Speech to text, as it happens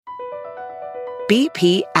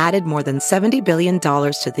BP added more than $70 billion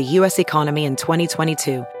to the U.S. economy in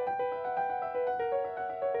 2022.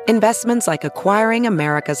 Investments like acquiring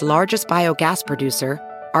America's largest biogas producer,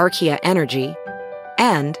 Archaea Energy,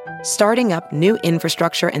 and starting up new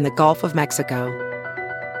infrastructure in the Gulf of Mexico.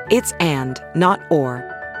 It's and, not or.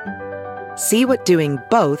 See what doing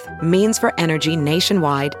both means for energy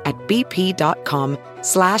nationwide at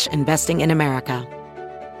bp.com/investing in America.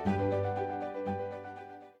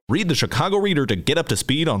 Read the Chicago Reader to get up to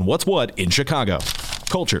speed on what's what in Chicago.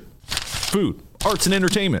 Culture, food, arts and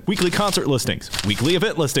entertainment, weekly concert listings, weekly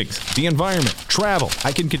event listings, the environment, travel.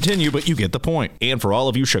 I can continue, but you get the point. And for all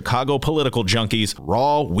of you Chicago political junkies,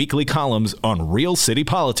 raw weekly columns on real city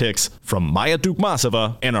politics from Maya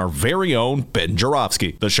Dukmasova and our very own Ben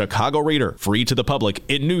Jarofsky. The Chicago Reader, free to the public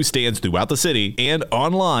in newsstands throughout the city and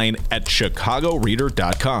online at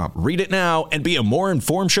chicagoreader.com. Read it now and be a more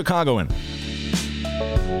informed Chicagoan.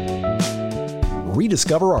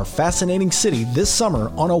 Rediscover our fascinating city this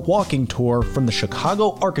summer on a walking tour from the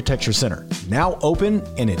Chicago Architecture Center, now open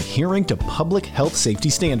and adhering to public health safety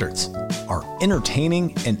standards. Our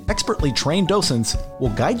entertaining and expertly trained docents will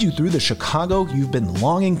guide you through the Chicago you've been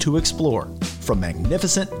longing to explore, from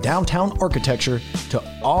magnificent downtown architecture to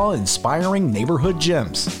awe-inspiring neighborhood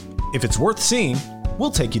gems. If it's worth seeing,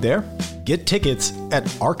 we'll take you there. Get tickets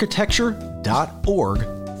at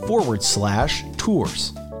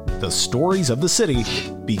architecture.org/tours. The stories of the city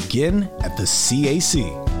begin at the CAC.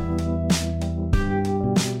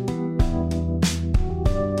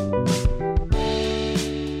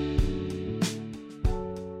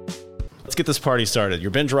 Let's get this party started.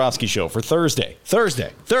 Your Ben Jarofsky Show for Thursday,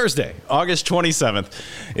 August 27th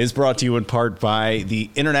is brought to you in part by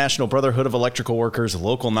the International Brotherhood of Electrical Workers,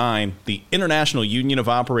 Local 9, the International Union of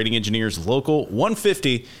Operating Engineers, Local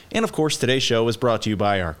 150, and of course today's show is brought to you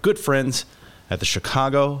by our good friends at the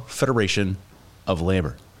Chicago Federation of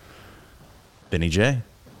Labor. Benny J,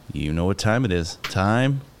 you know what time it is.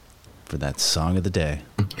 Time for that song of the day.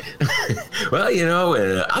 Well,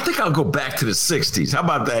 I think I'll go back to the 60s. How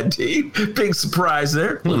about that, Dave? Big surprise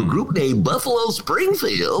there. A little group named Buffalo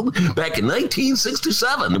Springfield back in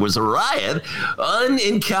 1967. There was a riot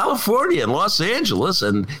in California, in Los Angeles,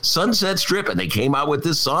 and Sunset Strip, and they came out with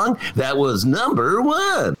this song that was number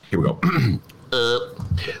one. Here we go.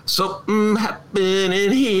 Something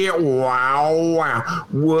happening here, wow,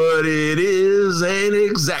 what it is ain't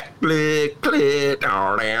exactly clear,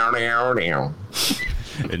 down. It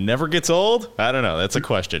never gets old? I don't know, that's a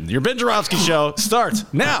question. Your Ben Jarofsky Show starts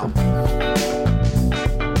now.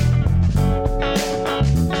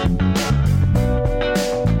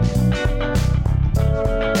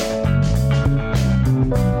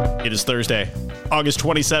 It is Thursday, August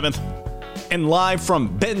 27th, and live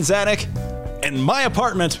from Ben's attic and my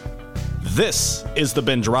apartment, this is the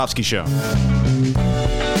Ben Jarofsky Show.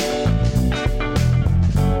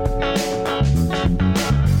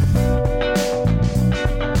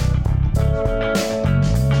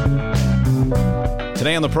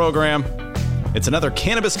 Today on the program, it's another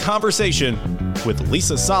cannabis conversation with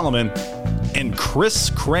Lisa Solomon and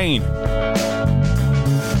Kris Kane.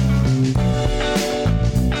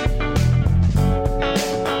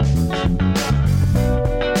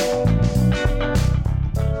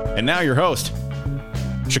 And now your host,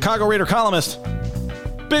 Chicago Reader columnist,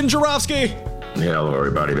 Ben Jarofsky. Hello,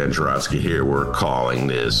 everybody. Ben Jarofsky here. We're calling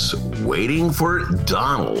this Waiting for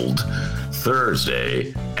Donald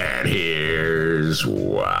Thursday, and here's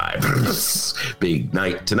why. Big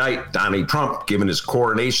night tonight. Donald Trump giving his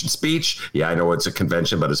coronation speech. Yeah, I know it's a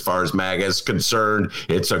convention, but as far as MAGA is concerned,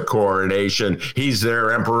 it's a coronation. He's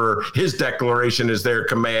their emperor. His declaration is their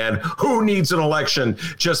command. Who needs an election?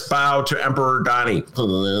 Just bow to Emperor Donnie.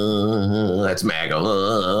 That's MAGA.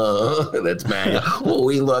 That's MAGA. Oh,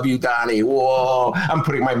 we love you, Donnie. Whoa, I'm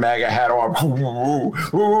putting my MAGA hat on.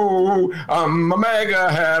 Ooh, I'm a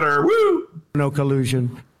MAGA hatter. Woo. No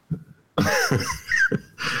collusion.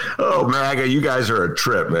 Oh, MAGA, you guys are a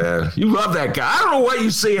trip, man. You love that guy. I don't know what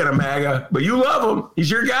you see in a MAGA, but you love him.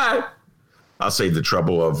 He's your guy. I'll save the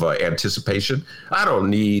trouble of anticipation. I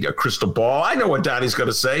don't need a crystal ball. I know what Donnie's going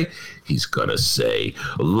to say. He's going to say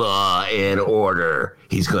law and order.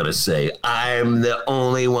 He's going to say, I'm the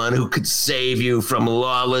only one who could save you from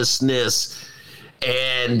lawlessness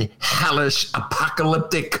and hellish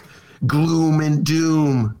apocalyptic gloom and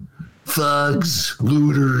doom. Thugs,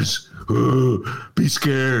 looters, be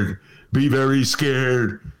scared, be very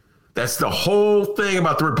scared. That's the whole thing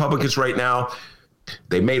about the Republicans right now.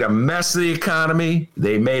 They made a mess of the economy.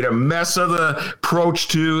 They made a mess of the approach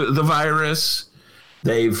to the virus.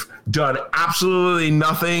 They've done absolutely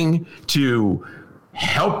nothing to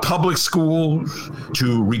help public schools,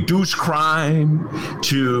 to reduce crime,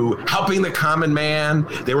 to helping the common man.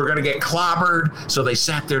 They were going to get clobbered. So they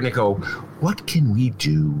sat there and they go, what can we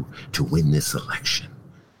do to win this election?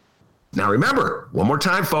 Now, remember, one more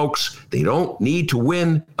time, folks, they don't need to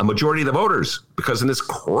win a majority of the voters, because in this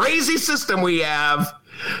crazy system we have,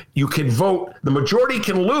 you can vote. The majority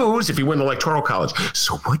can lose if you win the Electoral College.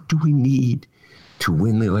 So what do we need to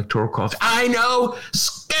win the Electoral College? I know,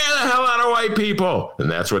 scare the hell out of white people.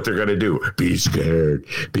 And that's what they're going to do. Be scared.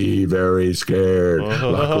 Be very scared.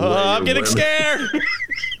 I'm getting scared.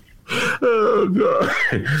 Oh, God.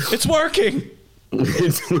 It's working.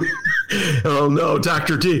 Oh no,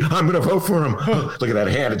 Dr. D, I'm going to vote for him. Look at that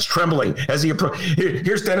hand. It's trembling as he approaches.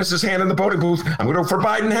 Here's Dennis's hand in the voting booth. I'm going to vote for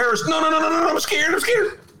Biden Harris. No. I'm scared.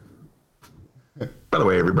 By the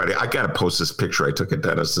way, everybody, I got to post this picture I took at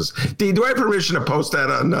Dennis's. D, do I have permission to post that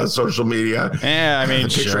on social media? Yeah, I mean, the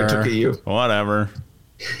picture sure. I took of you. Whatever.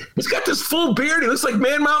 He's got this full beard. He looks like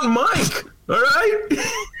Man Mountain Mike. All right?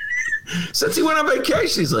 Since he went on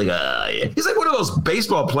vacation, he's like, yeah. He's like one of those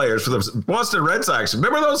baseball players for the Boston Red Sox.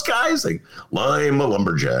 Remember those guys? Like, I'm a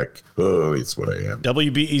lumberjack. Oh, it's what I am.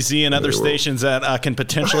 WBEZ and other stations that can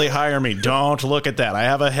potentially hire me. Don't look at that. I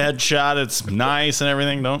have a headshot. It's nice and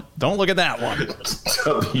everything. Don't look at that one.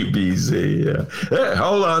 WBZ, yeah. Hey,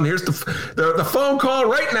 hold on. Here's the phone call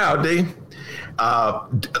right now, D.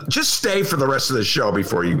 Just stay for the rest of the show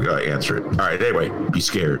before you answer it. All right. Anyway, be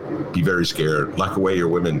scared. Be very scared. Lock away your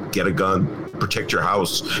women. Get a gun. Protect your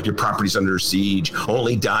house. Your property's under siege.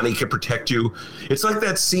 Only Donnie can protect you. It's like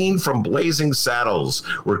that scene from Blazing Saddles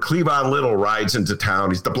where Cleavon Little rides into town.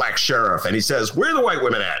 He's the black sheriff, and he says, "Where are the white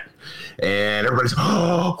women at?" And everybody's,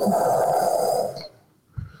 oh.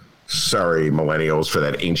 Sorry, millennials, for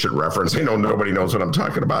that ancient reference. I know nobody knows what I'm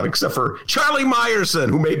talking about except for Charlie Meyerson,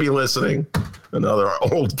 who may be listening, and other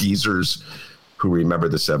old geezers who remember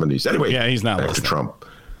the 70s. Anyway, yeah, he's not back listening. to Trump.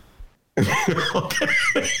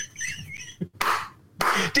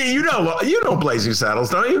 D, you know Blazing Saddles,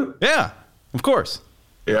 don't you? Yeah, of course.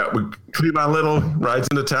 Yeah, Cleavon Little rides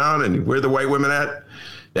into town, and where the white women at?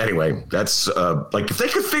 Anyway, that's like if they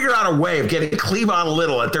could figure out a way of getting Cleavon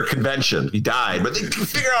Little at their convention, he died, but they could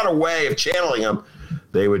figure out a way of channeling him,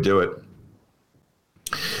 they would do it.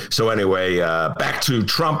 So anyway, back to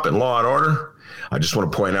Trump and law and order. I just want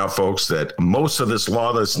to point out, folks, that most of this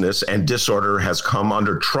lawlessness and disorder has come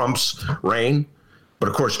under Trump's reign. But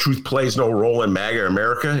of course, truth plays no role in MAGA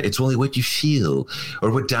America. It's only what you feel or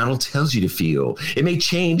what Donald tells you to feel. It may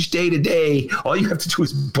change day to day. All you have to do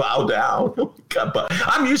is bow down. Oh my God, but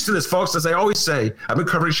I'm used to this, folks. As I always say, I've been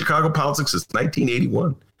covering Chicago politics since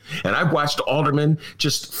 1981. And I've watched aldermen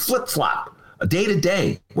just flip-flop day to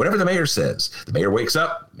day, whatever the mayor says. The mayor wakes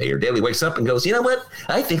up, Mayor Daley wakes up and goes, you know what?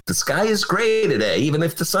 I think the sky is gray today, even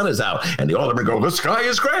if the sun is out. And the aldermen go, the sky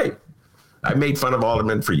is gray. I made fun of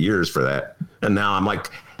aldermen for years for that. And now I'm like,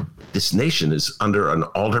 this nation is under an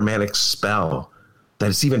aldermanic spell that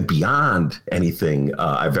is even beyond anything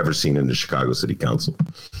I've ever seen in the Chicago City Council.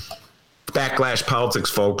 Backlash politics,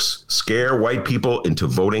 folks, scare white people into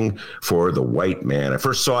voting for the white man. I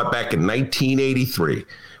first saw it back in 1983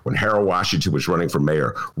 when Harold Washington was running for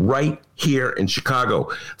mayor right here in Chicago.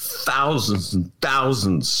 Thousands and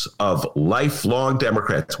thousands of lifelong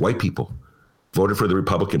Democrats, white people, voted for the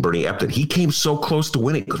Republican Bernie Epton. He came so close to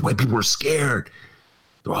winning because white people were scared.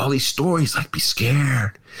 There were all these stories like, be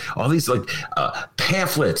scared. All these like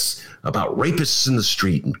pamphlets about rapists in the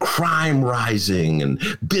street and crime rising and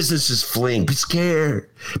businesses fleeing. Be scared.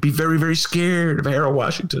 Be very, very scared of Harold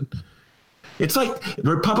Washington. It's like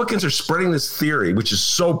the Republicans are spreading this theory, which is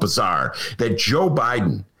so bizarre, that Joe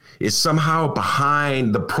Biden is somehow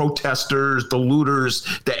behind the protesters, the looters,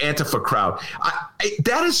 the Antifa crowd.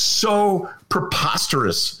 That is so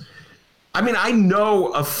preposterous. I mean, I know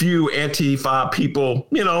a few Antifa people,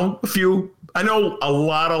 a few. I know a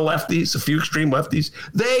lot of lefties, a few extreme lefties.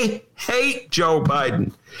 They hate Joe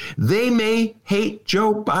Biden. They may hate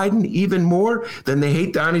Joe Biden even more than they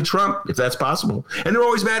hate Donald Trump, if that's possible. And they're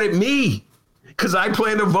always mad at me because I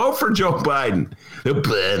plan to vote for Joe Biden.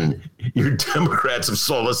 Ben, your Democrats have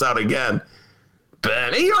sold us out again.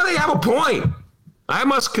 Ben, they have a point. I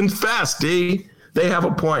must confess, D, they have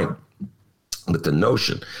a point. But the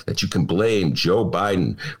notion that you can blame Joe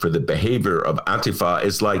Biden for the behavior of Antifa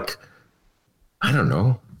is like, I don't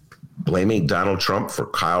know, blaming Donald Trump for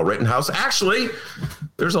Kyle Rittenhouse. Actually,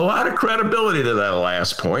 there's a lot of credibility to that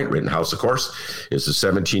last point. Rittenhouse, of course, is a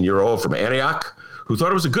 17-year-old from Antioch who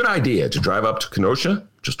thought it was a good idea to drive up to Kenosha,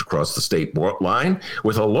 just across the state line,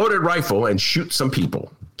 with a loaded rifle and shoot some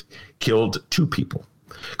people. Killed 2 people.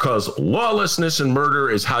 Because lawlessness and murder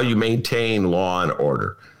is how you maintain law and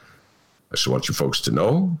order. I just want you folks to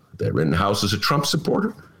know that Rittenhouse is a Trump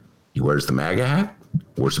supporter. He wears the MAGA hat,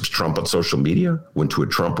 worships Trump on social media, went to a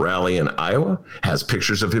Trump rally in Iowa, has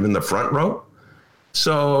pictures of him in the front row.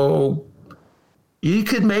 So you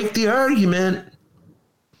could make the argument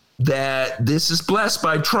that this is blessed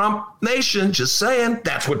by Trump Nation. Just saying,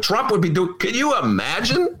 that's what Trump would be doing. Can you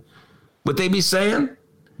imagine what they'd be saying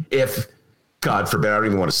if, God forbid, I don't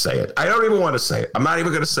even want to say it. I don't even want to say it. I'm not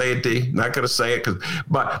even going to say it, D. Not going to say it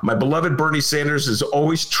but my beloved Bernie Sanders is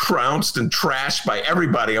always trounced and trashed by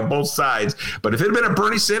everybody on both sides. But if it had been a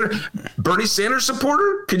Bernie Sanders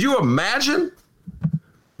supporter, could you imagine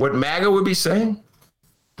what MAGA would be saying?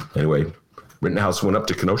 Anyway, Rittenhouse went up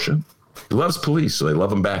to Kenosha. He loves police, so they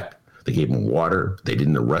love him back. They gave him water. They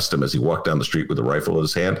didn't arrest him as he walked down the street with a rifle in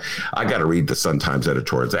his hand. I got to read the Sun-Times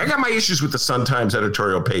editorials. I got my issues with the Sun-Times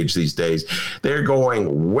editorial page these days. They're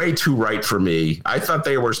going way too right for me. I thought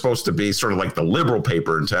they were supposed to be sort of like the liberal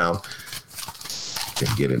paper in town.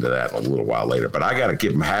 Can get into that in a little while later, but I got to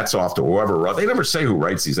give them hats off to whoever wrote. They never say who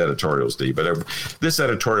writes these editorials, D, but this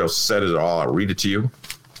editorial said it all. I'll read it to you.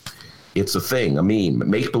 It's a thing, a meme.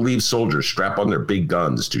 Make-believe soldiers strap on their big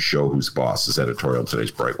guns to show who's boss. This editorial in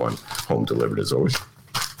today's Bright One. Home delivered as always.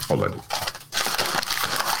 Hold on.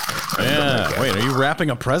 Yeah. Wait, are you wrapping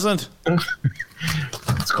a present?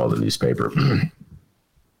 It's called a newspaper.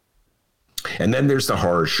 And then there's the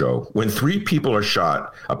horror show. When 3 people are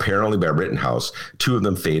shot, apparently by Rittenhouse, 2 of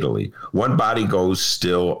them fatally. One body goes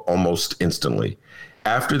still almost instantly.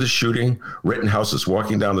 After the shooting, Rittenhouse is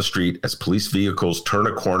walking down the street as police vehicles turn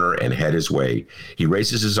a corner and head his way. He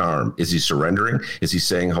raises his arm. Is he surrendering? Is he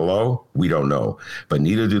saying hello? We don't know. But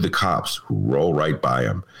neither do the cops, who roll right by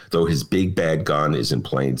him, though his big bad gun is in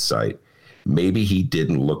plain sight. Maybe he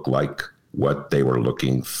didn't look like what they were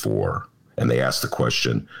looking for. And they asked the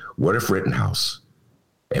question, what if Rittenhouse,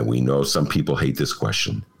 and we know some people hate this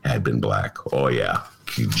question, had been black? Oh, yeah.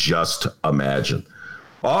 Can you just imagine?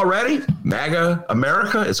 Already, MAGA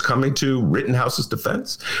America is coming to Rittenhouse's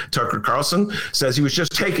defense. Tucker Carlson says he was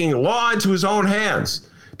just taking law into his own hands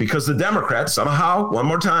because the Democrats somehow, one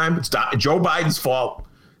more time, it's Joe Biden's fault.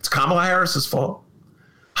 It's Kamala Harris's fault.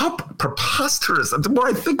 How preposterous. The more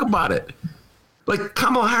I think about it, like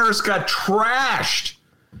Kamala Harris got trashed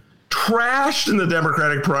in the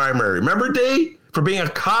Democratic primary. Remember, D, for being a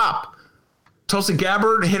cop. Tulsi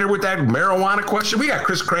Gabbard hit her with that marijuana question. We got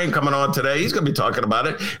Kris Kane coming on today. He's going to be talking about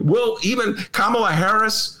it. Will even Kamala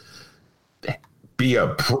Harris be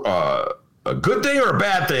a good thing or a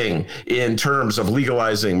bad thing in terms of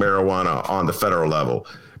legalizing marijuana on the federal level?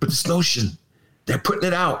 But this notion, they're putting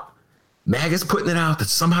it out. MAGA's putting it out that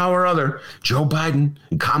somehow or other, Joe Biden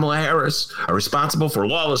and Kamala Harris are responsible for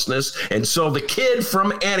lawlessness. And so the kid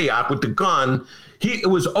from Antioch with the gun, it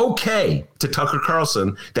was okay to Tucker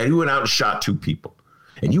Carlson that he went out and shot 2 people.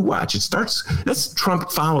 And you watch, it starts, that's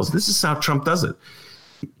Trump follows. This is how Trump does it.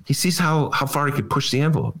 He sees how far he could push the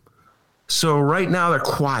envelope. So right now they're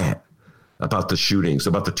quiet about the shootings,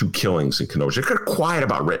 about the 2 killings in Kenosha. They're quiet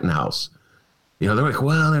about Rittenhouse. You know, they're like,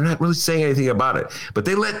 well, they're not really saying anything about it. But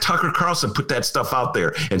they let Tucker Carlson put that stuff out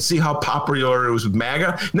there and see how popular it was with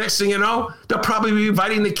MAGA. Next thing you know, they'll probably be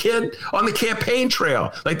inviting the kid on the campaign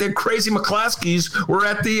trail. Like the crazy McCloskeys were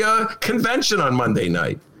at the convention on Monday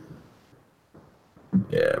night.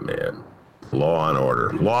 Yeah, man. Law and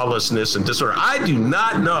order, lawlessness and disorder. I do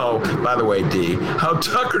not know, by the way, D, how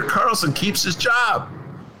Tucker Carlson keeps his job.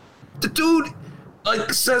 The dude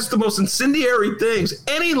says the most incendiary things.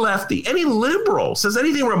 Any lefty, any liberal says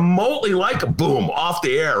anything remotely like a boom, off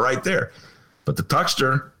the air right there. But the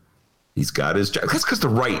Tuckster, he's got his job. That's because the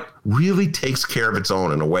right really takes care of its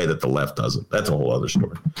own in a way that the left doesn't. That's a whole other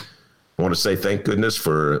story. I want to say thank goodness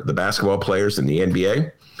for the basketball players in the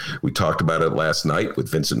NBA. We talked about it last night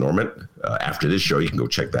with Vincent Norman. After this show, you can go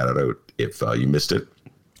check that out if you missed it.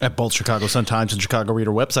 At both Chicago Sun-Times and Chicago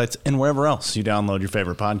Reader websites and wherever else you download your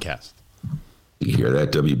favorite podcast. You hear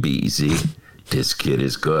that, WBEZ? This kid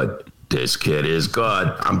is good. This kid is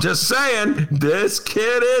good. I'm just saying, this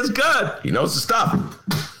kid is good. He knows the stuff.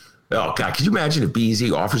 Oh, God, could you imagine if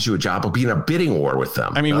BEZ offers you a job? We'll be in a bidding war with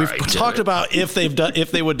them. I mean, we've talked about if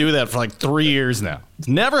they would do that for like 3 years now. It's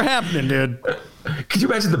never happening, dude. Could you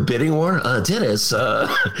imagine the bidding war? Dennis,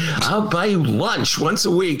 I'll buy you lunch once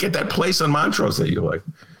a week at that place on Montrose that you like.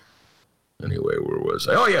 Anyway, where was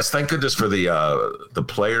I? Oh, yes, thank goodness for the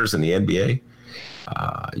players in the NBA.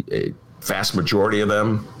 A vast majority of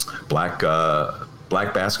them, black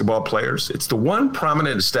basketball players. It's the one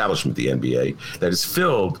prominent establishment, the NBA, that is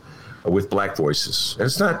filled with black voices. And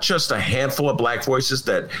it's not just a handful of black voices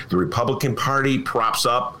that the Republican Party props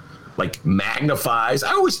up, like magnifies.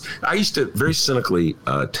 I used to very cynically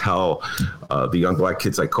tell the young black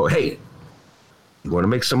kids I call, hey, You want to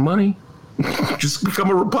make some money? Just become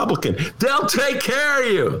a Republican. They'll take care of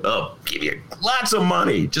you. They'll give you lots of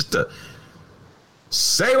money just to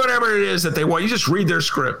say whatever it is that they want. You just read their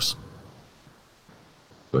scripts.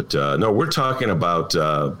 But no, we're talking about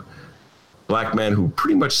black men who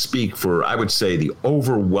pretty much speak for, I would say, the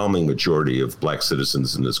overwhelming majority of black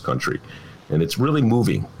citizens in this country. And it's really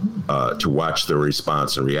moving to watch the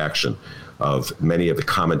response and reaction of many of the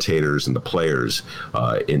commentators and the players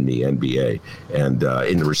in the NBA and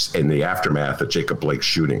in the aftermath of Jacob Blake's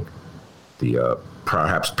shooting. The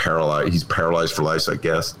perhaps paralyzed, he's paralyzed for life, I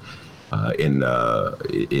guess, in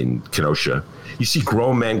Kenosha. You see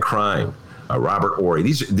grown men crying. Robert Horry.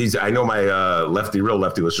 These I know my real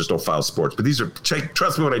lefty listeners don't follow sports, but these are,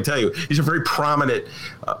 trust me when I tell you, these are very prominent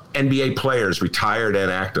NBA players, retired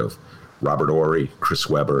and active. Robert Horry, Chris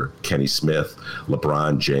Webber, Kenny Smith,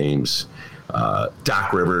 LeBron James,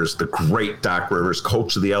 Doc Rivers, the great Doc Rivers,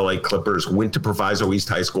 coach of the LA Clippers, went to Proviso East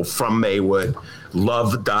High School from Maywood.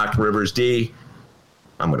 Love Doc Rivers. D,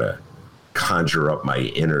 I'm going to conjure up my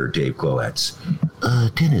inner Dave Glowacz.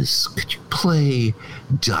 Dennis, could you play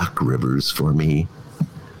Doc Rivers for me?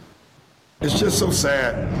 It's just so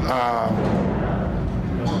sad.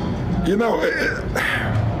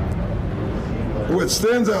 What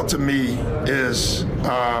stands out to me is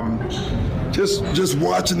just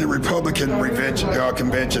watching the Republican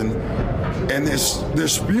convention, and they're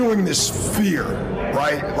spewing this fear,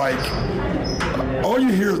 right? Like, all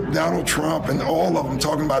you hear is Donald Trump and all of them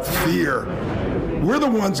talking about fear. We're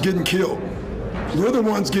the ones getting killed. We're the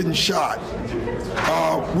ones getting shot.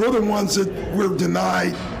 We're the ones that we're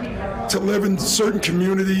denied to live in certain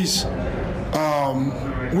communities.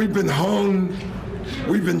 We've been hung.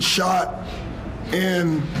 We've been shot.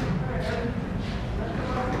 And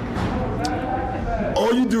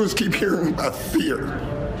all you do is keep hearing about fear.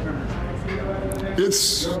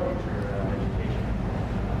 It's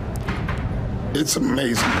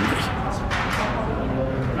amazing to me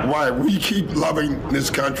why we keep loving this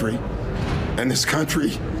country and this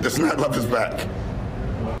country does not love us back.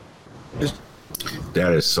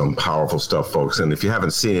 That is some powerful stuff, folks. And if you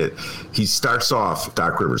haven't seen it, he starts off,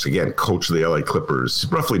 Doc Rivers, again, coach of the LA Clippers,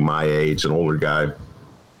 roughly my age, an older guy.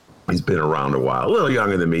 He's been around a while, a little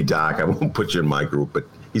younger than me, Doc. I won't put you in my group, but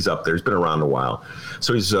he's up there. He's been around a while.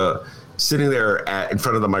 So he's sitting there in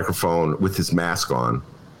front of the microphone with his mask on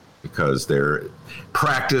because they're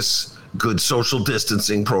practice good social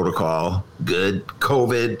distancing protocol, good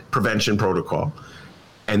COVID prevention protocol.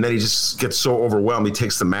 And then he just gets so overwhelmed, he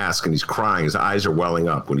takes the mask and he's crying. His eyes are welling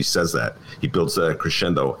up when he says that. He builds a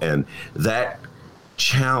crescendo. And that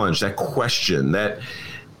challenge, that question, that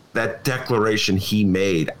declaration he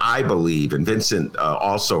made, I believe, and Vincent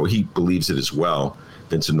also, he believes it as well,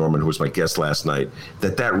 Vincent Norman, who was my guest last night,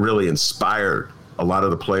 that really inspired a lot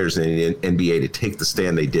of the players in the NBA to take the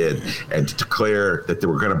stand they did and to declare that they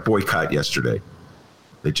were going to boycott yesterday.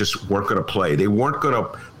 They just weren't going to play. They weren't going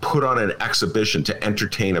to put on an exhibition to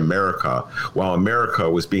entertain America while America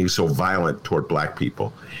was being so violent toward black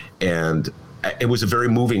people. And it was a very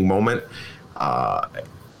moving moment, but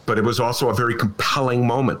it was also a very compelling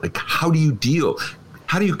moment. Like, how do you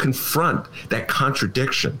confront that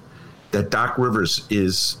contradiction that Doc Rivers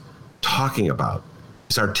is talking about,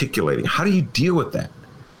 is articulating? How do you deal with that?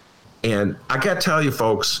 And I got to tell you,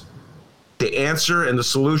 folks, the answer and the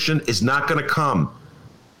solution is not going to come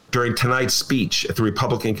during tonight's speech at the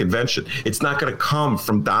Republican convention. It's not going to come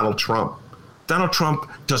from Donald Trump. Donald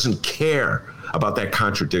Trump doesn't care about that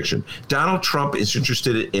contradiction. Donald Trump is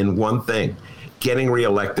interested in one thing, getting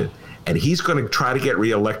reelected. And he's going to try to get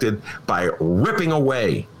reelected by ripping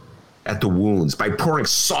away at the wounds, by pouring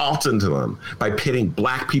salt into them, by pitting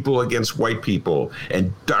black people against white people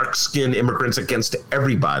and dark-skinned immigrants against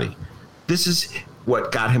everybody. This is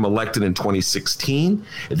what got him elected in 2016.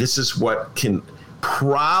 This is what can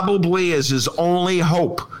probably is his only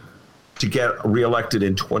hope to get reelected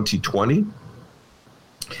in 2020.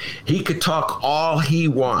 He could talk all he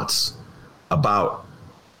wants about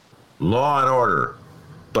law and order,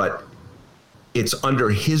 but it's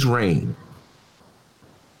under his reign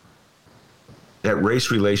that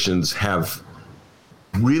race relations have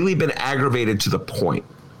really been aggravated to the point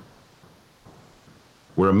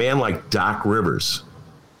where a man like Doc Rivers,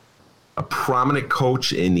 a prominent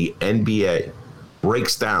coach in the NBA,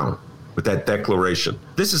 breaks down with that declaration.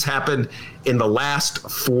 This has happened in the last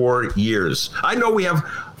 4 years. I know we have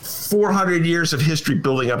 400 years of history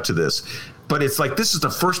building up to this, but it's like this is the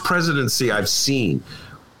first presidency I've seen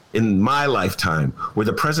in my lifetime where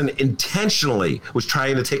the president intentionally was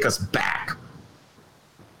trying to take us back.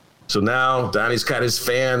 So now Donnie's got his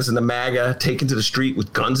fans in the MAGA taken to the street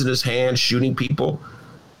with guns in his hand, shooting people.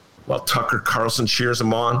 while Tucker Carlson cheers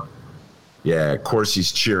him on. Yeah, of course he's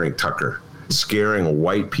cheering Tucker. Scaring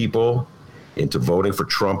white people into voting for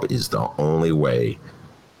Trump is the only way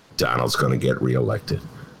Donald's going to get reelected.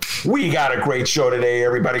 We got a great show today,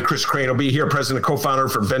 everybody. Kris Kane will be here, president and co-founder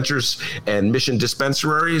for Ventures and Mission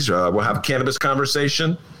Dispensaries. We'll have a cannabis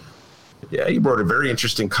conversation. Yeah, he wrote a very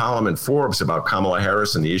interesting column in Forbes about Kamala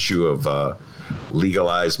Harris and the issue of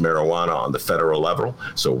legalized marijuana on the federal level.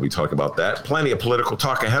 So we'll be talking about that. Plenty of political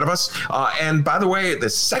talk ahead of us. And by the way, the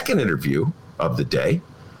second interview of the day,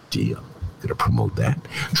 I'm going to promote that.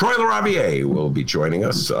 Troy LaRaviere will be joining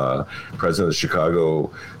us, president of the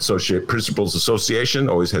Chicago Principals Association.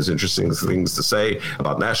 Always has interesting things to say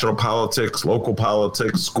about national politics, local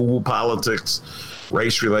politics, school politics,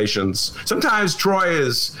 race relations. Sometimes Troy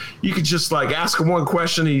you could just like ask him one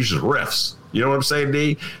question and he just riffs. You know what I'm saying,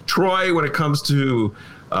 D? Troy, when it comes to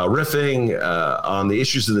riffing on the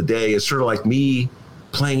issues of the day, is sort of like me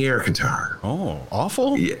playing air guitar. Oh,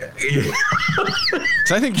 awful? Yeah.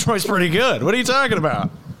 So I think Troy's pretty good. What are you talking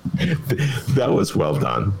about? That was well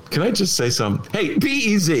done. Can I just say something? Hey,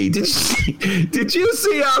 BEZ, did you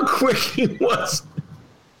see how quick he was?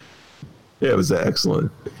 Yeah, it was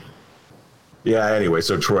excellent. Yeah, anyway,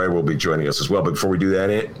 so Troy will be joining us as well. But before we do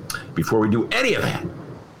any of that,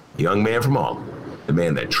 young man from Alton, the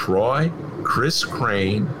man that Troy, Kris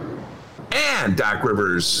Kane, and Doc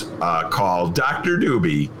Rivers called Dr.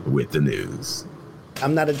 Doobie with the news.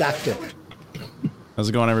 I'm not a doctor. How's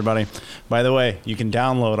it going, everybody? By the way, you can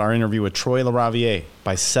download our interview with Troy LaRaviere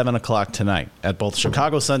by 7 o'clock tonight at both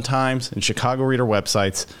Chicago Sun-Times and Chicago Reader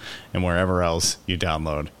websites and wherever else you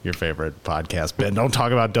download your favorite podcast. Ben, don't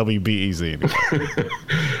talk about WBEZ anymore.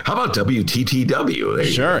 How about WTTW?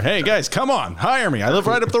 Sure. Hey, guys, come on. Hire me. I live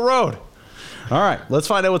right up the road. All right, let's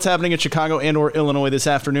find out what's happening in Chicago and or Illinois this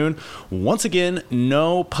afternoon. Once again,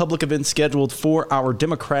 no public events scheduled for our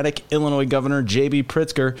Democratic Illinois Governor, J.B.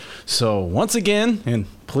 Pritzker. So once again, and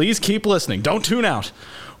please keep listening, don't tune out.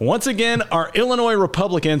 Once again, our Illinois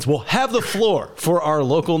Republicans will have the floor for our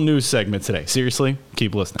local news segment today. Seriously,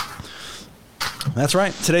 keep listening. That's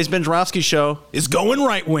right. Today's Ben Joravsky show is going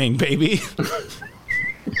right wing, baby.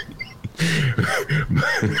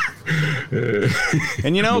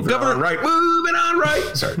 And you know, moving on right.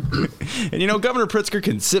 Sorry. And you know, Governor Pritzker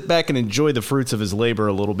can sit back and enjoy the fruits of his labor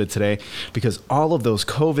a little bit today because all of those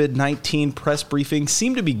COVID-19 press briefings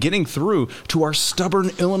seem to be getting through to our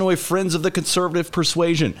stubborn Illinois friends of the conservative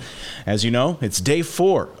persuasion. As you know, it's day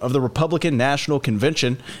 4 of the Republican National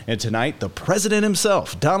Convention, and tonight the president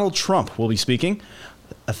himself, Donald Trump, will be speaking.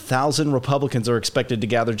 1,000 Republicans are expected to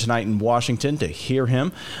gather tonight in Washington to hear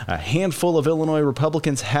him. A handful of Illinois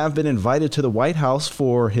Republicans have been invited to the White House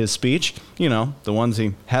for his speech. You know, the ones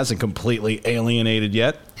he hasn't completely alienated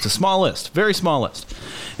yet. It's a small list, very small list.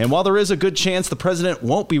 And while there is a good chance the president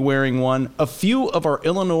won't be wearing one, a few of our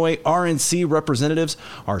Illinois RNC representatives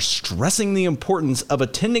are stressing the importance of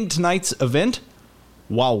attending tonight's event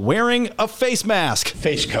while wearing a face mask.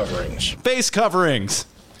 Face coverings. Face coverings.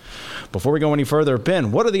 Before we go any further,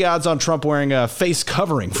 Ben, what are the odds on Trump wearing a face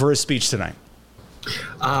covering for his speech tonight?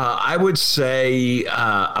 I would say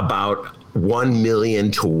about 1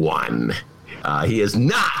 million to 1. He is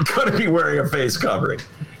not going to be wearing a face covering.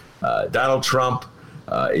 Donald Trump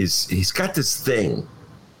he's got this thing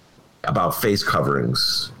about face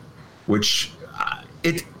coverings, which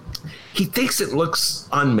he thinks it looks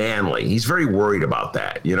unmanly. He's very worried about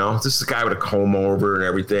that. You know, this is a guy with a comb over and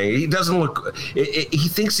everything. He doesn't look, he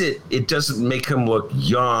thinks it doesn't make him look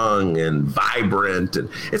young and vibrant. And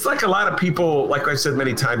it's like a lot of people, like I said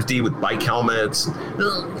many times, D, with bike helmets. I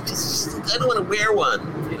don't want to wear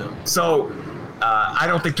one, you know. So I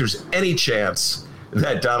don't think there's any chance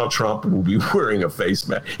that Donald Trump will be wearing a face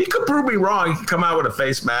mask. He could prove me wrong. He could come out with a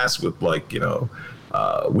face mask with like, you know,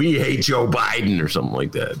 we hate Joe Biden or something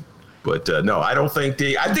like that. But no, I don't think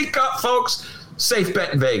I think, folks, safe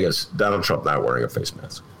bet in Vegas, Donald Trump not wearing a face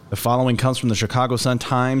mask. The following comes from the Chicago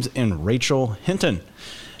Sun-Times and Rachel Hinton.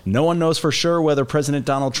 No one knows for sure whether President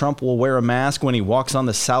Donald Trump will wear a mask when he walks on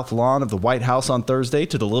the south lawn of the White House on Thursday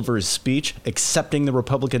to deliver his speech accepting the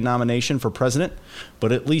Republican nomination for president,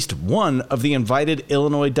 but at least one of the invited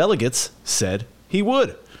Illinois delegates said he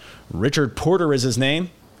would. Richard Porter is his name.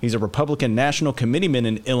 He's a Republican National Committeeman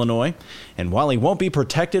in Illinois, and while he won't be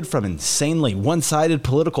protected from insanely one-sided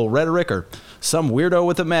political rhetoric or some weirdo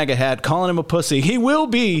with a MAGA hat calling him a pussy, he will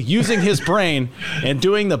be using his brain and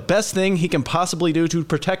doing the best thing he can possibly do to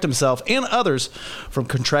protect himself and others from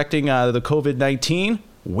contracting the COVID-19,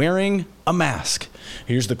 wearing a mask.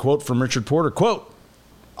 Here's the quote from Richard Porter, quote,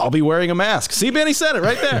 "I'll be wearing a mask." See, Ben, he said it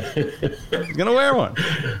right there. He's going to wear one.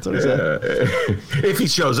 That's what he said. If he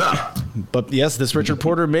shows up. But yes, this Richard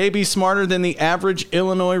Porter may be smarter than the average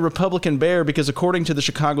Illinois Republican bear, because according to the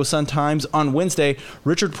Chicago Sun-Times on Wednesday,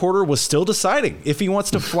 Richard Porter was still deciding if he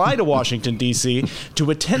wants to fly to Washington, D.C.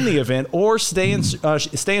 to attend the event or stay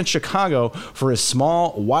in Chicago for a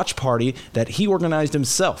small watch party that he organized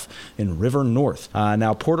himself in River North.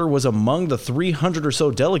 Now, Porter was among the 300 or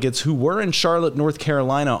so delegates who were in Charlotte, North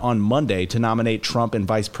Carolina on Monday to nominate Trump and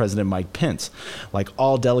Vice President Mike Pence. Like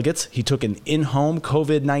all delegates, he took an in-home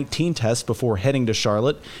COVID-19 test before heading to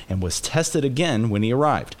Charlotte and was tested again when he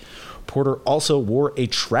arrived. Porter also wore a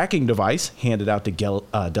tracking device handed out to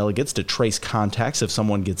delegates to trace contacts if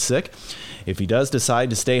someone gets sick. If he does decide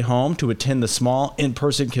to stay home to attend the small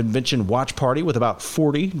in-person convention watch party with about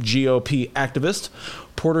 40 GOP activists,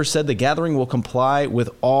 Porter said the gathering will comply with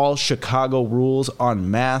all Chicago rules on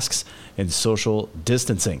masks and social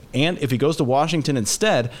distancing. And if he goes to Washington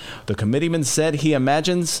instead, the committeeman said he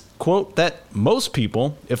imagines, quote, that most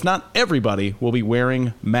people, if not everybody, will be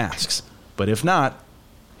wearing masks. But if not,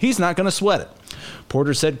 he's not going to sweat it.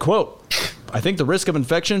 Porter said, quote, I think the risk of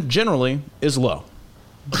infection generally is low.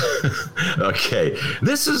 Okay.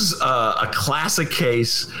 This is a classic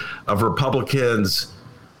case of Republicans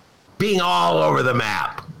being all over the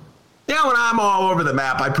map. You know, when I'm all over the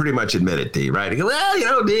map, I pretty much admit it, D, right? I go, well, you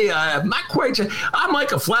know, D, I'm not quite sure. I'm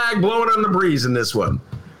like a flag blowing on the breeze in this one.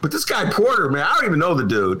 But this guy Porter, man, I don't even know the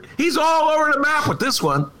dude. He's all over the map with this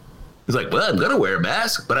one. He's like, well, I'm going to wear a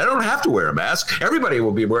mask, but I don't have to wear a mask. Everybody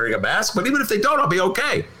will be wearing a mask, but even if they don't, I'll be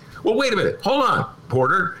okay. Well, wait a minute. Hold on,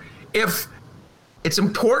 Porter. If it's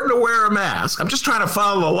important to wear a mask, I'm just trying to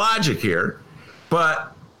follow the logic here,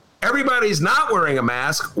 but everybody's not wearing a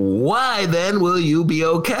mask, why then will you be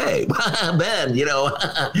okay? Ben, you know,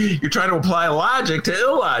 you're trying to apply logic to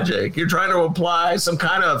illogic. You're trying to apply some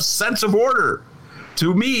kind of sense of order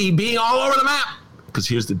to me being all over the map. Because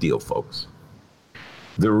here's the deal, folks.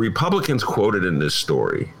 The Republicans quoted in this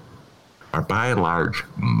story are by and large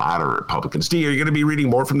moderate Republicans. Steve, are you going to be reading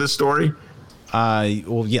more from this story?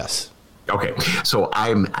 Well, yes. Okay, so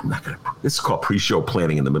I'm not going to. This is called pre-show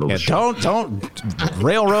planning in the middle of the show. Don't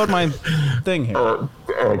railroad my thing here.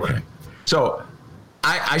 Okay, so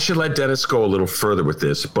I should let Dennis go a little further with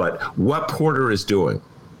this, but what Porter is doing,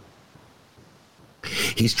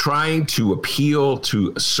 he's trying to appeal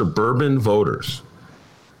to suburban voters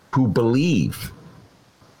who believe,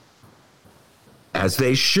 as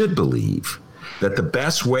they should believe, that the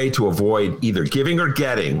best way to avoid either giving or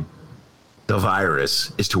getting the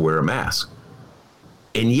virus is to wear a mask.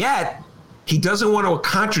 And yet, he doesn't want to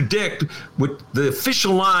contradict with the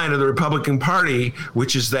official line of the Republican Party,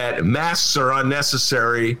 which is that masks are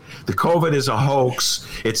unnecessary, the COVID is a hoax,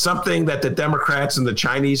 it's something that the Democrats and the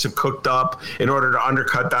Chinese have cooked up in order to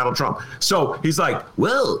undercut Donald Trump. So he's like,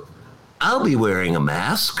 well, I'll be wearing a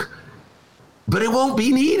mask, but it won't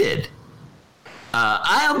be needed.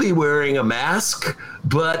 I'll be wearing a mask,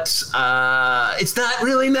 but it's not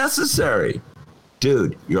really necessary.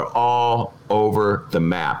 Dude, you're all over the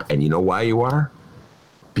map. And you know why you are?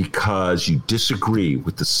 Because you disagree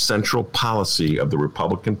with the central policy of the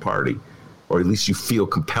Republican Party, or at least you feel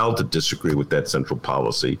compelled to disagree with that central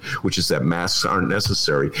policy, which is that masks aren't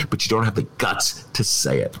necessary, but you don't have the guts to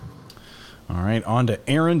say it. All right, on to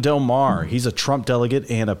Aaron Del Mar. He's a Trump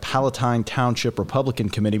delegate and a Palatine Township Republican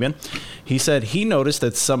committeeman. He said he noticed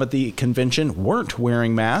that some at the convention weren't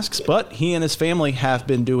wearing masks, but he and his family have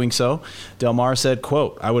been doing so. Del Mar said,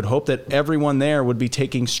 quote, I would hope that everyone there would be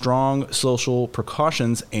taking strong social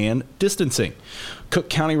precautions and distancing. Cook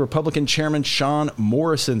County Republican Chairman Sean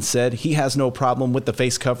Morrison said he has no problem with the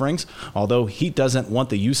face coverings, although he doesn't want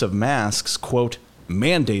the use of masks, quote,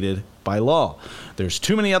 mandated by law. There's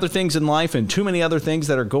too many other things in life and too many other things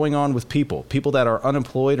that are going on with people that are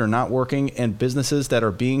unemployed or not working, and businesses that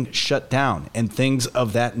are being shut down and things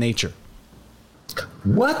of that nature.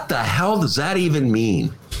 What the hell does that even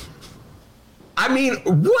mean? I mean,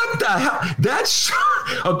 what the hell? That's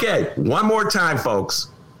okay. One more time, folks.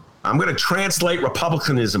 I'm going to translate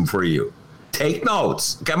Republicanism for you. Take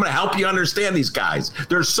notes. Okay, I'm going to help you understand these guys.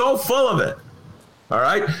 They're so full of it. All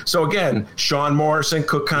right. So again, Sean Morrison,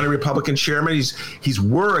 Cook County Republican chairman, he's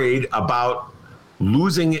worried about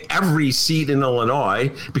losing every seat in Illinois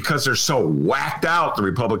because they're so whacked out, the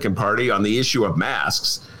Republican Party, on the issue of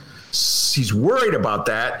masks. He's worried about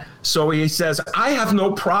that. So he says, I have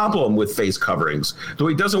no problem with face coverings, though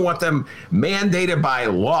he doesn't want them mandated by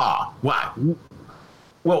law. Why?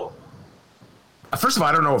 Well, first of all,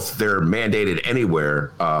 I don't know if they're mandated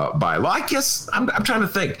anywhere by law. I guess I'm trying to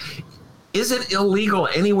think. Is it illegal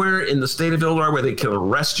anywhere in the state of Illinois where they can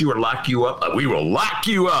arrest you or lock you up? We will lock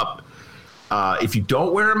you up if you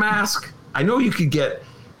don't wear a mask. I know you could get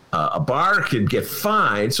a bar could get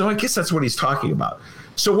fined. So I guess that's what he's talking about.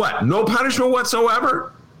 So what? No punishment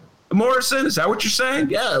whatsoever? Morrison, is that what you're saying?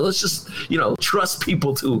 Yeah, let's just, trust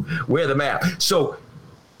people to wear the mask. So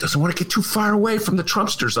doesn't want to get too far away from the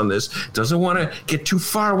Trumpsters on this. Doesn't want to get too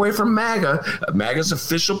far away from MAGA. MAGA's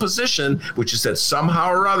official position, which is that somehow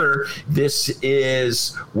or other, this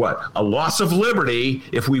is a loss of liberty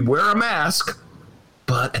if we wear a mask.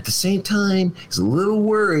 But at the same time, he's a little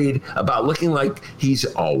worried about looking like he's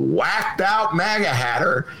a whacked out MAGA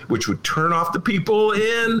hatter, which would turn off the people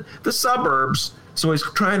in the suburbs. So he's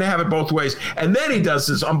trying to have it both ways. And then he does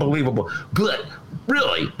this unbelievable, but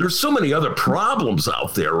really, there's so many other problems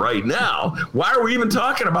out there right now. Why are we even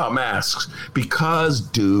talking about masks? Because,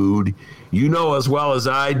 dude, you know as well as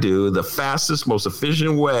I do, the fastest, most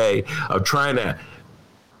efficient way of trying to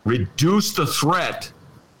reduce the threat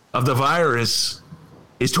of the virus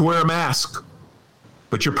is to wear a mask.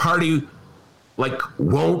 But your party,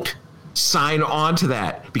 won't sign on to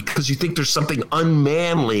that because you think there's something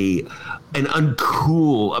unmanly and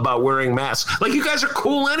uncool about wearing masks. You guys are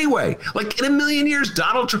cool anyway. In a million years,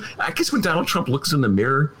 Donald Trump, I guess when Donald Trump looks in the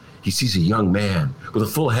mirror, he sees a young man with a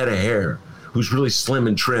full head of hair who's really slim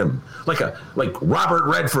and trim, like Robert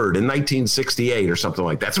Redford in 1968 or something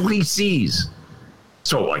like that. That's what he sees.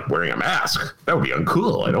 So wearing a mask, that would be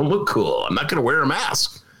uncool. I don't look cool. I'm not going to wear a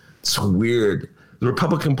mask. It's so weird. The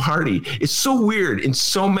Republican Party is so weird in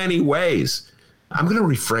so many ways. I'm going to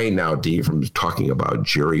refrain now, D, from talking about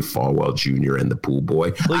Jerry Falwell Jr. and the pool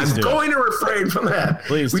boy. I'm going to refrain from that.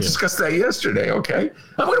 We discussed that yesterday, okay?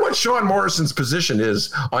 I wonder what Sean Morrison's position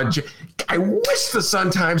is on. I wish the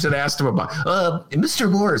Sun-Times had asked him about,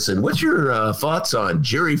 Mr. Morrison, what's your thoughts on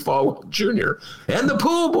Jerry Falwell Jr. and the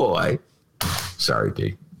pool boy? Sorry,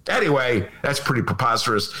 D. Anyway, that's pretty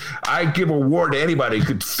preposterous. I give a award to anybody who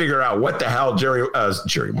could figure out what the hell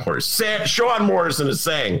Sean Morrison is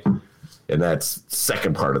saying. And that's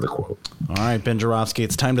second part of the quote. All right, Ben Joravsky,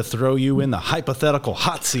 it's time to throw you in the hypothetical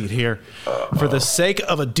hot seat here. For the sake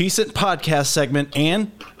of a decent podcast segment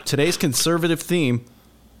and today's conservative theme,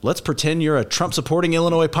 let's pretend you're a Trump-supporting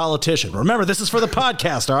Illinois politician. Remember, this is for the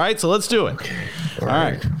podcast, all right? So let's do it. Okay. All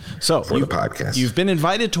right. So for the podcast. You've been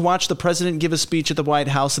invited to watch the president give a speech at the White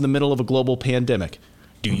House in the middle of a global pandemic.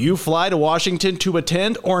 Do you fly to Washington to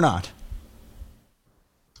attend or not?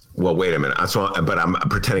 Well, wait a minute. But I'm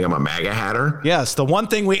pretending I'm a MAGA hatter? Yes, the one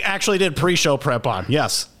thing we actually did pre-show prep on.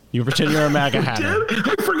 Yes, you pretend you're a MAGA hatter.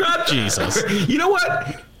 I forgot. Jesus. You know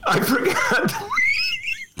what? I forgot.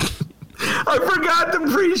 I forgot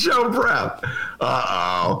the pre-show prep.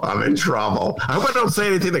 Uh-oh, I'm in trouble. I hope I don't say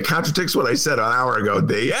anything that contradicts what I said an hour ago,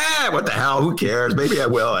 D. Yeah, what the hell? Who cares? Maybe I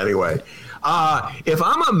will anyway. If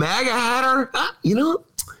I'm a MAGA hatter,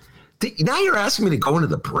 now you're asking me to go into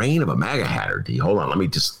the brain of a MAGA hatter, D. Hold on, let me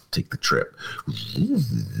just take the trip.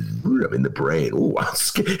 I'm in the brain. Ooh,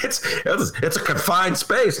 it's a confined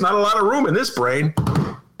space. Not a lot of room in this brain.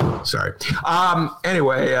 Sorry.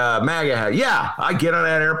 Anyway, MAGA hatter. Yeah, I get on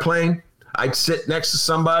that airplane. I'd sit next to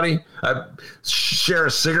somebody. I'd share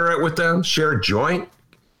a cigarette with them, share a joint.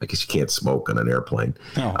 I guess you can't smoke on an airplane.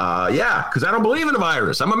 Oh. Yeah, because I don't believe in the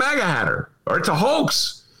virus. I'm a MAGA hatter. Or it's a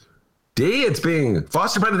hoax. D, it's being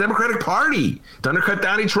fostered by the Democratic Party to undercut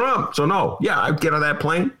Donald Trump. So no, yeah, I'd get on that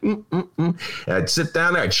plane. And I'd sit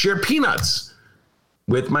down there. I'd share peanuts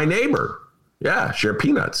with my neighbor. Yeah, share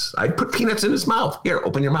peanuts. I'd put peanuts in his mouth. Here,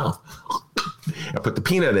 open your mouth. I put the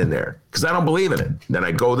peanut in there because I don't believe in it. Then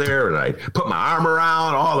I'd go there and I'd put my arm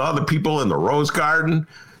around all the other people in the rose garden,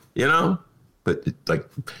 But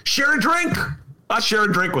share a drink. I'll share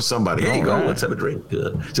a drink with somebody. There you go. Let's have a drink.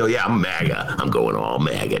 So, yeah, I'm MAGA. I'm going all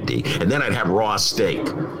MAGA, D. And then I'd have raw steak,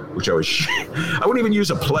 which I wouldn't even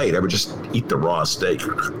use a plate. I would just eat the raw steak,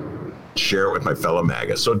 share it with my fellow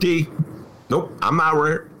MAGA. So, D, nope, I'm not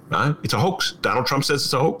rare. It's a hoax. Donald Trump says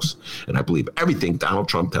it's a hoax. And I believe everything Donald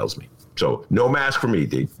Trump tells me. So, no mask for me,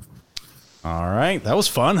 D. All right. That was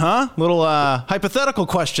fun, huh? Little hypothetical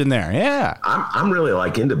question there. Yeah. I'm really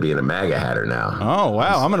into being a MAGA hatter now. Oh,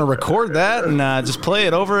 wow. I'm going to record that and just play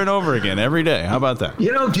it over and over again every day. How about that?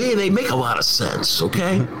 D, they make a lot of sense.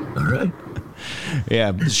 Okay. All right.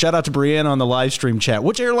 Yeah. Shout out to Brianna on the live stream chat.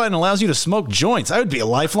 Which airline allows you to smoke joints? I would be a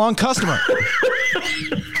lifelong customer.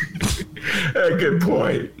 Good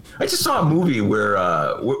point. I just saw a movie where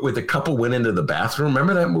the couple went into the bathroom.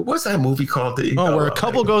 Remember that? What's that movie called? Where a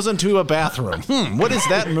couple goes into a bathroom. What is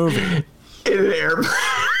that movie? In an airplane.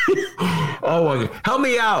 Oh, help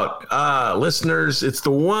me out, listeners. It's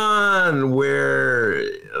the one where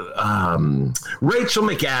Rachel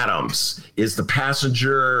McAdams is the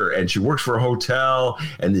passenger and she works for a hotel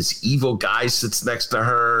and this evil guy sits next to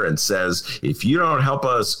her and says, if you don't help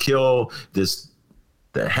us kill this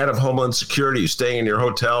the head of Homeland Security who's staying in your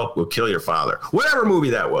hotel will kill your father. Whatever movie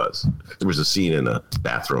that was. There was a scene in a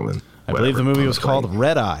bathroom. And I believe the movie was called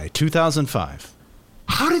Red Eye, 2005.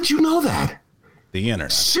 How did you know that? The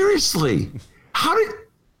internet. Seriously.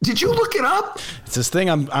 Did you look it up? It's this thing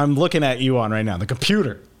I'm looking at you on right now, the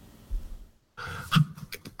computer.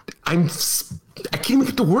 I can't even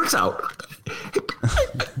get the words out.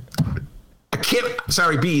 I can't.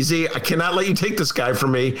 Sorry, BZ. I cannot let you take this guy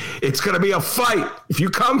from me. It's going to be a fight. If you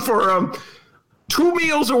come for him, 2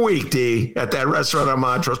 meals a week, D, at that restaurant on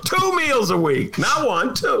Montrose. 2 meals a week. Not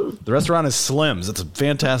 1, 2. The restaurant is Slim's. It's a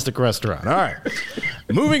fantastic restaurant. All right.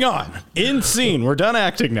 Moving on. In scene. We're done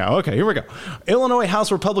acting now. Okay, here we go. Illinois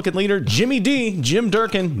House Republican leader Jim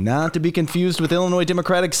Durkin, not to be confused with Illinois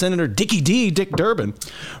Democratic Senator Dick Durbin.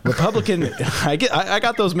 Republican, I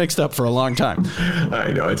got those mixed up for a long time.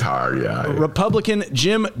 I know, it's hard, yeah. Republican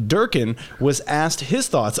Jim Durkin was asked his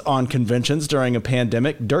thoughts on conventions during a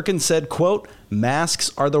pandemic. Durkin said, quote,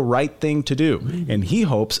 "Masks are the right thing to do, and he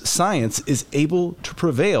hopes science is able to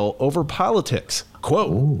prevail over politics."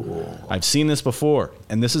 Quote, "Ooh. I've seen this before,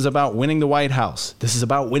 and this is about winning the White House. This is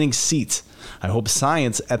about winning seats. I hope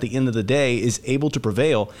science at the end of the day is able to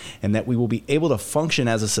prevail and that we will be able to function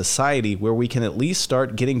as a society where we can at least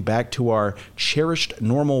start getting back to our cherished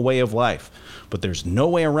normal way of life. But there's no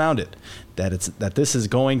way around it that this is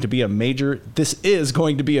going to be a major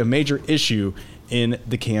issue in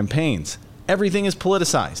the campaigns. Everything is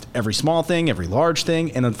politicized, every small thing, every large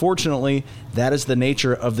thing, and unfortunately, that is the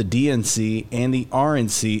nature of the DNC and the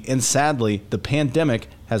RNC, and sadly, the pandemic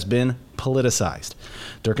has been politicized."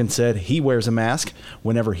 Durkin said he wears a mask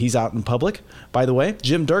whenever he's out in public. By the way,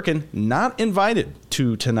 Jim Durkin not invited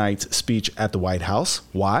to tonight's speech at the White House.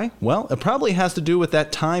 Why? Well, it probably has to do with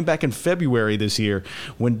that time back in February this year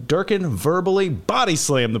when Durkin verbally body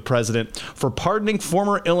slammed the president for pardoning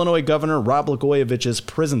former Illinois Governor Rod Blagojevich's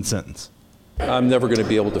prison sentence. I'm never going to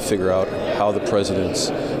be able to figure out how the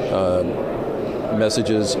president's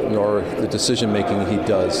messages nor the decision-making he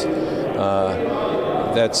does.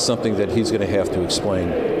 That's something that he's going to have to explain.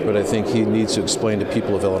 But I think he needs to explain to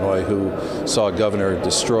people of Illinois who saw a governor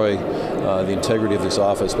destroy the integrity of his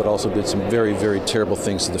office, but also did some very, very terrible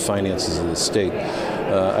things to the finances of the state.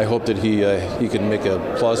 I hope that he can make a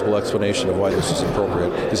plausible explanation of why this is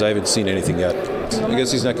appropriate, because I haven't seen anything yet. I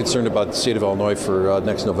guess he's not concerned about the state of Illinois for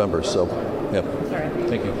next November, so, yeah.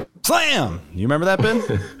 Thank you. Slam! You remember that, Ben?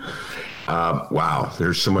 Wow,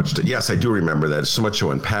 there's so much yes, I do remember that. There's so much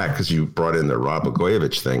to unpack because you brought in the Rod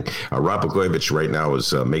Blagojevich thing. Rod Blagojevich right now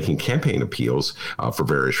is making campaign appeals for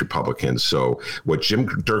various Republicans. So what Jim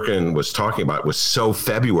Durkin was talking about was so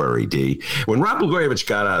February, D. When Rod Blagojevich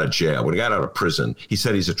got out of jail, when he got out of prison, he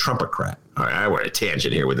said he's a Trumpocrat. All right, I went a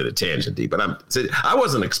tangent here within a tangent, D, but I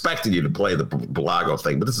wasn't expecting you to play the Blago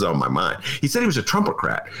thing, but this is on my mind. He said he was a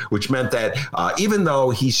Trumpocrat, which meant that even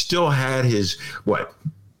though he still had his,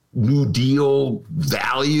 New Deal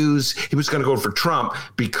values, he was going to go for Trump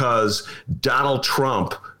because Donald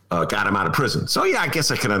Trump got him out of prison. So, yeah, I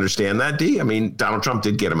guess I can understand that, D. I mean, Donald Trump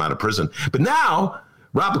did get him out of prison. But now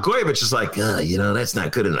Rod Blagojevich is like, that's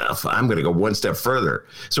not good enough. I'm going to go one step further.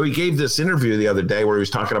 So he gave this interview the other day where he was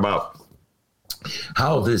talking about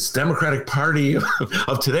how this Democratic Party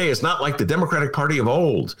of today is not like the Democratic Party of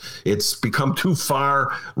old. It's become too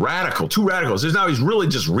radical. Now he's really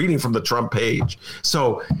just reading from the Trump page.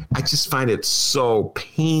 So I just find it so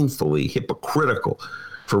painfully hypocritical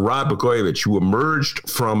for Rod Blagojevich, who emerged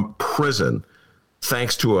from prison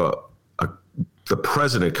thanks to the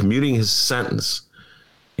president commuting his sentence.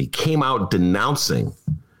 He came out denouncing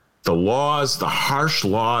the laws, the harsh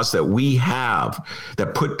laws that we have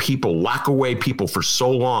that lock away people for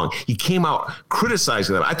so long. He came out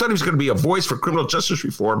criticizing them. I thought he was going to be a voice for criminal justice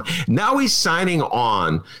reform. Now he's signing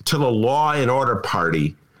on to the Law and Order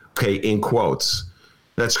Party, okay, in quotes,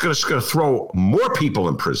 that's going to throw more people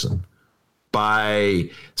in prison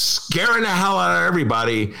by scaring the hell out of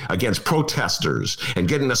everybody against protesters and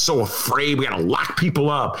getting us so afraid we got to lock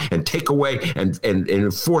people up and take away and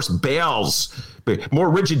enforce bails, more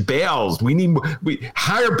rigid bails. We need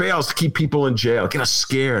higher bails to keep people in jail, get us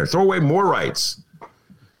scared, throw away more rights.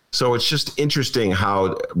 So it's just interesting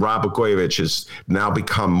how Rod Blagojevich has now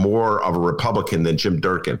become more of a Republican than Jim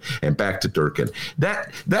Durkin. And back to Durkin.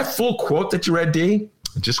 That full quote that you read, D,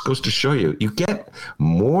 it just goes to show you get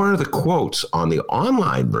more of the quotes on the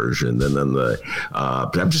online version than the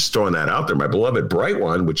but I'm just throwing that out there. My beloved Bright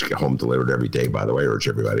One, which get home delivered every day, by the way, urge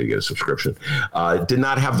everybody to get a subscription, did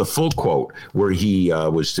not have the full quote where he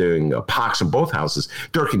was doing pox in both houses.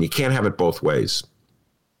 Durkin, you can't have it both ways.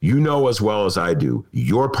 You know as well as I do,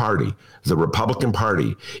 your party, the Republican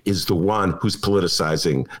Party, is the one who's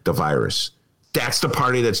politicizing the virus. That's the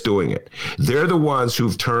party that's doing it. They're the ones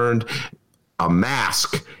who've turned a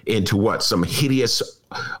mask into what? Some hideous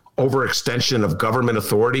overextension of government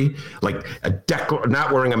authority? Like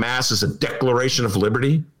not wearing a mask is a declaration of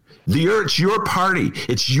liberty? It's your party.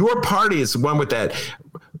 It's your party. It's the one with that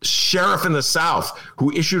sheriff in the South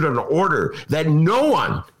who issued an order that no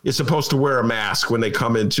one is supposed to wear a mask when they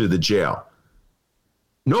come into the jail.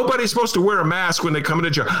 Nobody's supposed to wear a mask when they come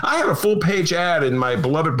into jail. I have a full-page ad in my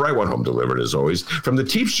beloved Brightwood, home delivered as always, from the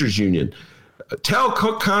Teamsters Union. Tell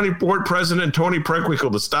Cook County Board President Tony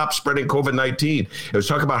Preckwinkle to stop spreading COVID-19. It was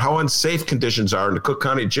talking about how unsafe conditions are in the Cook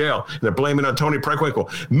County jail, and they're blaming on Tony Preckwinkle.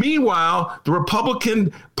 Meanwhile, the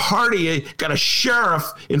Republican Party got a sheriff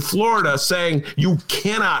in Florida saying you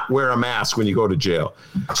cannot wear a mask when you go to jail.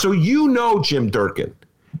 So you know, Jim Durkin,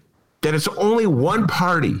 that it's only one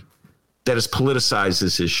party that has politicized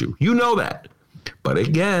this issue. You know that. But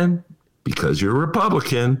again, because you're a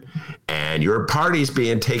Republican and your party's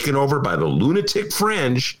being taken over by the lunatic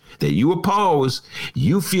fringe that you oppose,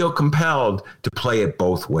 you feel compelled to play it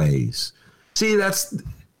both ways. See, that's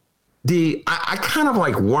I kind of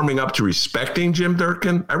like warming up to respecting Jim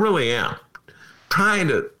Durkin. I really am. Trying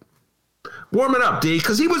to warm it up, D,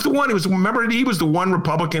 because he was the one, he was the one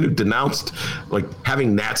Republican who denounced like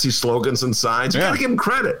having Nazi slogans and signs. You gotta give him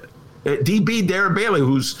credit. DB Darren Bailey,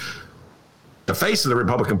 who's the face of the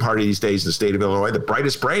Republican Party these days in the state of Illinois, the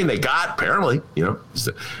brightest brain they got, apparently. You know, he's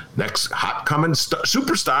the next hot coming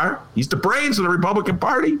superstar. He's the brains of the Republican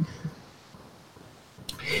Party.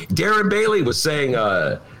 Darren Bailey was saying,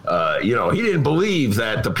 he didn't believe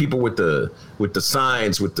that the people with the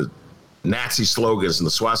signs, with the Nazi slogans and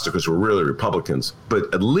the swastikas were really Republicans,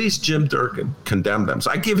 but at least Jim Durkin condemned them. So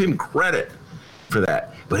I give him credit for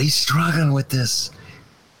that. But he's struggling with this.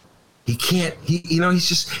 He can't, he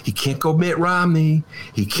can't go Mitt Romney.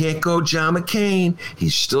 He can't go John McCain.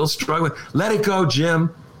 He's still struggling. Let it go,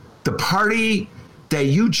 Jim. The party that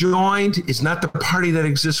you joined is not the party that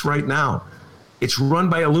exists right now. It's run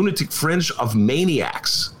by a lunatic fringe of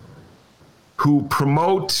maniacs who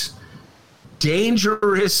promote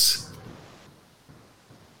dangerous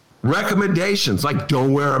recommendations like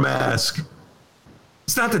don't wear a mask.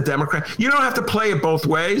 It's not the Democrat. You don't have to play it both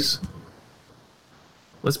ways.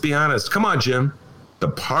 Let's be honest. Come on, Jim. The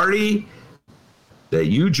party that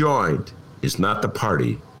you joined is not the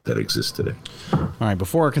party that exists today. All right.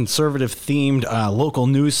 Before our conservative-themed local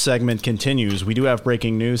news segment continues, we do have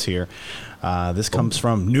breaking news here. This comes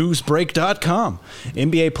from newsbreak.com.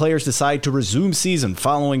 NBA players decide to resume season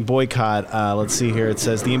following boycott. Let's see here. It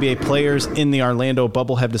says the NBA players in the Orlando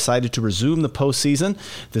bubble have decided to resume the postseason.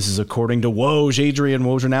 This is according to Woj, Adrian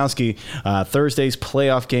Wojnarowski. Thursday's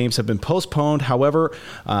playoff games have been postponed. However,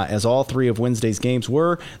 as all three of Wednesday's games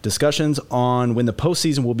were, discussions on when the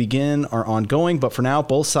postseason will begin are ongoing. But for now,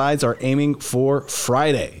 both sides are aiming for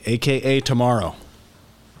Friday, a.k.a. tomorrow.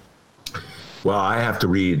 Well, I have to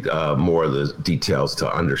read more of the details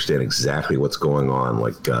to understand exactly what's going on.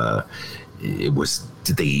 Like,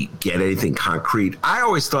 did they get anything concrete? I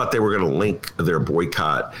always thought they were going to link their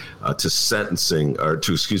boycott to sentencing or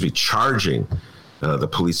to, charging the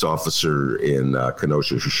police officer in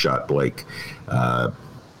Kenosha who shot Blake.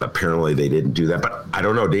 Apparently they didn't do that, but I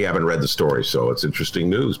don't know. D, I haven't read the story, so it's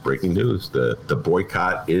interesting news, breaking news. The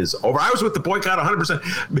boycott is over. I was with the boycott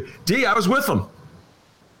 100%. D, I was with them.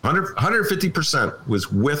 150%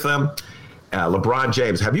 was with them. LeBron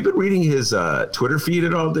James, have you been reading his Twitter feed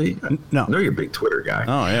at all, D? No. I know you're a big Twitter guy.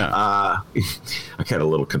 Oh, yeah. I got a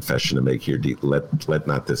little confession to make here, D. Don't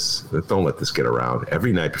let this get around.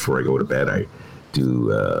 Every night before I go to bed, I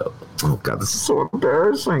do, oh God, this is so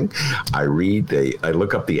embarrassing. I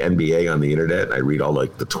look up the NBA on the internet, and I read all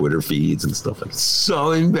like the Twitter feeds and stuff. Like, it's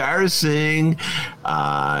so embarrassing.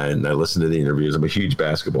 And I listen to the interviews. I'm a huge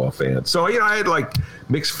basketball fan. So, I had like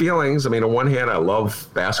mixed feelings. I mean, on one hand, I love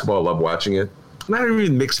basketball. I love watching it. Not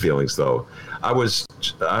even mixed feelings, though. I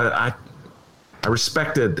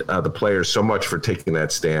respected the players so much for taking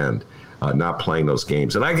that stand, not playing those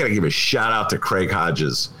games. And I got to give a shout out to Craig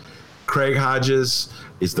Hodges. Craig Hodges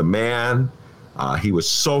is the man. He was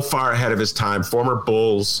so far ahead of his time. Former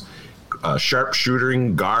Bulls sharp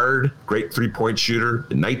shooting guard, great three-point shooter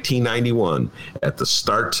in 1991 at the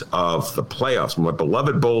start of the playoffs. My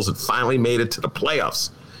beloved Bulls had finally made it to the playoffs.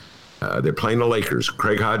 They're playing the Lakers.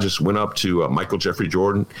 Craig Hodges went up to Michael Jeffrey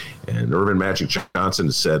Jordan and Irvin Magic Johnson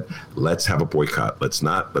and said, let's have a boycott. Let's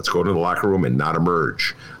go to the locker room and not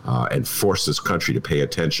emerge and force this country to pay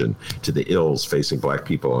attention to the ills facing black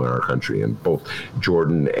people in our country. And both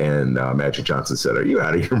Jordan and Magic Johnson said, are you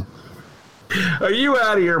out of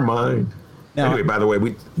your mind? Now, anyway, by the way,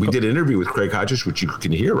 we did an interview with Craig Hodges, which you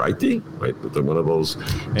can hear, right, D? Right, one of those.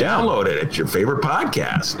 Download it at your favorite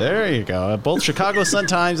podcast. There you go. Both Chicago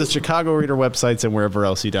Sun-Times, the Chicago Reader websites, and wherever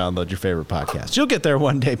else you download your favorite podcast. You'll get there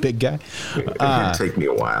one day, big guy. It'll take me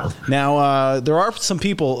a while. Now, there are some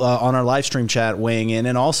people on our live stream chat weighing in,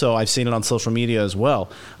 and also I've seen it on social media as well.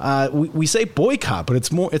 We say boycott, but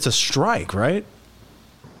it's a strike, right?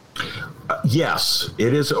 Yes,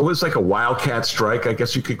 it is. It was like a wildcat strike, I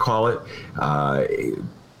guess you could call it.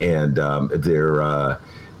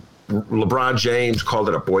 LeBron James called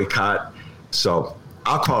it a boycott, so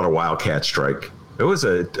I'll call it a wildcat strike. It was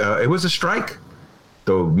a strike.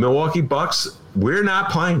 The Milwaukee Bucks, we're not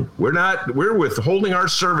playing. We're withholding our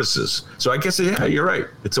services. So I guess, yeah, you're right.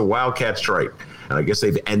 It's a wildcat strike. And I guess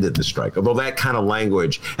they've ended the strike. Although that kind of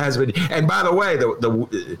language has been. And by the way,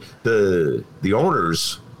 the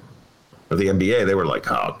owners of the NBA, they were like,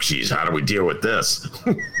 oh, geez, how do we deal with this?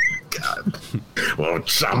 God. Well, a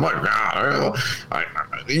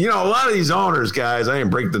lot of these owners, guys, I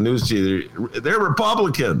didn't break the news to you. They're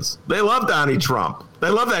Republicans. They love Donnie Trump. They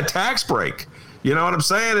love that tax break. You know what I'm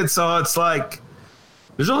saying? And so it's like,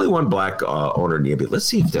 there's only one black owner in the NBA. Let's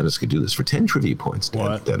see if Dennis could do this for 10 trivia points,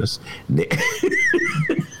 Dennis.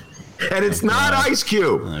 And it's not Ice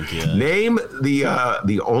Cube. Okay. Name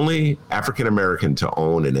the only African American to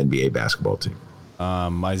own an NBA basketball team. I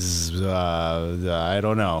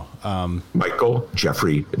don't know. Michael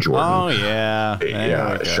Jeffrey Jordan. Oh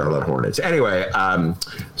yeah, Charlotte Hornets. Anyway,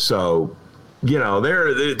 so this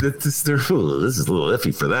is a little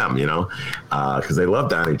iffy for them, because they love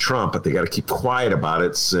Donnie Trump, but they got to keep quiet about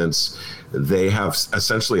it since they have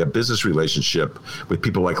essentially a business relationship with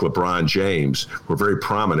people like LeBron James, who are very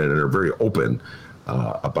prominent and are very open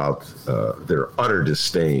about their utter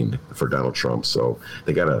disdain for Donald Trump. So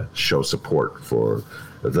they got to show support for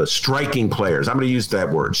the striking players. I'm going to use that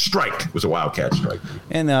word. Strike. It was a wildcat strike.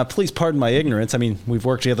 And please pardon my ignorance. I mean, we've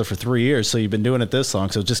worked together for 3 years, so you've been doing it this long.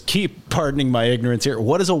 So just keep pardoning my ignorance here.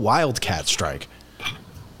 What is a wildcat strike?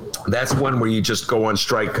 That's one where you just go on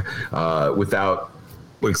strike without.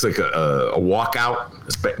 It's like a walkout.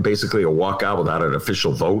 It's basically a walkout without an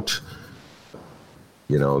official vote.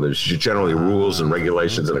 There's generally rules and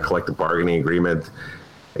regulations in a collective bargaining agreement.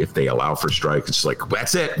 If they allow for strike, it's like,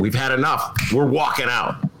 that's it. We've had enough. We're walking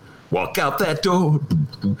out. Walk out that door.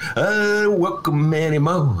 Welcome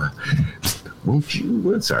anymore. Won't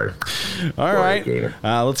you? Sorry. All right.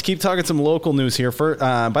 Let's keep talking some local news here.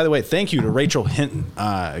 By the way, thank you to Rachel Hinton.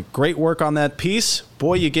 Great work on that piece.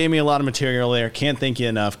 Boy, you gave me a lot of material there. Can't thank you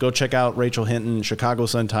enough. Go check out Rachel Hinton, Chicago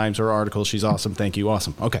Sun-Times, her article. She's awesome. Thank you.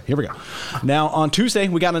 Awesome. Okay, here we go. Now, on Tuesday,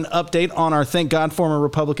 we got an update on our, thank God, former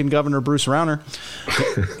Republican Governor Bruce Rauner.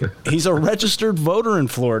 He's a registered voter in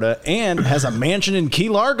Florida and has a mansion in Key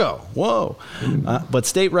Largo. Whoa. But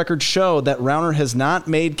state records show that Rauner has not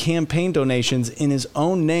made campaign donations in his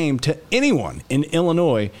own name to anyone in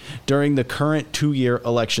Illinois during the current 2-year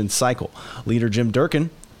election cycle. Leader Jim Durkin,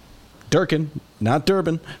 not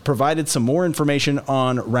Durbin, provided some more information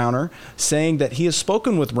on Rauner, saying that he has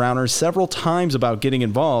spoken with Rauner several times about getting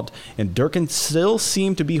involved, and Durkin still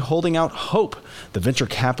seemed to be holding out hope the venture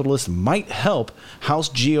capitalist might help House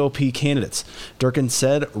GOP candidates. Durkin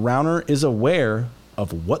said Rauner is aware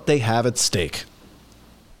of what they have at stake.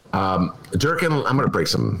 Durkin, I'm going to break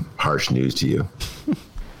some harsh news to you.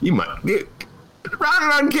 Rauner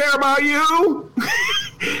doesn't care about you.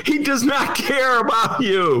 He does not care about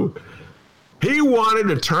you. He wanted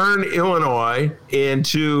to turn Illinois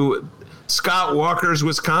into Scott Walker's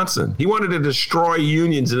Wisconsin. He wanted to destroy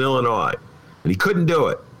unions in Illinois, and he couldn't do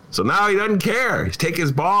it. So now he doesn't care. He's taken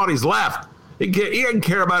his ball and he's left. He doesn't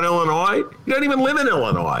care about Illinois. He doesn't even live in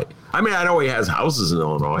Illinois. I mean, I know he has houses in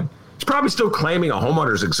Illinois. He's probably still claiming a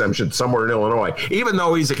homeowner's exemption somewhere in Illinois, even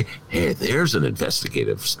though he's like, hey, there's an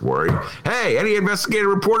investigative story. Hey, any investigative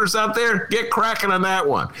reporters out there? Get cracking on that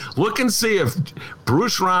one. Look and see if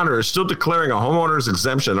Bruce Rauner is still declaring a homeowner's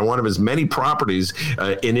exemption on one of his many properties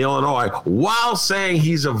in Illinois while saying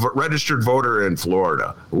he's a registered voter in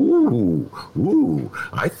Florida. Ooh,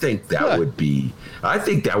 I think that would be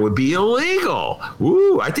illegal.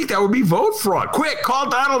 Ooh, I think that would be vote fraud. Quick, call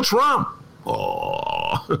Donald Trump.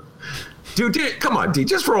 Oh. Dude, come on, D.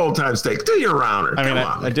 Just for old time's sake, do your Rauner.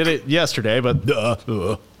 I did it yesterday, but I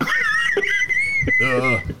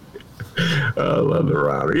love the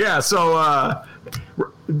Rauner. Yeah, so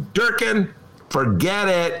Durkin, forget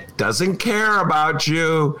it. Doesn't care about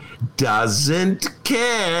you. Doesn't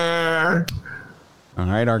care. All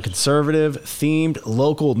right, our conservative-themed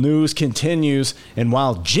local news continues. And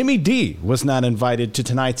while Jimmy D was not invited to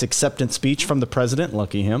tonight's acceptance speech from the president,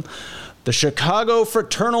 lucky him, The Chicago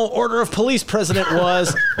Fraternal Order of Police president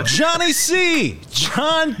was Johnny C.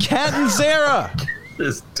 John Catanzara.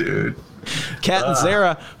 This dude.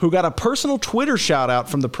 Catanzara, who got a personal Twitter shout out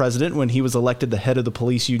from the president when he was elected the head of the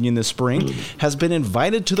police union this spring, has been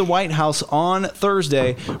invited to the White House on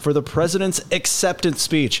Thursday for the president's acceptance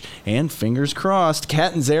speech. And fingers crossed,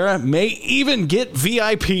 Catanzara may even get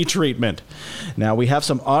VIP treatment. Now, we have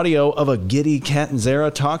some audio of a giddy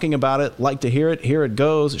Catanzara talking about it. Like to hear it? Here it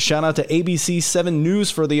goes. Shout out to ABC 7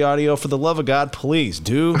 News for the audio. For the love of God, please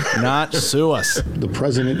do not sue us. The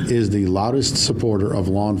president is the loudest supporter of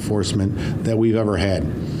law enforcement that we've ever had.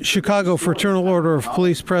 Chicago Fraternal Order of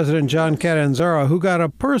Police President John Catanzara, who got a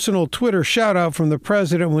personal Twitter shout-out from the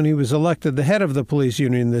president when he was elected the head of the police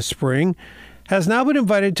union this spring, has now been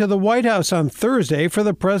invited to the White House on Thursday for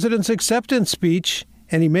the president's acceptance speech,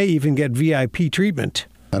 and he may even get VIP treatment.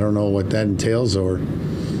 I don't know what that entails or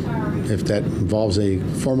if that involves a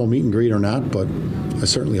formal meet and greet or not, but I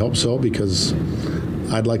certainly hope so, because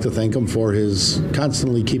I'd like to thank him for his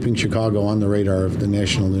constantly keeping Chicago on the radar of the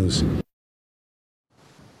national news.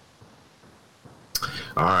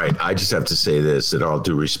 All right, I just have to say this, in all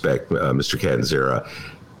due respect, Mr. Catanzara.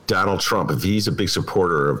 Donald Trump, if he's a big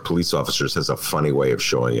supporter of police officers, has a funny way of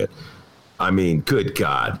showing it. I mean, good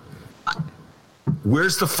God.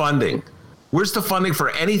 Where's the funding? Where's the funding for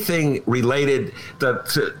anything related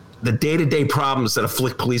to the day-to-day problems that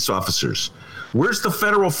afflict police officers? Where's the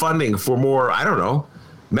federal funding for more, I don't know,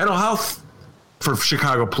 mental health for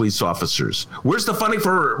Chicago police officers? Where's the funding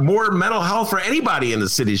for more mental health for anybody in the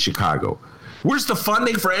city of Chicago? Where's the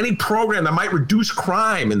funding for any program that might reduce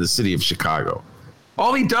crime in the city of Chicago?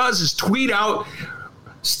 All he does is tweet out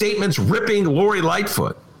statements ripping Lori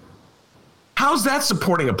Lightfoot. How's that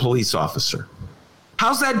supporting a police officer?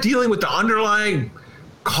 How's that dealing with the underlying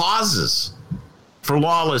causes for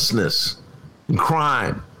lawlessness and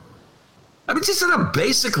crime? I mean, just at a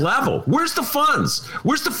basic level, where's the funds?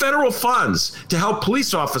 Where's the federal funds to help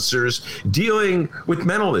police officers dealing with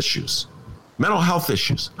mental issues? Mental health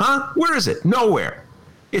issues, huh? Where is it? Nowhere.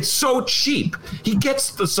 It's so cheap. He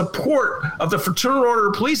gets the support of the Fraternal Order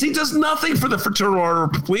of Police. He does nothing for the Fraternal Order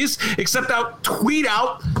of Police except tweet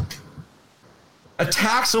out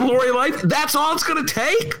attacks on Lori Lightfoot. That's all it's going to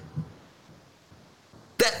take?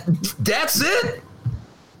 That's it?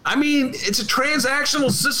 I mean, it's a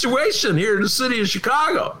transactional situation here in the city of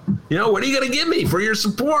Chicago. You know, what are you going to give me for your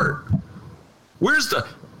support?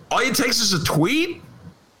 All it takes is a tweet?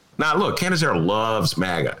 Now, look, Catanzara loves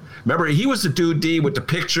MAGA. Remember, he was the dude, D, with the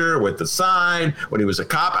picture, with the sign. When he was a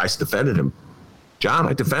cop, I defended him. John,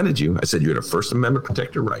 I defended you. I said, you had a First Amendment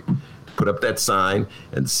protected right to put up that sign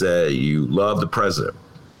and say you love the president.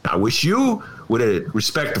 I wish you would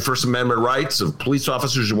respect the First Amendment rights of police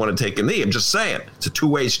officers who want to take a knee. I'm just saying, it's a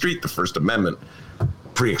two-way street, the First Amendment,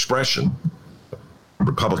 free expression.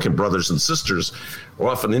 Republican brothers and sisters are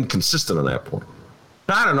often inconsistent on that point.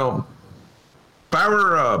 I don't know. If I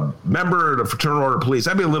were a member of the Fraternal Order of Police,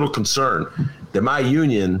 I'd be a little concerned that my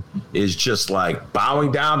union is just like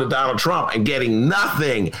bowing down to Donald Trump and getting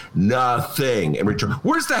nothing in return.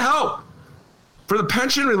 Where's the help for the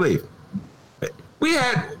pension relief? We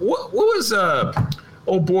had, what was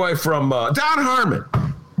old boy from Don Harmon,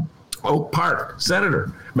 Oak Park,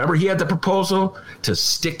 senator. Remember, he had the proposal to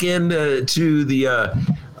stick in to the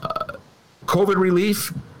COVID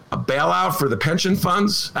relief, a bailout for the pension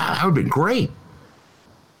funds. That would have been great.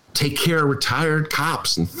 Take care of retired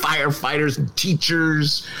cops and firefighters and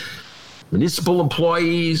teachers, municipal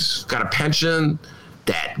employees, got a pension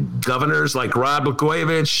that governors like Rod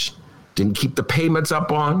Blagojevich didn't keep the payments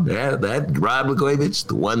up on. Yeah, that Rod Blagojevich,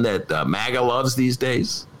 the one that MAGA loves these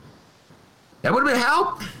days. That would have been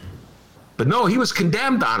help. But no, he was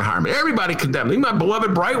condemned, Don Harmon. Everybody condemned him. Even my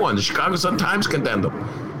beloved bright one, the Chicago Sun-Times condemned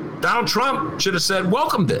him. Donald Trump should have said,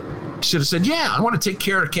 welcomed it. Should have said, yeah, I want to take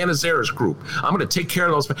care of Catanzara's group. I'm going to take care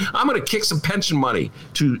of those. I'm going to kick some pension money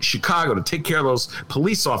to Chicago to take care of those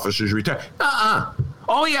police officers retired.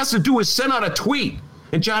 All he has to do is send out a tweet.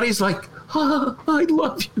 And Johnny's like, I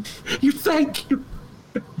love you. You thank you.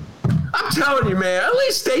 I'm telling you, man, at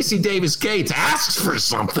least Stacey Davis Gates asks for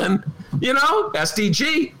something. You know,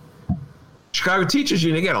 SDG. Chicago Teachers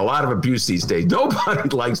Union, get a lot of abuse these days. Nobody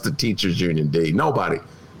likes the Teachers Union, D. Nobody.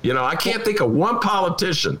 You know, I can't think of one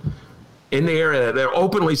politician in the area that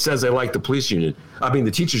openly says they like the police union. I mean,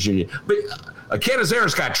 the teachers union. But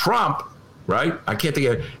Catanzara's got Trump, right? I can't think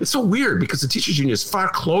of it. It's so weird because the teachers union is far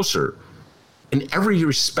closer in every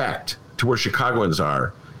respect to where Chicagoans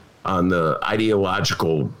are on the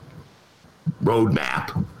ideological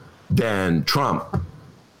roadmap than Trump.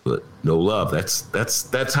 But no love.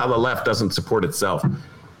 That's how the left doesn't support itself.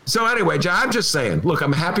 So anyway, John, I'm just saying, look,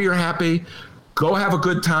 I'm happy you're happy. Go have a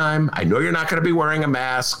good time. I know you're not going to be wearing a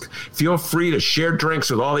mask. Feel free to share drinks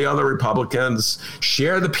with all the other Republicans.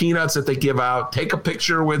 Share the peanuts that they give out. Take a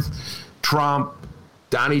picture with Trump,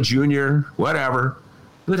 Donnie Jr., whatever.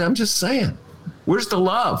 But I'm just saying, where's the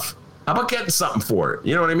love? How about getting something for it?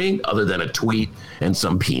 You know what I mean? Other than a tweet and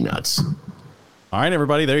some peanuts. All right,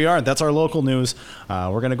 everybody, there you are. That's our local news.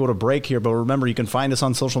 We're going to go to break here, but remember, you can find us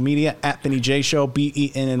on social media at Benny J Show,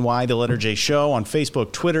 BENNY, the letter J Show, on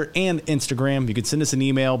Facebook, Twitter, and Instagram. You can send us an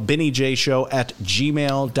email,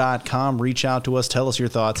 bennyjshow@gmail.com. Reach out to us, tell us your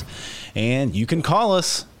thoughts, and you can call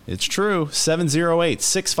us. It's true,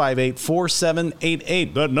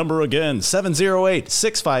 708-658-4788. That number again,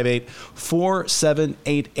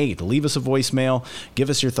 708-658-4788. Leave us a voicemail, give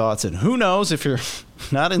us your thoughts, and who knows, if you're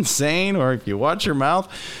not insane or if you watch your mouth,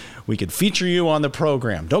 we could feature you on the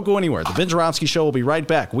program. Don't go anywhere. The Ben Joravsky Show will be right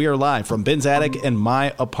back. We are live from Ben's attic and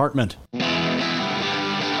my apartment.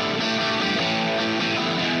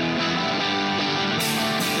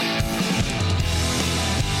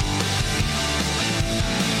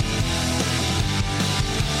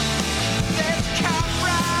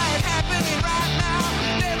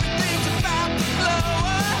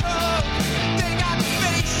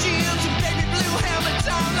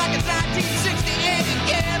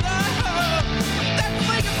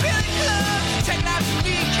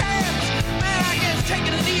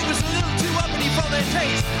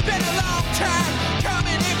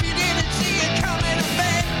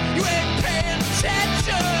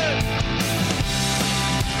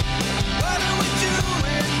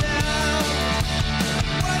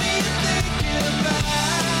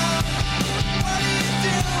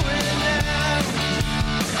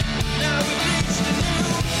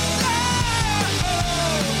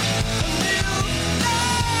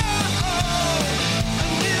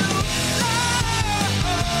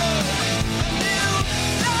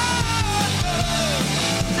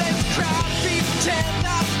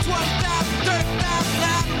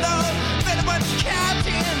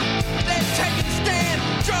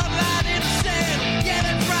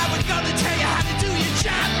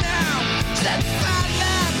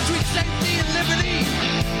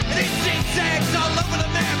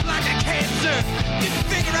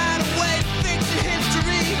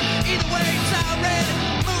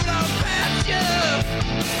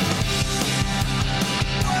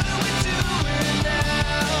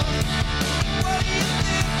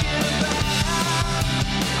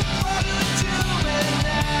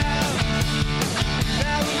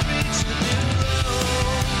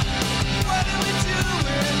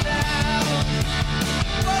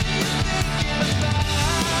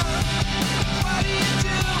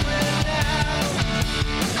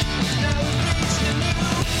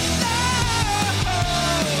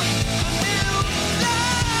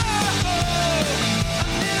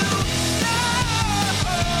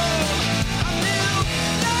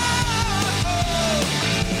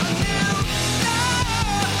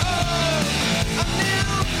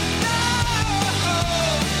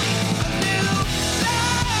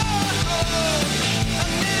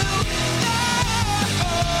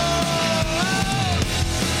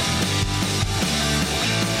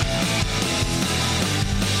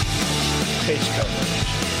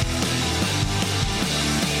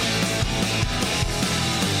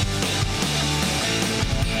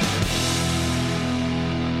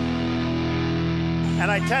 And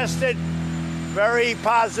I tested very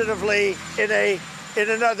positively in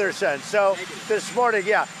another sense. So this morning,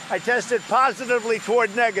 I tested positively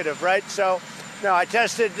toward negative, right? So, no, I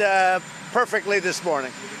tested perfectly this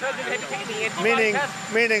morning. Meaning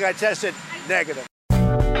I tested negative.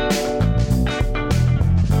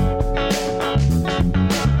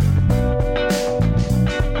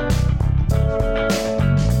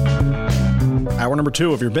 Hour number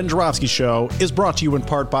 2 of your Ben Joravsky Show is brought to you in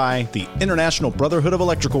part by the International Brotherhood of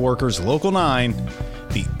Electrical Workers, Local 9,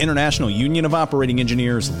 the International Union of Operating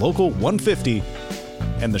Engineers, Local 150,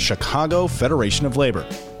 and the Chicago Federation of Labor.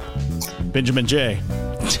 Benjamin J.,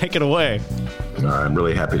 take it away. I'm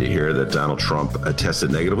really happy to hear that Donald Trump tested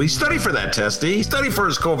negatively. He studied for that test. He studied for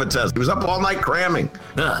his COVID test. He was up all night cramming.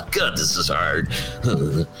 Oh, God, this is hard.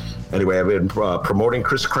 Anyway, I've been promoting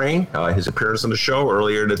Kris Kane, his appearance on the show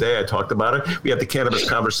earlier today. I talked about it. We had the cannabis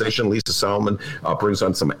conversation. Lisa Solomon brings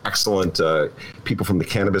on some excellent people from the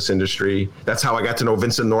cannabis industry. That's how I got to know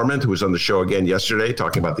Vincent Normand, who was on the show again yesterday,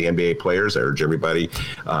 talking about the NBA players. I urge everybody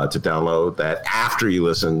to download that after you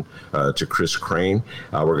listen to Kris Kane.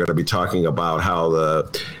 We're going to be talking about how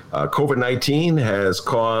the COVID-19 has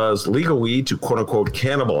caused legal weed to quote-unquote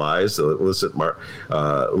cannibalize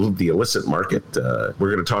the illicit market.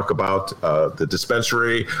 We're going to talk about the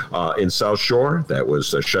dispensary in South Shore that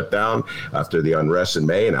was shut down after the unrest in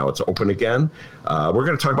May. Now it's open again. We're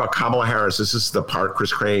going to talk about Kamala Harris. This is the part,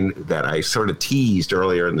 Kris Kane, that I sort of teased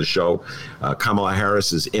earlier in the show. Kamala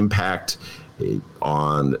Harris's impact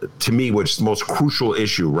on, to me, which is the most crucial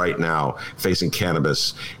issue right now facing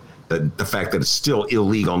cannabis. The fact that it's still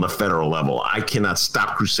illegal on the federal level. I cannot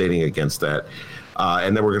stop crusading against that.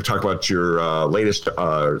 And then we're going to talk about your latest,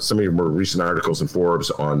 some of your more recent articles in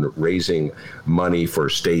Forbes on raising money for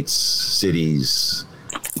states, cities,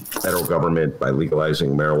 federal government by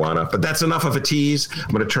legalizing marijuana. But that's enough of a tease.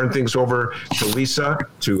 I'm going to turn things over to Lisa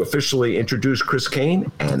to officially introduce Kris Kane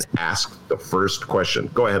and ask the first question.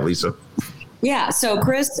 Go ahead, Lisa. Yeah. So,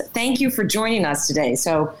 Kris, thank you for joining us today.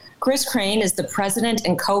 So, Kris Kane is the president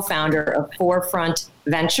and co-founder of Forefront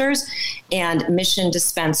Ventures and Mission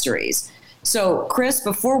Dispensaries. So, Kris,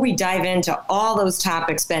 before we dive into all those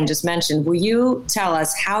topics Ben just mentioned, will you tell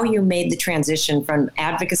us how you made the transition from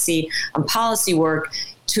advocacy and policy work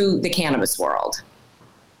to the cannabis world?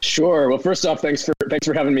 Sure. Well, first off, thanks for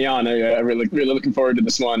having me on. I really looking forward to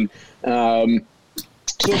this one.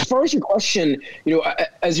 So as far as your question,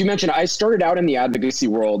 as you mentioned, I started out in the advocacy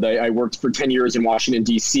world. I worked for 10 years in Washington,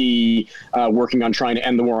 D.C., working on trying to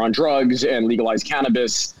end the war on drugs and legalize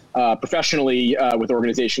cannabis professionally with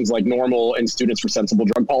organizations like NORML and Students for Sensible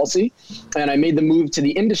Drug Policy. And I made the move to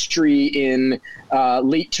the industry in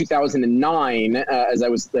late 2009 as I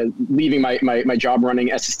was leaving my job running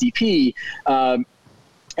SSDP. And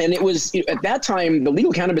it was, at that time, the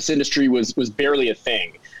legal cannabis industry was barely a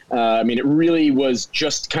thing. It really was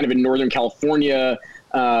just kind of in Northern California.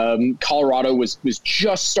 Colorado was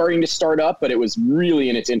just starting to start up, but it was really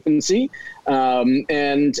in its infancy.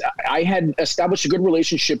 And I had established a good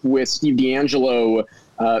relationship with Steve D'Angelo,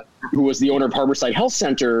 who was the owner of Harborside Health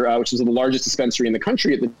Center, which was the largest dispensary in the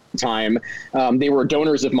country at the time. They were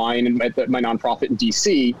donors of mine at my nonprofit in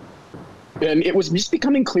DC. And it was just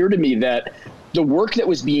becoming clear to me that the work that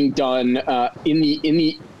was being done in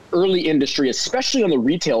the early industry, especially on the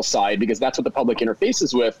retail side, because that's what the public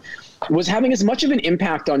interfaces with, was having as much of an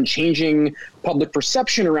impact on changing public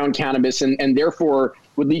perception around cannabis and therefore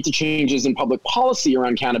would lead to changes in public policy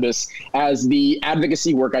around cannabis as the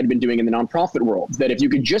advocacy work I'd been doing in the nonprofit world. That if you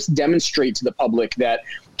could just demonstrate to the public that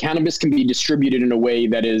cannabis can be distributed in a way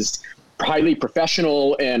that is highly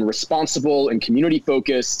professional and responsible and community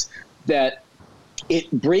focused, that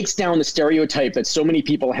it breaks down the stereotype that so many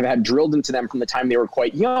people have had drilled into them from the time they were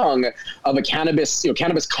quite young of a cannabis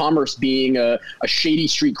commerce being a shady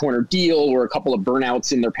street corner deal or a couple of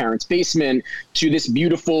burnouts in their parents' basement to this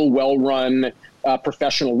beautiful, well-run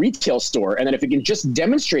professional retail store. And then if we can just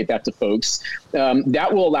demonstrate that to folks,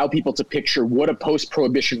 that will allow people to picture what a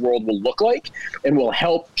post-prohibition world will look like and will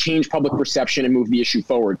help change public perception and move the issue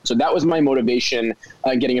forward. So that was my motivation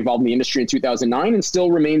getting involved in the industry in 2009 and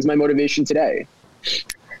still remains my motivation today.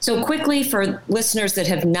 So quickly, for listeners that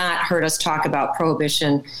have not heard us talk about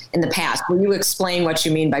prohibition in the past, will you explain what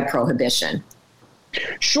you mean by prohibition?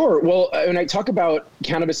 Sure. Well, when I talk about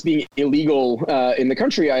cannabis being illegal in the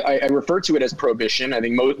country, I refer to it as prohibition. I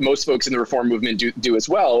think most folks in the reform movement do as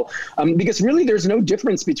well, because really there's no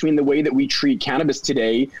difference between the way that we treat cannabis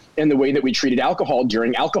today and the way that we treated alcohol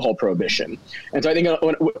during alcohol prohibition. And so I think,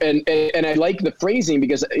 and I like the phrasing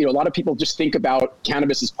because a lot of people just think about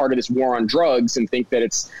cannabis as part of this war on drugs and think that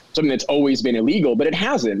it's something that's always been illegal, but it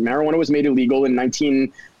hasn't. Marijuana was made illegal in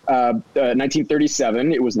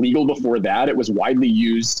 1937. It was legal before that. It was widely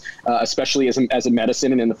used, especially as a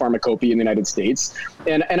medicine and in the pharmacopoeia in the United States.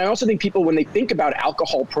 And I also think people, when they think about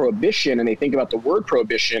alcohol prohibition and they think about the word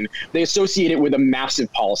prohibition, they associate it with a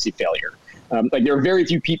massive policy failure. There are very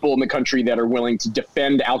few people in the country that are willing to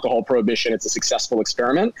defend alcohol prohibition. It's a successful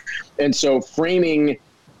experiment. And so framing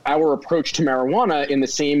our approach to marijuana in the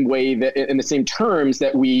same way that, in the same terms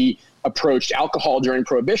that we approached alcohol during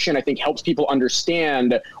prohibition, I think helps people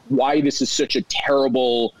understand why this is such a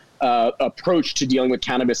terrible approach to dealing with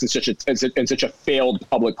cannabis and such a failed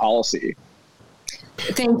public policy.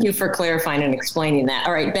 Thank you for clarifying and explaining that.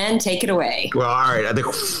 All right, Ben, take it away. Well, all right. I think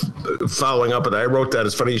following up on that, I wrote that.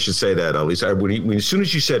 It's funny you should say that, Lisa. As soon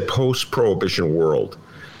as you said post-prohibition world,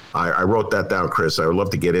 I wrote that down, Kris. I would love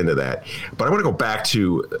to get into that. But I want to go back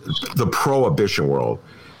to the prohibition world.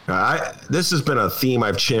 This has been a theme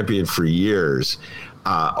I've championed for years.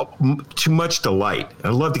 Too much delight.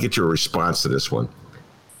 I'd love to get your response to this one.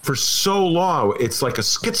 For so long, it's like a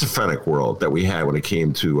schizophrenic world that we had when it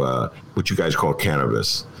came to what you guys call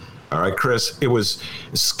cannabis. All right, Kris, it was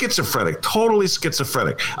schizophrenic, totally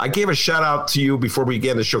schizophrenic. I gave a shout out to you before we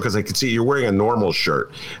began the show because I could see you're wearing a normal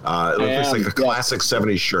shirt. It looks like a classic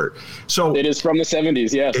 70s shirt. So it is from the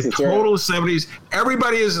 70s, yes. It's total 70s.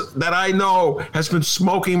 Everybody that I know has been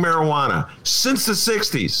smoking marijuana since the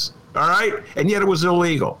 60s, all right? And yet it was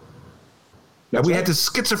illegal. And we had this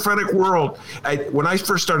schizophrenic world. When I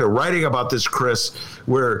first started writing about this, Kris,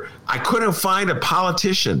 where I couldn't find a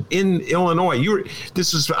politician in Illinois.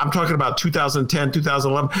 I'm talking about 2010,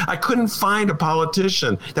 2011. I couldn't find a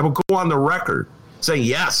politician that would go on the record saying,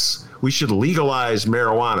 yes, we should legalize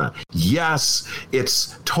marijuana. Yes,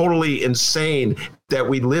 it's totally insane that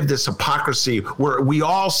we live this hypocrisy where we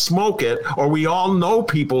all smoke it or we all know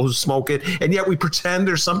people who smoke it, and yet we pretend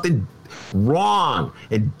there's something wrong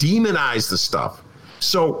and demonize the stuff.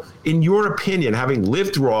 So in your opinion, having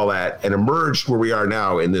lived through all that and emerged where we are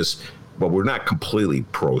now in this, well, we're not completely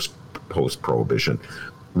post-prohibition,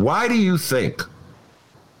 why do you think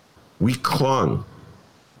we clung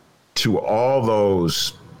to all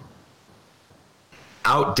those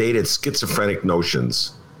outdated schizophrenic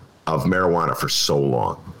notions of marijuana for so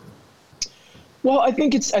long? Well, I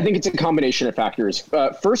think it's a combination of factors.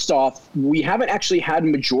 First off, we haven't actually had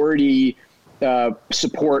majority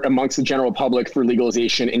support amongst the general public for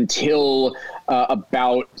legalization until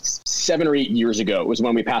about 7 or 8 years ago was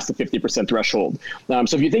when we passed the 50% threshold.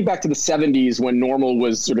 So if you think back to the 70s when NORML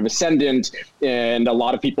was sort of ascendant and a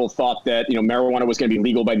lot of people thought that, marijuana was going to be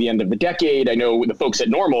legal by the end of the decade. I know the folks at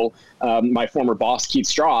NORML, my former boss, Keith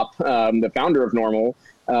Strop, the founder of NORML,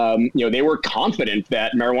 they were confident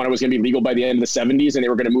that marijuana was going to be legal by the end of the 70s and they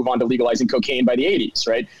were going to move on to legalizing cocaine by the 80s,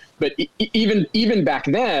 right? But even back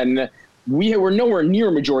then, we were nowhere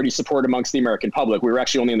near majority support amongst the American public. We were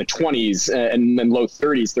actually only in the 20s and then low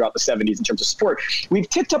 30s throughout the 70s in terms of support. We've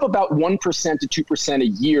ticked up about 1% to 2% a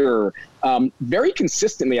year, very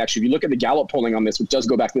consistently, actually. If you look at the Gallup polling on this, which does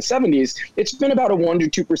go back to the 70s, it's been about a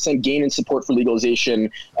 1% to 2% gain in support for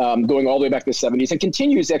legalization going all the way back to the 70s and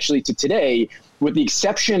continues actually to today, with the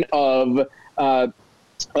exception of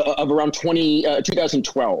around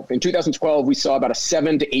 2012. In 2012, we saw about a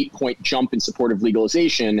 7 to 8 point jump in support of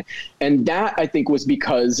legalization. And that, I think, was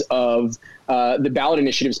because of the ballot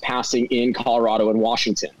initiatives passing in Colorado and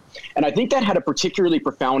Washington. And I think that had a particularly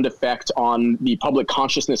profound effect on the public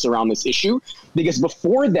consciousness around this issue, because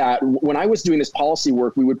before that, when I was doing this policy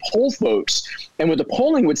work, we would poll folks. And what the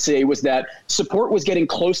polling would say was that support was getting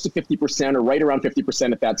close to 50% or right around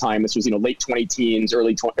 50% at that time. This was, late 20-teens,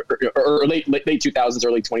 late 2000s,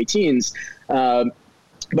 early 20-teens.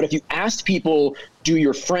 But if you asked people, do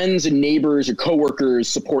your friends and neighbors or coworkers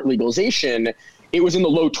support legalization, it was in the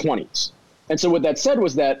low 20s. And so what that said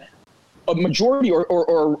was that a majority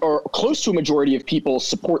or close to a majority of people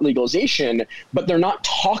support legalization, but they're not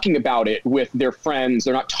talking about it with their friends.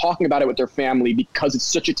 They're not talking about it with their family because it's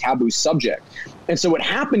such a taboo subject. And so what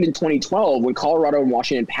happened in 2012 when Colorado and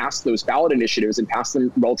Washington passed those ballot initiatives and passed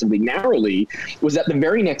them relatively narrowly was that the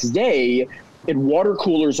very next day in water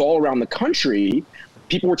coolers all around the country,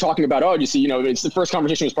 people were talking about, it's the first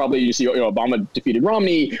conversation was probably, Obama defeated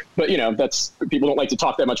Romney, but, that's, people don't like to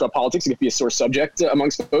talk that much about politics. It could be a sore subject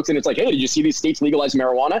amongst folks. And it's like, hey, did you see these states legalize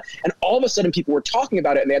marijuana? And all of a sudden people were talking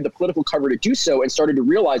about it and they had the political cover to do so and started to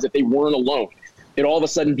realize that they weren't alone. It all of a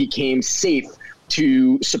sudden became safe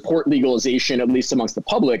to support legalization, at least amongst the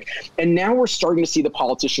public. And now we're starting to see the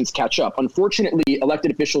politicians catch up. Unfortunately,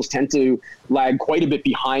 elected officials tend to lag quite a bit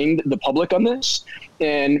behind the public on this.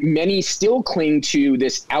 And many still cling to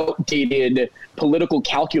this outdated political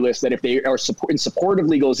calculus that if they are in support of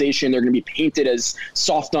legalization, they're going to be painted as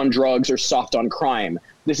soft on drugs or soft on crime.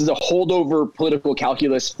 This is a holdover political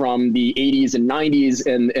calculus from the 80s and 90s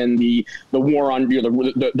and the war on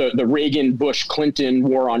the Reagan, Bush, Clinton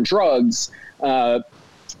war on drugs.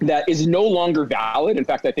 That is no longer valid. In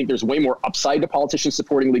fact, I think there's way more upside to politicians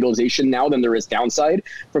supporting legalization now than there is downside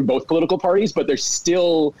from both political parties, but there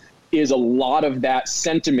still is a lot of that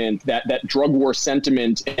sentiment, that drug war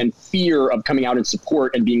sentiment and fear of coming out in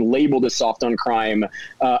support and being labeled as soft on crime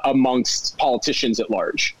amongst politicians at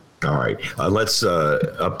large. All right. Let's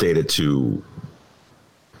update it to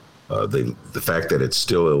the fact that it's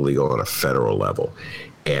still illegal on a federal level.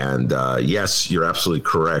 And yes, you're absolutely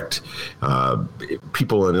correct.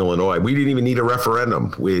 People in Illinois, we didn't even need a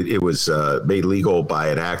referendum. It was made legal by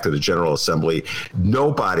an act of the General Assembly.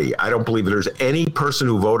 Nobody, I don't believe there's any person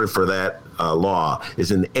who voted for that law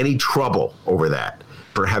is in any trouble over that.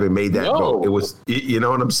 for having made that vote. It was, you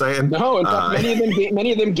know what I'm saying? No, in fact,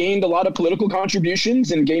 many of them gained a lot of political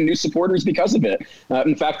contributions and gained new supporters because of it.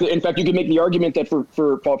 In fact, you could make the argument that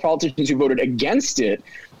for politicians who voted against it,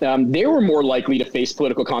 they were more likely to face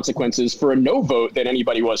political consequences for a no vote than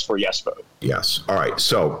anybody was for a yes vote. Yes. All right.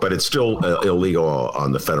 So, but it's still illegal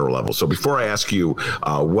on the federal level. So before I ask you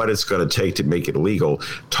what it's going to take to make it legal,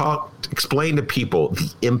 explain to people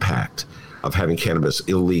the impact of having cannabis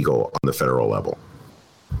illegal on the federal level.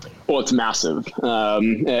 Well, it's massive.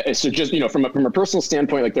 So just, from a personal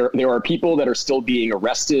standpoint, like there are people that are still being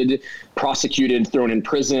arrested, prosecuted, thrown in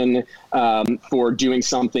prison for doing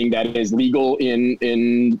something that is legal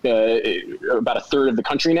in about a third of the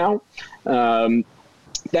country now.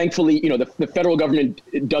 Thankfully, the federal government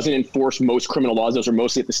doesn't enforce most criminal laws. Those are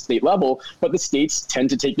mostly at the state level, but the states tend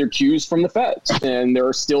to take their cues from the feds. And there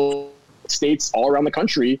are still states all around the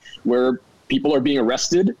country where people are being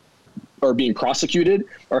arrested, are being prosecuted,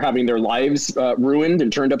 are having their lives ruined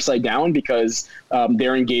and turned upside down because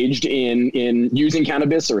they're engaged in using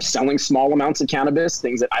cannabis or selling small amounts of cannabis,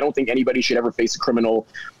 things that I don't think anybody should ever face a criminal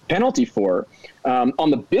penalty for.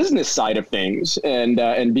 On the business side of things, and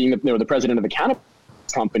being the president of the cannabis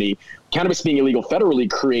company, cannabis being illegal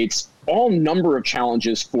federally creates all number of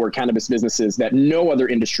challenges for cannabis businesses that no other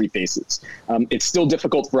industry faces. It's still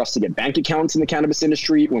difficult for us to get bank accounts in the cannabis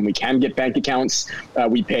industry. When we can get bank accounts,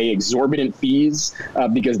 we pay exorbitant fees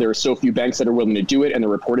because there are so few banks that are willing to do it, and the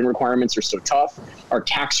reporting requirements are so tough. Our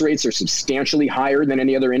tax rates are substantially higher than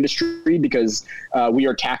any other industry because we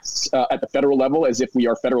are taxed at the federal level as if we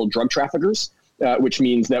are federal drug traffickers. Which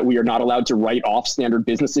means that we are not allowed to write off standard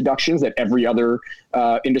business deductions that every other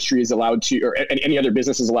industry is allowed to, or any other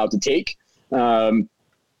business is allowed to take.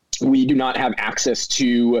 We do not have access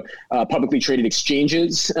to publicly traded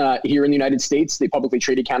exchanges here in the United States. The publicly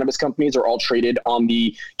traded cannabis companies are all traded on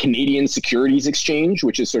the Canadian Securities Exchange,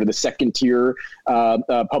 which is sort of the second tier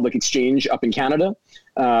public exchange up in Canada.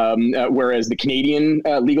 Whereas the Canadian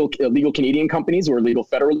legal Canadian companies who are legal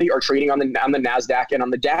federally are trading on the NASDAQ and on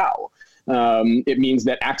the Dow. It means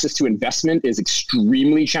that access to investment is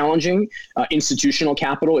extremely challenging. Institutional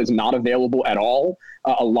capital is not available at all.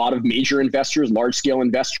 A lot of major investors, large-scale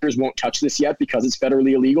investors, won't touch this yet because it's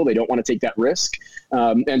federally illegal. They don't want to take that risk.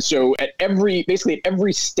 And so basically at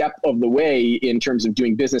every step of the way in terms of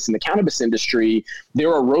doing business in the cannabis industry,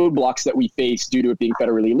 there are roadblocks that we face due to it being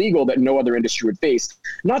federally illegal that no other industry would face.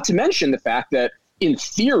 Not to mention the fact that, in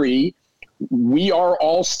theory, we are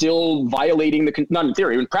all still violating not in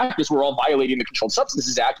theory, in practice, we're all violating the Controlled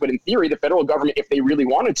Substances Act, but in theory, the federal government, if they really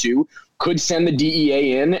wanted to, could send the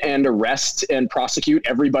DEA in and arrest and prosecute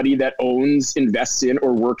everybody that owns, invests in,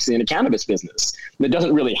 or works in a cannabis business. That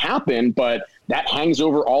doesn't really happen, but that hangs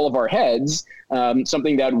over all of our heads,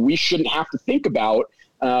 something that we shouldn't have to think about.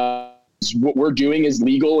 What we're doing is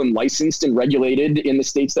legal and licensed and regulated in the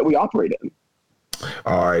states that we operate in.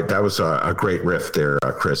 All right. That was a great riff there,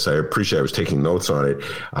 Kris. I appreciate I was taking notes on it.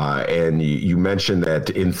 And you mentioned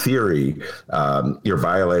that in theory, you're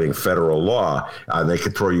violating federal law. They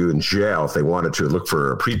could throw you in jail if they wanted to, look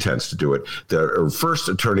for a pretense to do it. The first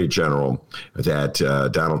attorney general that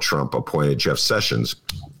Donald Trump appointed, Jeff Sessions,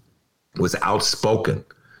 was outspoken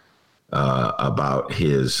about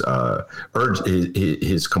his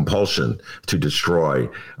compulsion to destroy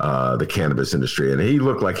the cannabis industry, and he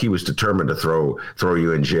looked like he was determined to throw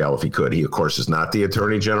you in jail if he could. He, of course, is not the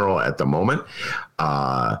attorney general at the moment,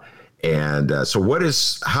 so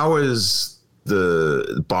how is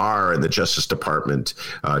the bar and the Justice Department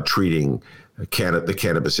treating the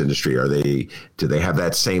cannabis industry? Do they have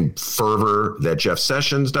that same fervor that Jeff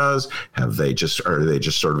Sessions does? Are they just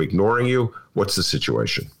sort of ignoring you? What's the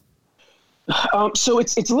situation? So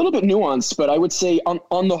it's a little bit nuanced, but I would say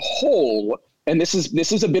on the whole, and this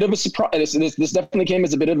is a bit of a surprise. This definitely came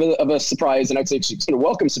as a bit of a surprise, and I'd say it's a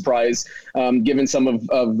welcome surprise, given some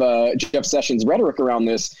of Jeff Sessions' rhetoric around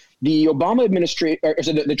this. The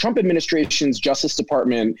the Trump administration's Justice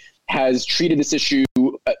Department has treated this issue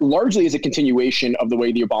largely as a continuation of the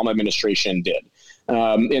way the Obama administration did.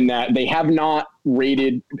 In that they have not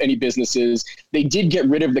raided any businesses. They did get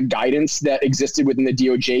rid of the guidance that existed within the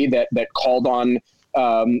DOJ that called on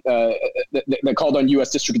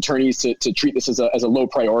U.S. district attorneys to treat this as a low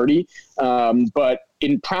priority. But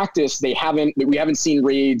in practice, we haven't seen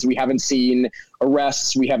raids, we haven't seen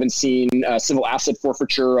arrests, we haven't seen civil asset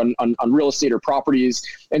forfeiture on real estate or properties,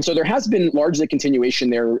 and so there has been largely a continuation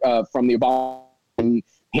there from the Obama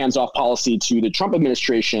hands-off policy to the Trump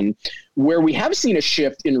administration. Where we have seen a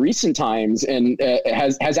shift in recent times and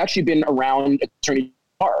has actually been around Attorney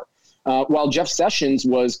General. While Jeff Sessions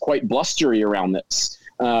was quite blustery around this,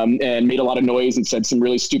 and made a lot of noise and said some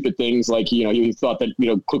really stupid things like, he thought that,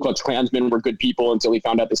 Ku Klux Klansmen were good people until he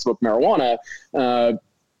found out they smoked marijuana.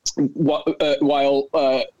 While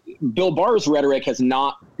Bill Barr's rhetoric has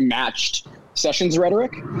not matched Sessions'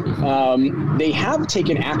 rhetoric, they have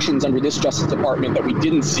taken actions under this Justice Department that we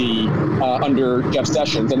didn't see under Jeff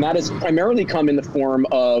Sessions, and that has primarily come in the form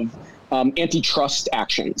of antitrust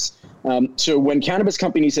actions. So when cannabis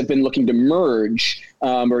companies have been looking to merge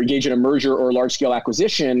or engage in a merger or large-scale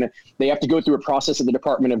acquisition, they have to go through a process of the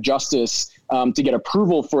Department of Justice to get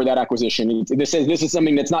approval for that acquisition. This is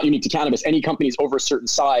something that's not unique to cannabis. Any companies over a certain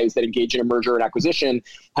size that engage in a merger or an acquisition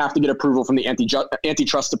have to get approval from the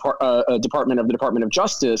antitrust department of the Department of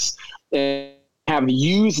Justice, and have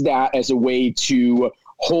used that as a way to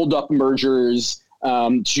hold up mergers,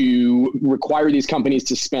 to require these companies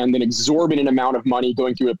to spend an exorbitant amount of money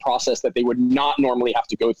going through a process that they would not normally have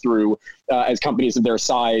to go through as companies of their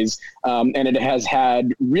size. And it has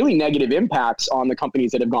had really negative impacts on the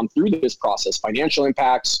companies that have gone through this process, financial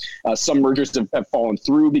impacts. Some mergers have fallen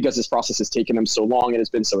through because this process has taken them so long and has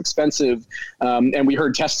been so expensive. And we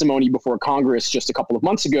heard testimony before Congress just a couple of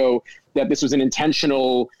months ago that this was an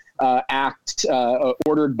intentional act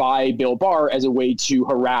ordered by Bill Barr as a way to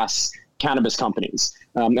harass cannabis companies.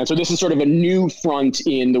 And so this is sort of a new front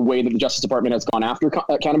in the way that the Justice Department has gone after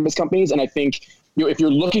cannabis companies. And I think, if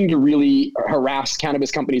you're looking to really harass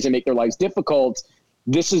cannabis companies and make their lives difficult,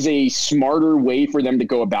 this is a smarter way for them to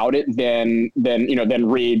go about it than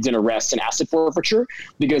raids and arrests and asset forfeiture,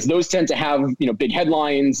 because those tend to have, big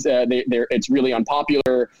headlines. It's really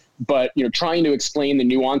unpopular. But trying to explain the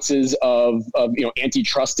nuances of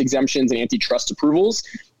antitrust exemptions and antitrust approvals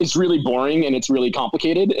is really boring, and it's really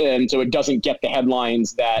complicated, and so it doesn't get the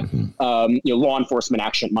headlines that law enforcement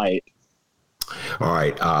action might. All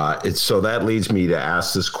right, so that leads me to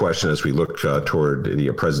ask this question as we look toward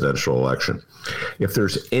the presidential election. If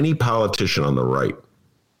there's any politician on the right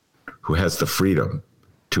who has the freedom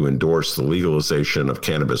to endorse the legalization of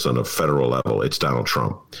cannabis on a federal level, it's Donald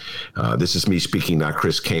Trump. This is me speaking, not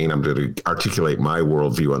Kris Kane. I'm going to articulate my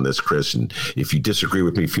worldview on this, Kris, and if you disagree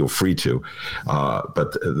with me, feel free to.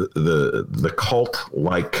 But the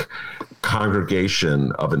cult-like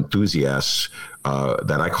congregation of enthusiasts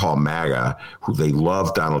that I call MAGA, who they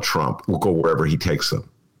love Donald Trump, will go wherever he takes them.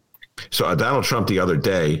 So Donald Trump the other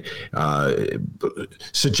day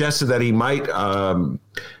suggested that he might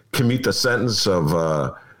commute the sentence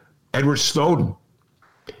of Edward Snowden.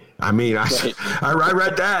 I mean, I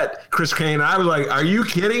read that, Kris Kane. I was like, are you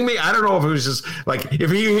kidding me? I don't know if it was just like,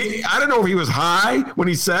 I don't know if he was high when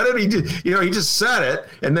he said it. He did, he just said it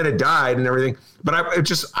and then it died and everything. But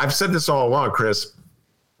I've said this all along, Kris.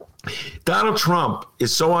 Donald Trump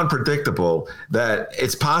is so unpredictable that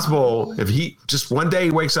it's possible if he just one day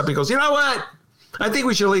he wakes up and goes, you know what? I think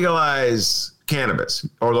we should legalize cannabis,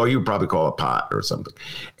 although you would probably call it pot or something.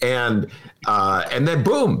 And then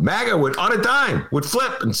boom, MAGA would on a dime would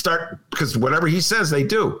flip and start, because whatever he says, they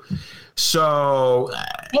do. So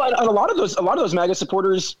well, and a lot of those MAGA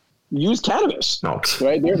supporters use cannabis. No,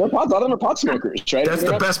 right? A lot of them are pot smokers, right? That's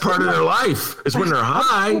the best part of their life is when they're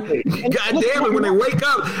high. God damn it, when they wake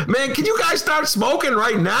up, man, can you guys start smoking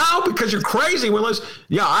right now? Because you're crazy.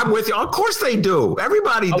 Yeah, I'm with you. Of course they do.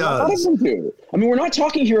 Everybody does. A lot of them do. I mean, we're not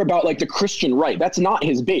talking here about like the Christian right. That's not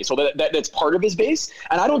his base. Well, that's part of his base.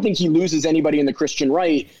 And I don't think he loses anybody in the Christian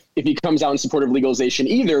right if he comes out in support of legalization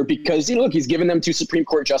either, because, look, he's given them 2 Supreme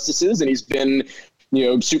Court justices and he's been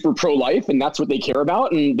super pro-life, and that's what they care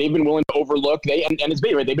about. And they've been willing to overlook, and it's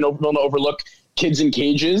been, right? They've been willing to overlook kids in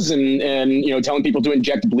cages and telling people to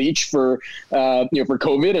inject bleach for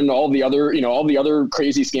COVID and all the other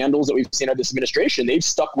crazy scandals that we've seen out of this administration. They've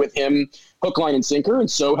stuck with him hook, line, and sinker. And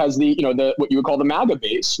so has the what you would call the MAGA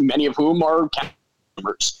base, many of whom are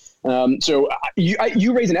members. So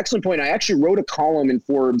you raise an excellent point. I actually wrote a column in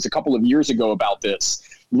Forbes a couple of years ago about this,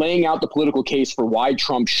 laying out the political case for why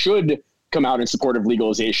Trump should come out in support of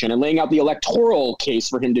legalization and laying out the electoral case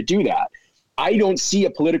for him to do that. I don't see a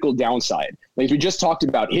political downside. Like we just talked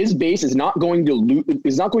about, his base is not going to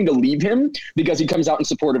leave him because he comes out in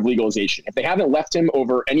support of legalization. If they haven't left him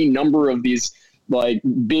over any number of these like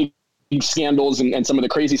big scandals and some of the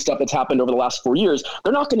crazy stuff that's happened over the last 4 years,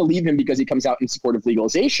 they're not going to leave him because he comes out in support of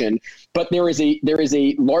legalization. But there is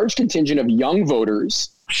a large contingent of young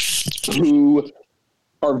voters who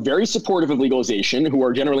are very supportive of legalization, who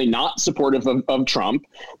are generally not supportive of Trump,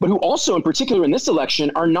 but who also, in particular in this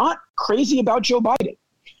election, are not crazy about Joe Biden.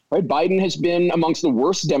 Right? Biden has been amongst the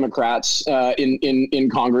worst Democrats in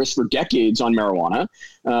Congress for decades on marijuana.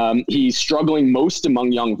 He's struggling most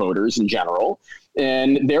among young voters in general.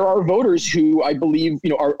 And there are voters who I believe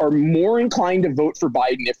are more inclined to vote for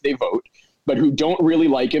Biden if they vote but who don't really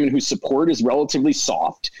like him and whose support is relatively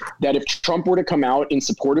soft, that if Trump were to come out in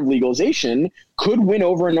support of legalization, could win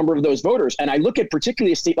over a number of those voters. And I look at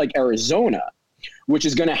particularly a state like Arizona, which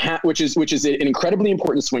is going to have, which is an incredibly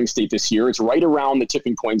important swing state this year. It's right around the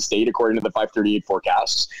tipping point state, according to the 538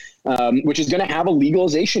 forecasts, which is going to have a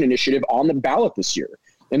legalization initiative on the ballot this year.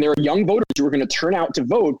 And there are young voters who are going to turn out to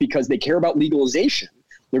vote because they care about legalization.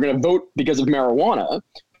 They're going to vote because of marijuana,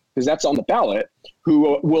 because that's on the ballot,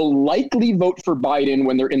 who will likely vote for Biden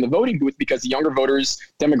when they're in the voting booth because the younger voters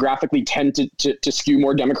demographically tend to skew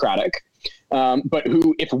more Democratic. But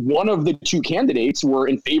who, if one of the two candidates were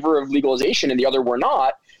in favor of legalization and the other were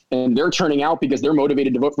not, and they're turning out because they're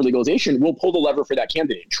motivated to vote for legalization, will pull the lever for that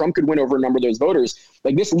candidate. Trump could win over a number of those voters.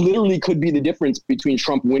 Like, this literally could be the difference between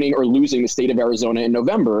Trump winning or losing the state of Arizona in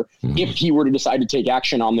November if he were to decide to take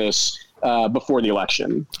action on this before the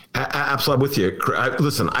election. Absolutely with you.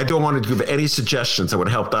 Listen, I don't want to give any suggestions that would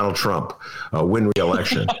help Donald Trump win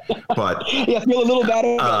re-election, but yeah, I feel a little bad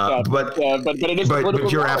about that. But it is.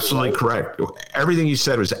 But you're absolutely correct. Everything you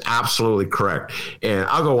said was absolutely correct, and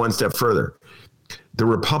I'll go one step further. The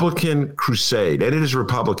Republican crusade, and it is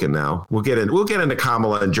Republican now. We'll get into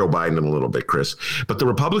Kamala and Joe Biden in a little bit, Chris. But the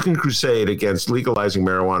Republican crusade against legalizing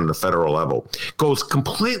marijuana at the federal level goes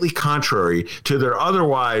completely contrary to their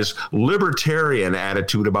otherwise libertarian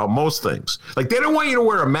attitude about most things. Like, they don't want you to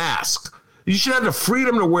wear a mask. You should have the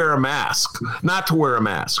freedom to wear a mask, not to wear a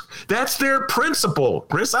mask. That's their principle,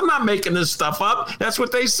 Chris. I'm not making this stuff up. That's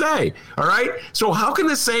what they say. All right. So how can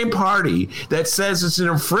the same party that says it's an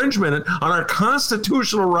infringement on our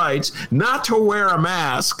constitutional rights not to wear a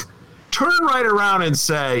mask turn right around and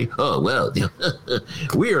say, oh, well,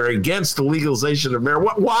 we are against the legalization of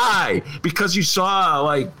marijuana? Why? Because you saw,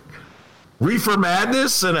 like, reefer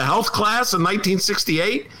madness in a health class in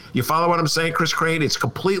 1968? You follow what I'm saying, Kris Kane? It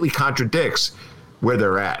completely contradicts where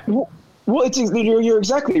they're at. Well, you're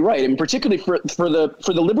exactly right, and particularly for the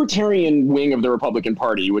libertarian wing of the Republican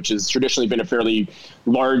Party, which has traditionally been a fairly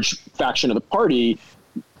large faction of the party.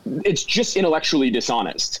 It's just intellectually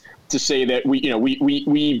dishonest to say that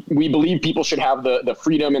we believe people should have the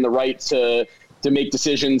freedom and the right to make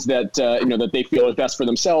decisions that that they feel is best for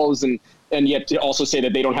themselves, and yet to also say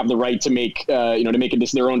that they don't have the right to make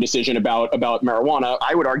their own decision about marijuana.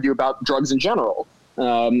 I would argue about drugs in general.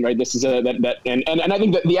 Right. This is and I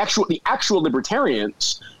think that the actual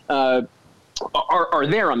libertarians are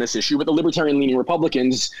there on this issue, but the libertarian leaning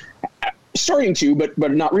Republicans starting to, but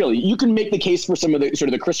not really. You can make the case for some of the sort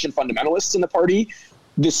of the Christian fundamentalists in the party.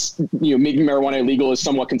 This, making marijuana illegal is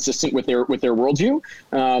somewhat consistent with their worldview,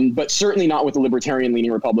 but certainly not with the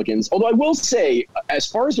libertarian-leaning Republicans. Although I will say, as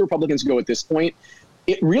far as the Republicans go at this point,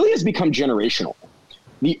 it really has become generational.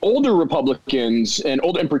 The older Republicans and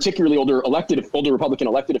particularly older Republican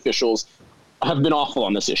elected officials have been awful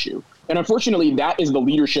on this issue, and unfortunately, that is the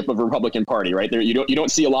leadership of the Republican Party. Right there, you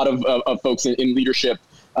don't see a lot of folks in leadership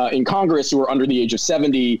in Congress who are under the age of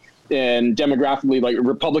 70. And demographically, like,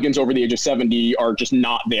 Republicans over the age of 70 are just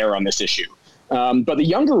not there on this issue. But the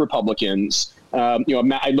younger Republicans, I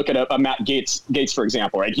look at a Matt Gaetz, for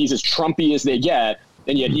example, right? He's as Trumpy as they get,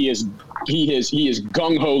 and yet he is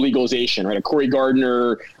gung-ho legalization, right? A Cory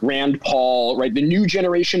Gardner, Rand Paul, right? The new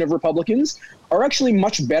generation of Republicans are actually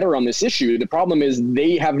much better on this issue. The problem is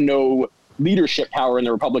they have no leadership power in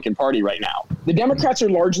the Republican Party right now. The Democrats are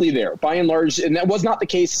largely there, by and large, and that was not the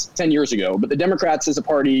case 10 years ago, but the Democrats as a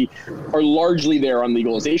party are largely there on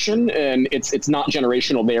legalization, and it's not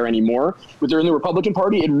generational there anymore. But they're in the Republican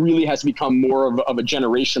Party, it really has become more of a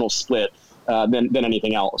generational split than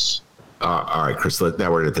anything else. All right, Chris,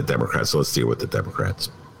 now we're at the Democrats, so let's deal with the Democrats.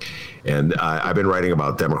 And I've been writing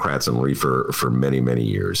about Democrats and reefer for many, many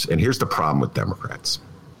years. And here's the problem with Democrats.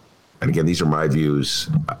 And again, these are my views.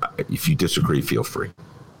 If you disagree, feel free.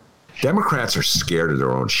 Democrats are scared of their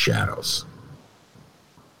own shadows.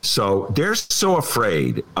 So they're so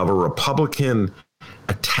afraid of a Republican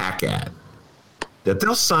attack ad that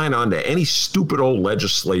they'll sign on to any stupid old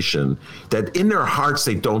legislation that in their hearts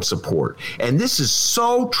they don't support. And this is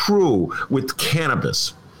so true with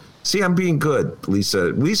cannabis. See, I'm being good, Lisa.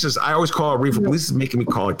 Lisa's, I always call her reefer. Lisa's making me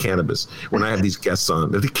call it cannabis when I have these guests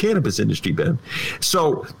on. The cannabis industry, Ben.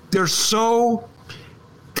 So they're so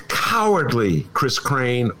cowardly, Kris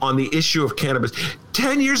Kane, on the issue of cannabis.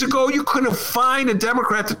 10 years ago, you couldn't find a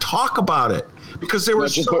Democrat to talk about it because they were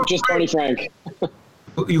just Barney Frank.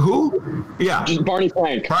 Who? Yeah. Just Barney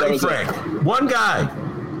Frank. Barney Frank. One guy.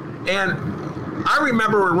 And I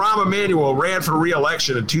remember when Rahm Emanuel ran for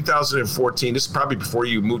re-election in 2014. This is probably before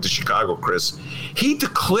you moved to Chicago, Chris. He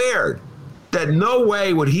declared that no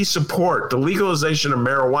way would he support the legalization of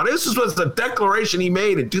marijuana. This was the declaration he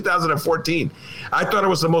made in 2014. I thought it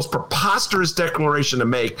was the most preposterous declaration to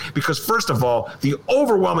make because, first of all, the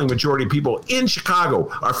overwhelming majority of people in Chicago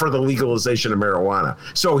are for the legalization of marijuana.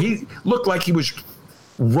 So he looked like he was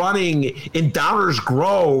running in Downers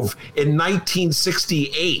Grove in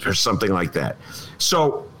 1968 or something like that.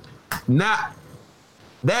 So now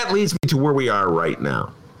that leads me to where we are right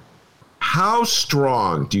now. How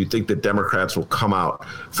strong do you think the Democrats will come out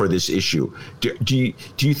for this issue? Do you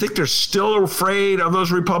think they're still afraid of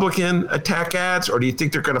those Republican attack ads, or do you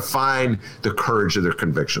think they're going to find the courage of their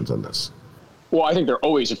convictions on this? Well, I think they're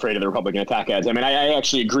always afraid of the Republican attack ads. I mean, I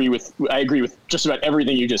actually agree with just about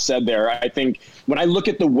everything you just said there. I think when I look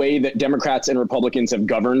at the way that Democrats and Republicans have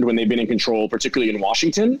governed when they've been in control, particularly in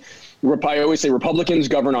Washington, I always say Republicans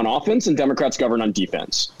govern on offense and Democrats govern on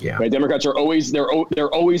defense. Yeah. Right? Democrats are always they're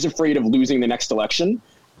always afraid of losing the next election.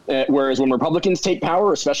 Whereas when Republicans take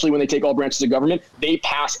power, especially when they take all branches of government, they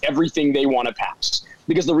pass everything they want to pass.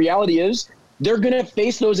 Because the reality is they're going to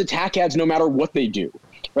face those attack ads no matter what they do.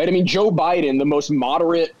 Right. I mean, Joe Biden, the most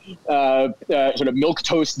moderate sort of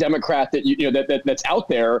milquetoast Democrat that that's out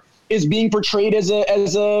there, is being portrayed as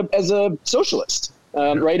a socialist.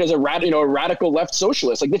 Right. As a radical left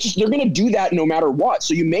socialist. Like they're going to do that no matter what.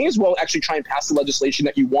 So you may as well actually try and pass the legislation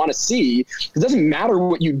that you want to see. It doesn't matter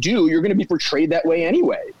what you do. You're going to be portrayed that way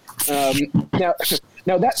anyway.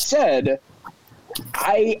 Now, that said,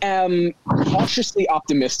 I am cautiously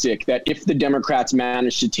optimistic that if the Democrats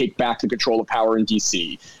manage to take back the control of power in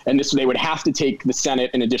D.C., and they would have to take the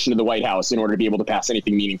Senate in addition to the White House in order to be able to pass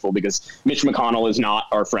anything meaningful, because Mitch McConnell is not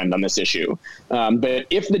our friend on this issue. But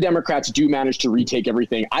if the Democrats do manage to retake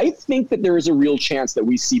everything, I think that there is a real chance that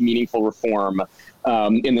we see meaningful reform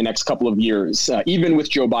in the next couple of years, even with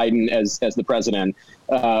Joe Biden as the president.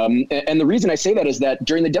 And the reason I say that is that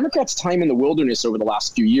during the Democrats' time in the wilderness over the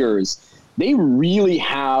last few years, they really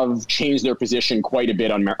have changed their position quite a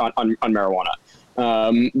bit on marijuana.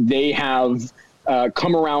 They have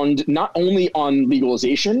come around not only on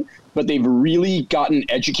legalization, but they've really gotten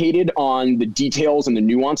educated on the details and the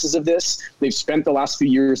nuances of this. They've spent the last few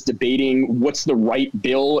years debating what's the right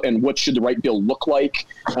bill and what should the right bill look like.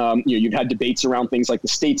 You've had debates around things like the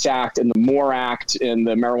States Act and the MORE Act and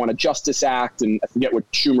the Marijuana Justice Act, and I forget what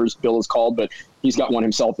Schumer's bill is called, but he's got one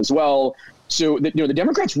himself as well. So the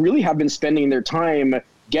Democrats really have been spending their time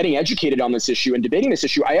getting educated on this issue and debating this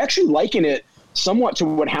issue. I actually liken it somewhat to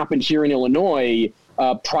what happened here in Illinois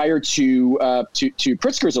prior to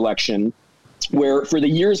Pritzker's election, where for the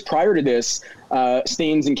years prior to this,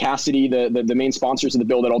 Staines and Cassidy, the main sponsors of the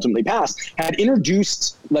bill that ultimately passed, had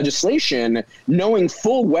introduced legislation knowing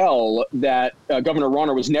full well that Governor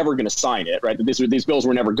Rauner was never going to sign it, right? That these bills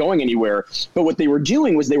were never going anywhere. But what they were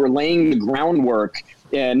doing was they were laying the groundwork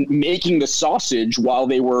and making the sausage while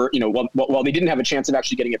they were, while they didn't have a chance of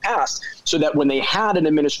actually getting it passed, so that when they had an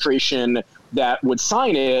administration that would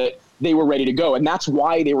sign it, they were ready to go. And that's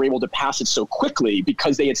why they were able to pass it so quickly,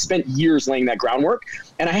 because they had spent years laying that groundwork.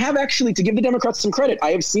 And I have actually, to give the Democrats some credit,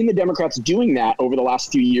 I have seen the Democrats doing that over the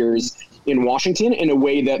last few years in Washington in a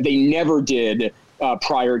way that they never did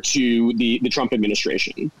prior to the Trump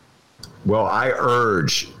administration. Well, I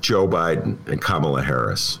urge Joe Biden and Kamala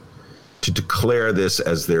Harris to declare this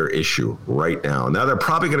as their issue right now. Now, they're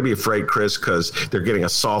probably going to be afraid, Chris, because they're getting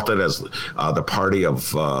assaulted as the party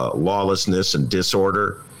of lawlessness and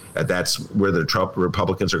disorder. And that's where the Trump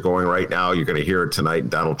Republicans are going right now. You're going to hear it tonight in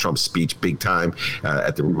Donald Trump's speech big time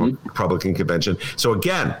at the Republican convention. So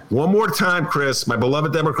again, one more time, Chris, my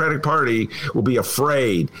beloved Democratic Party will be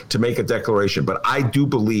afraid to make a declaration. But I do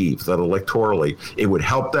believe that electorally it would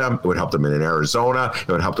help them. It would help them in Arizona.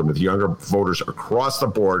 It would help them with younger voters across the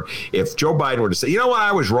board. If Joe Biden were to say, you know what,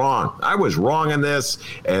 I was wrong. I was wrong in this.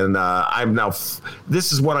 And I'm now,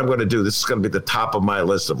 this is what I'm going to do. This is going to be at the top of my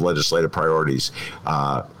list of legislative priorities.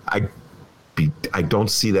 I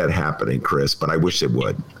don't see that happening, Chris, but I wish it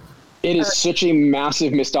would. It is such a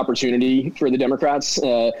massive missed opportunity for the Democrats.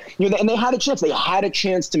 And they had a chance. They had a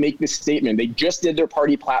chance to make this statement. They just did their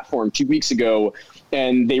party platform 2 weeks ago,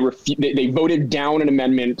 and they voted down an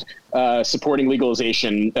amendment supporting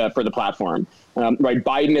legalization for the platform. Right,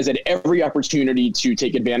 Biden has had every opportunity to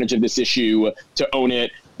take advantage of this issue, to own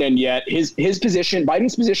it, and yet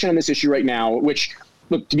Biden's position on this issue right now, which,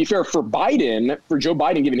 look, to be fair, for Joe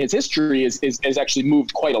Biden, given his history, is actually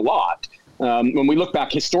moved quite a lot. When we look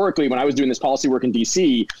back historically, when I was doing this policy work in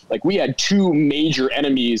D.C., like, we had two major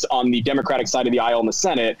enemies on the Democratic side of the aisle in the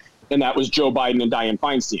Senate, and that was Joe Biden and Dianne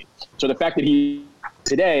Feinstein. So the fact that he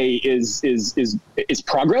today is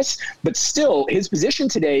progress, but still his position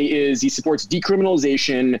today is he supports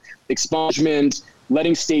decriminalization, expungement,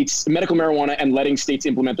 letting states, medical marijuana, and letting states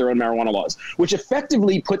implement their own marijuana laws, which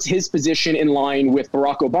effectively puts his position in line with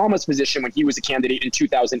Barack Obama's position when he was a candidate in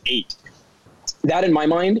 2008. That, in my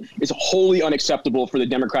mind, is wholly unacceptable for the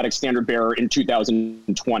Democratic standard bearer in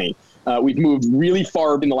 2020. We've moved really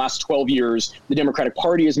far in the last 12 years. The Democratic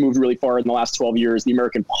Party has moved really far in the last 12 years. The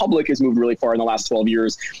American public has moved really far in the last 12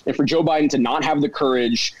 years. And for Joe Biden to not have the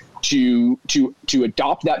courage to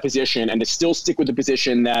adopt that position and to still stick with the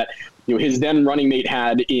position that his then running mate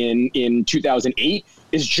had in 2008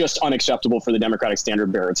 is just unacceptable for the Democratic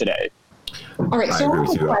standard bearer today. All right, so I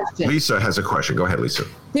have a question. Lisa has a question. Go ahead, Lisa.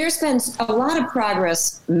 There's been a lot of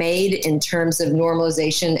progress made in terms of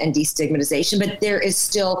normalization and destigmatization, but there is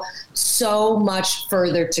still so much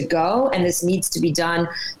further to go, and this needs to be done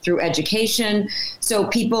through education. So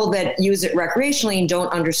people that use it recreationally and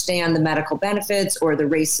don't understand the medical benefits or the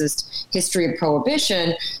racist history of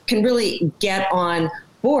prohibition can really get on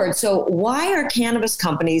board. So why are cannabis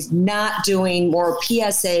companies not doing more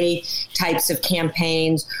PSA types of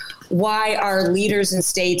campaigns? Why are leaders in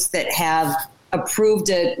states that have approved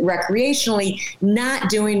it recreationally not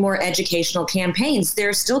doing more educational campaigns? There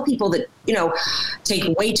are still people that,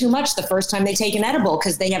 take way too much the first time they take an edible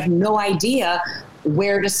because they have no idea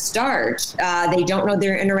where to start. They don't know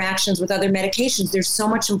their interactions with other medications. There's so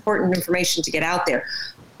much important information to get out there.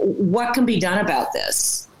 What can be done about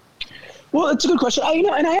this? Well, it's a good question.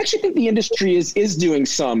 And I actually think the industry is doing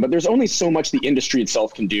some, but there's only so much the industry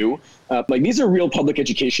itself can do. These are real public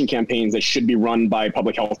education campaigns that should be run by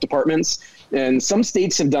public health departments, and some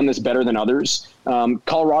states have done this better than others.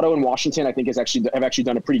 Colorado and Washington, I think, have actually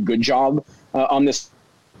done a pretty good job on this.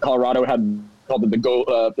 Colorado had called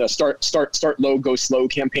the start low, go slow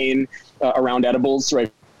campaign around edibles, right?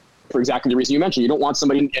 For exactly the reason you mentioned. You don't want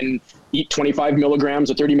somebody and eat 25 milligrams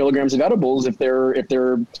or 30 milligrams of edibles if they're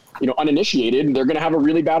uninitiated. They're going to have a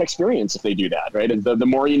really bad experience if they do that, right? The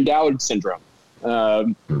Maureen Dowd syndrome.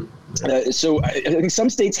 So I think some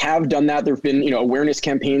states have done that. There have been awareness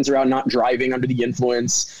campaigns around not driving under the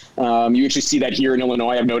influence. You actually see that here in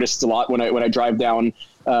Illinois. I've noticed a lot when I drive down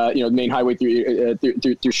the main highway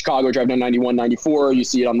through Chicago, drive down 91, 94. You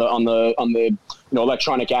see it on the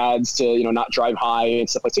electronic ads to not drive high and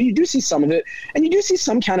stuff like that. So you do see some of it, and you do see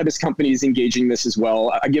some cannabis companies engaging this as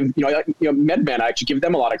well. I give MedMen, I actually give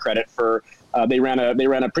them a lot of credit for they ran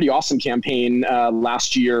a pretty awesome campaign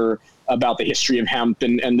last year about the history of hemp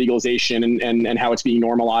and legalization and how it's being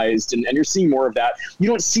normalized. And you're seeing more of that. You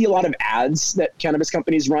don't see a lot of ads that cannabis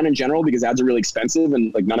companies run in general because ads are really expensive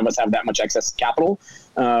and none of us have that much excess capital.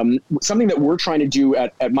 Something that we're trying to do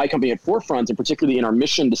at my company at Forefront, and particularly in our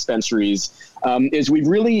mission dispensaries, is we've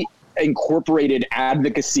really incorporated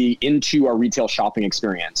advocacy into our retail shopping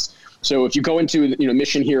experience. So if you go into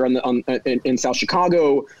Mission here in South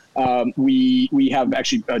Chicago, we have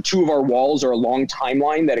actually two of our walls are a long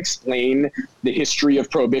timeline that explain the history of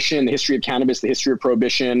prohibition, the history of cannabis, the history of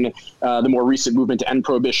prohibition, the more recent movement to end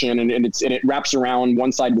prohibition, and it wraps around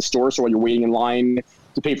one side of the store. So while you're waiting in line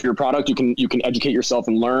to pay for your product, you can educate yourself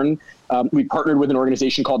and learn. We partnered with an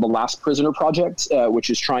organization called the Last Prisoner Project, which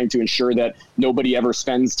is trying to ensure that nobody ever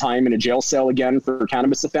spends time in a jail cell again for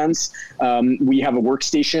cannabis offense. We have a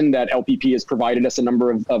workstation that LPP has provided us a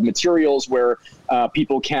number of materials where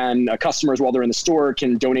customers, while they're in the store,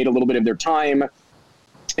 can donate a little bit of their time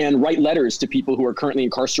and write letters to people who are currently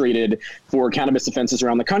incarcerated for cannabis offenses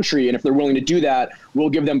around the country. And if they're willing to do that, we'll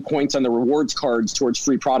give them points on the rewards cards towards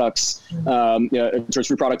free products, at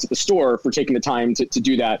the store for taking the time to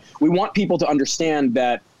do that. We want people to understand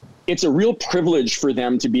that it's a real privilege for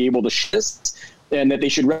them to be able to share this, and that they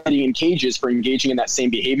should be in cages for engaging in that same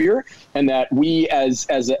behavior, and that we as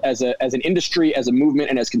an industry, as a movement,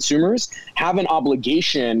 and as consumers have an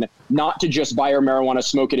obligation not to just buy our marijuana,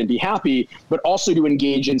 smoke it, and be happy, but also to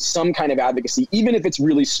engage in some kind of advocacy, even if it's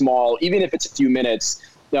really small, even if it's a few minutes,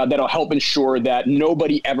 that'll help ensure that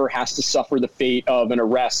nobody ever has to suffer the fate of an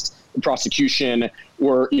arrest, prosecution,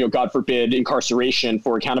 or God forbid, incarceration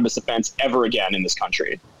for a cannabis offense ever again in this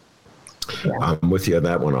country. Yeah. I'm with you on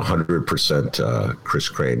that one, 100%, Kris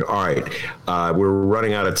Kane. All right, we're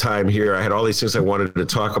running out of time here. I had all these things I wanted to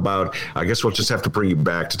talk about. I guess we'll just have to bring you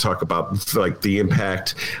back to talk about the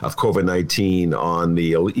impact of COVID-19 on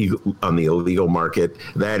the illegal market.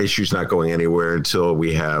 That issue's not going anywhere until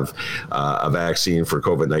we have a vaccine for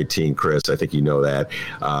COVID-19, Kris. I think you know that.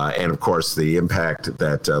 And of course, the impact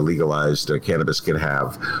that legalized cannabis can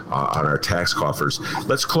have on our tax coffers.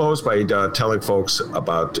 Let's close by telling folks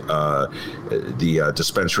about the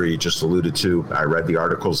dispensary you just alluded to. I read the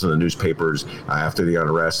articles in the newspapers after the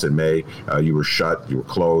unrest in May. You were shut, you were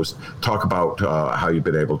closed. Talk about how you've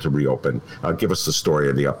been able to reopen. Give us the story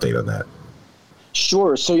and the update on that.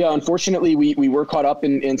 Sure. So yeah, unfortunately, we were caught up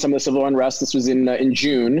in some of the civil unrest. This was in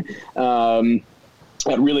June.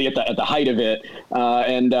 Really at the height of it,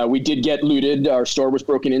 and we did get looted. Our store was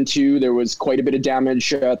broken into. There was quite a bit of damage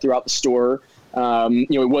throughout the store.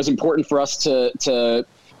 It was important for us to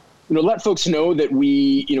let folks know that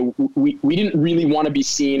we didn't really want to be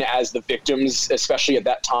seen as the victims, especially at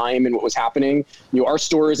that time and what was happening. Our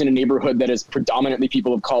store is in a neighborhood that is predominantly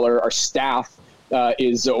people of color. Our staff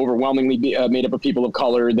is overwhelmingly made up of people of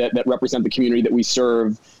color that represent the community that we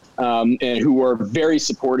serve. And who are very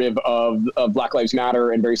supportive of Black Lives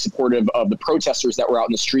Matter and very supportive of the protesters that were out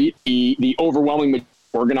in the street. The overwhelming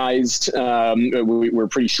organized. We're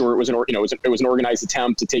pretty sure it was an organized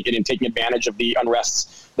attempt to taking advantage of the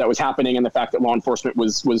unrest that was happening and the fact that law enforcement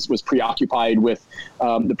was preoccupied with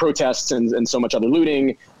the protests and so much other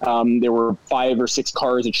looting. There were 5 or 6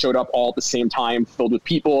 cars that showed up all at the same time, filled with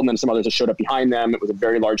people, and then some others that showed up behind them. It was a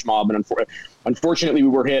very large mob, and unfortunately, we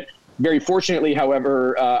were hit. Very fortunately,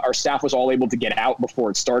 however, our staff was all able to get out before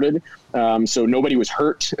it started. So nobody was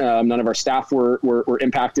hurt. None of our staff were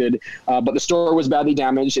impacted. But the store was badly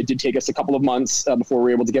damaged. It did take us a couple of months before we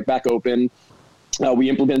were able to get back open. We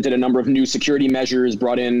implemented a number of new security measures,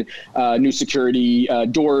 brought in new security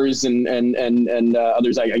doors and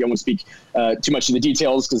others. I won't speak too much to the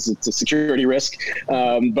details because it's a security risk.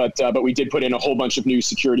 But we did put in a whole bunch of new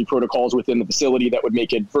security protocols within the facility that would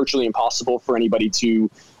make it virtually impossible for anybody to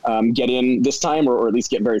get in this time or at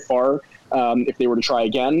least get very far if they were to try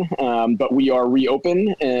again. But we are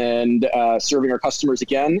reopened and serving our customers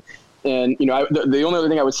again. And, the only other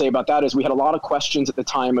thing I would say about that is we had a lot of questions at the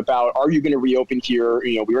time about, are you going to reopen here?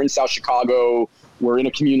 We were in South Chicago. We're in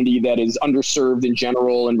a community that is underserved in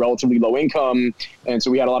general and relatively low income. And so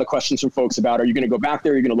we had a lot of questions from folks about, are you going to go back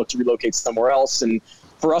there? Are you going to look to relocate somewhere else? And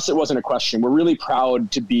for us, it wasn't a question. We're really proud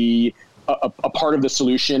to be a part of the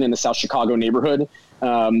solution in the South Chicago neighborhood.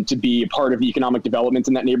 To be a part of the economic development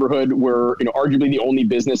in that neighborhood. We're arguably the only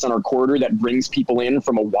business on our corridor that brings people in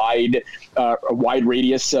from a wide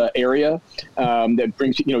radius area. That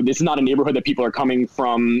brings this is not a neighborhood that people are coming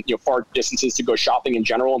from far distances to go shopping in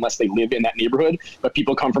general, unless they live in that neighborhood. But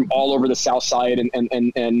people come from all over the South Side and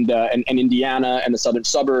Indiana and the southern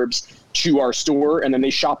suburbs to our store, and then they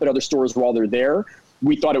shop at other stores while they're there.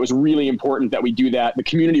 We thought it was really important that we do that. The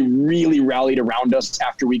community really rallied around us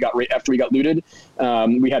after we got looted.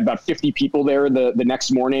 We had about 50 people there the next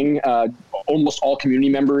morning, almost all community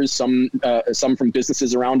members, some from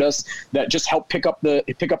businesses around us that just helped pick up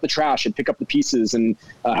the trash and pick up the pieces and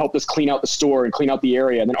help us clean out the store and clean out the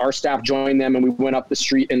area. And then our staff joined them and we went up the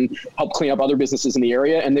street and helped clean up other businesses in the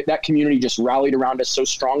area. And that community just rallied around us so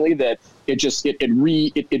strongly that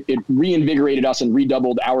it reinvigorated us and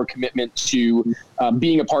redoubled our commitment to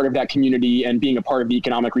being a part of that community and being a part of the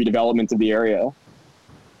economic redevelopment of the area.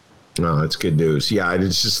 No, that's good news. Yeah,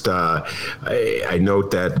 it's just I note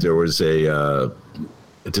that there was a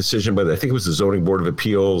decision, but I think it was the Zoning Board of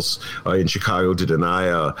Appeals in Chicago to deny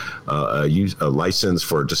a license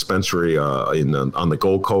for a dispensary on the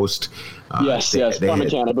Gold Coast. Yes,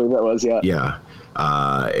 Farmington, I believe that was. Yeah.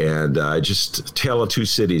 And just tale of two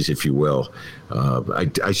cities, if you will.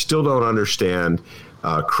 I still don't understand,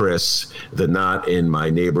 Kris, the not in my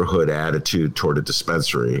neighborhood attitude toward a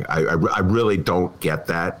dispensary. I really don't get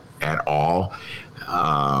that at all.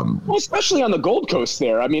 Well, especially on the Gold Coast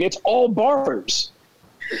there. I mean, it's all bars.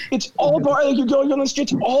 It's all bars. Like, you're going on the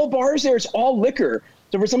streets, all bars there. It's all liquor.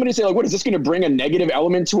 So for somebody to say, like, what is this going to bring a negative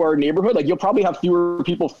element to our neighborhood? Like, you'll probably have fewer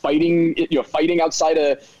people fighting outside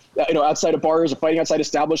of bars or fighting outside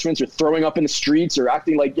establishments or throwing up in the streets or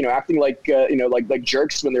acting like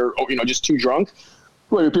jerks when they're just too drunk.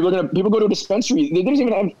 People go to a dispensary. They don't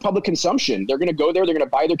even have public consumption. They're going to go there. They're going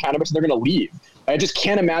to buy their cannabis. And they're going to leave. I just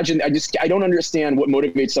can't imagine. I don't understand what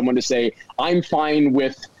motivates someone to say, I'm fine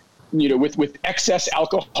with excess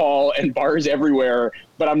alcohol and bars everywhere,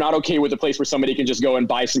 but I'm not okay with a place where somebody can just go and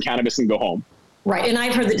buy some cannabis and go home. Right. And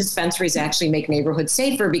I've heard the dispensaries actually make neighborhoods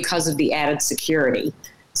safer because of the added security.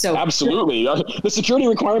 So absolutely. The security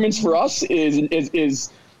requirements for us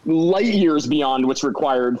is light years beyond what's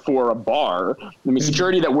required for a bar. I mean,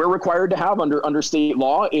 security that we're required to have under state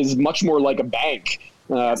law is much more like a bank.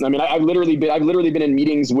 I've literally been in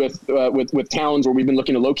meetings with towns where we've been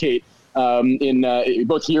looking to locate in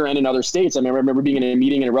both here and in other states. I remember being in a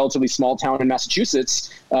meeting in a relatively small town in Massachusetts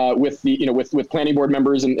with planning board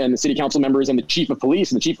members and the city council members and the chief of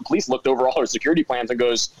police. And the chief of police looked over all our security plans and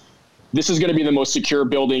goes, "This is going to be the most secure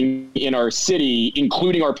building in our city,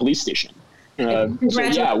 including our police station."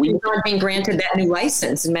 Congratulations on being granted that new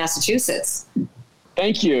license in Massachusetts.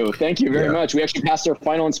 Thank you very much. We actually passed our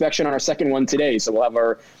final inspection on our second one today, so we'll have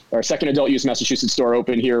our second adult use Massachusetts store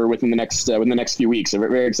open here within the next few weeks. So we're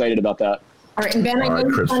very excited about that. All right, and Ben, I know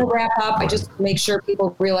you want to wrap up. I just make sure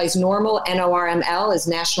people realize NORML, NORML, is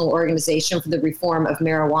National Organization for the Reform of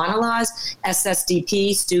Marijuana Laws,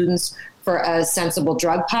 SSDP, Students for a Sensible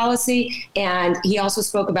Drug Policy. And he also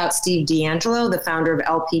spoke about Steve D'Angelo, the founder of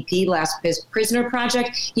LPP, Last Prisoner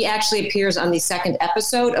Project. He actually appears on the second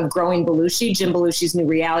episode of Growing Belushi, Jim Belushi's new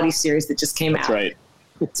reality series that just came out. That's right.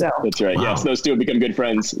 So. That's right. Wow. Yes, those two have become good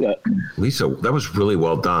friends. Yeah. Lisa, that was really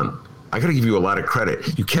well done. I got to give you a lot of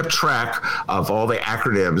credit. You kept track of all the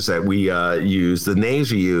acronyms that we used, the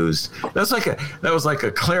names we used. That was like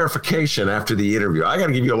a clarification after the interview. I got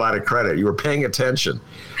to give you a lot of credit. You were paying attention.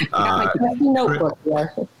 Notebook.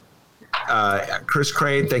 Kris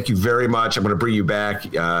Kane, thank you very much. I'm going to bring you back.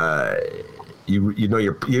 You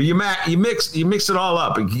mix it all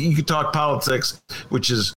up. You can talk politics,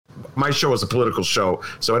 which is my show is a political show.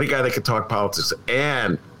 So any guy that can talk politics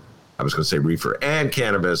and I was going to say reefer and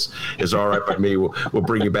cannabis is all right by me. We'll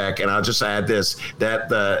bring you back, and I'll just add this: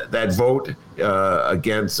 that vote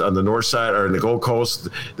against on the north side or in the Gold Coast,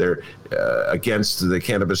 they're against the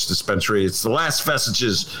cannabis dispensary. It's the last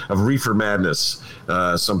vestiges of reefer madness.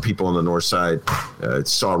 Some people on the north side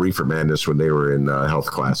saw reefer madness when they were in health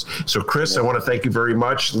class. So, Kris, I want to thank you very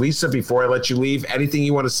much. Lisa, before I let you leave, anything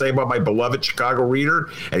you want to say about my beloved Chicago Reader?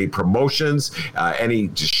 Any promotions? Any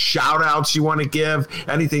shout outs you want to give?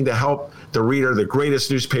 Anything to help the Reader, the greatest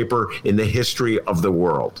newspaper in the history of the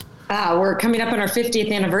world? We're coming up on our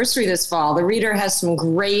 50th anniversary this fall. The Reader has some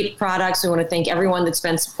great products. We want to thank everyone that's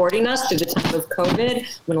been supporting us through the time of COVID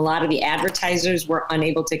when a lot of the advertisers were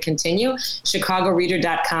unable to continue.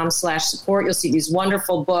 ChicagoReader.com/support. You'll see these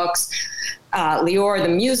wonderful books. Lior, the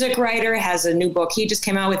music writer, has a new book he just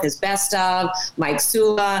came out with, his best of. Mike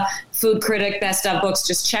Sula, food critic, best of books.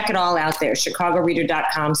 Just check it all out there.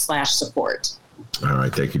 ChicagoReader.com/support. All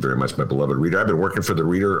right. Thank you very much, my beloved Reader. I've been working for the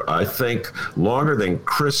Reader, I think, longer than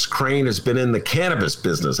Kris Kane has been in the cannabis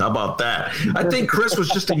business. How about that? I think Kris was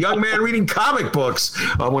just a young man reading comic books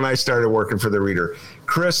when I started working for the Reader.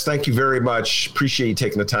 Kris, thank you very much. Appreciate you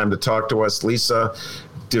taking the time to talk to us. Lisa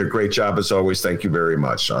did a great job as always. Thank you very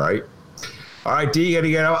much. All right. All right, D,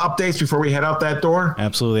 any updates before we head out that door?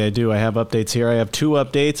 Absolutely, I do. I have updates here. I have two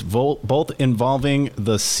updates, both involving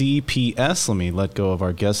the CPS. Let me let go of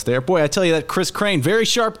our guest there. Boy, I tell you, that Kris Kane, very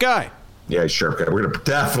sharp guy. Yeah, sharp guy. We're going to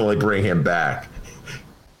definitely bring him back.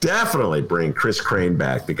 Definitely bring Kris Kane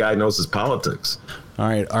back. The guy knows his politics. All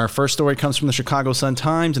right, our first story comes from the Chicago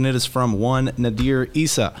Sun-Times, and it is from one Nadir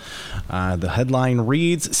Issa. The headline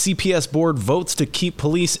reads, CPS board votes to keep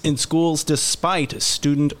police in schools despite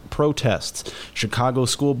student protests. Chicago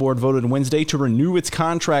School Board voted Wednesday to renew its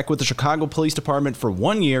contract with the Chicago Police Department for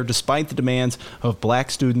 1 year despite the demands of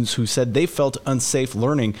black students who said they felt unsafe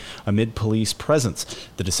learning amid police presence.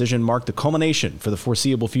 The decision marked the culmination for the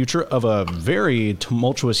foreseeable future of a very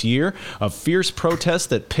tumultuous year of fierce protests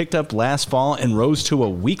that picked up last fall and rose to a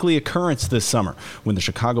weekly occurrence this summer when the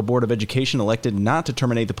Chicago Board of Education elected not to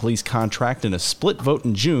terminate the police contract in a split vote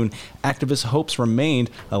in June. Activist hopes remained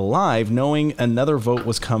alive knowing another vote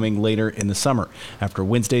was coming later in the summer. After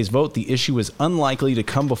Wednesday's vote, the issue is unlikely to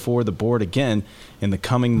come before the board again in the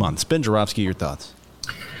coming months. Ben Jarofsky, your thoughts?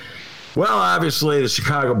 Well, obviously, the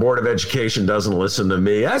Chicago Board of Education doesn't listen to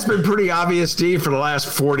me. That's been pretty obvious, Steve, for the last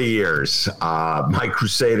 40 years. My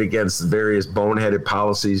crusade against various boneheaded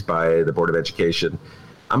policies by the Board of Education.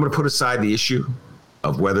 I'm going to put aside the issue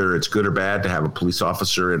of whether it's good or bad to have a police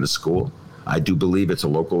officer in the school. I do believe it's a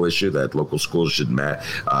local issue that local schools should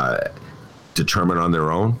determine on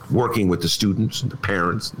their own, working with the students, and the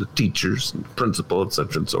parents, the teachers, and the principal, et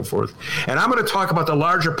cetera, and so forth. And I'm going to talk about the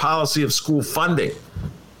larger policy of school funding.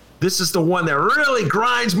 This is the one that really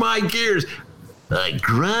grinds my gears.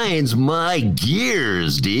 Grinds my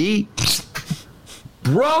gears, D.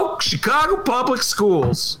 Broke Chicago public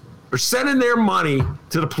schools are sending their money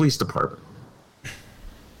to the police department.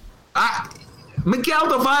 Miguel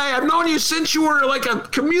Devay, I've known you since you were like a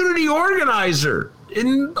community organizer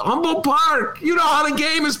in Humboldt Park. You know how the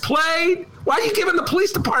game is played. Why are you giving the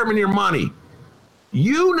police department your money?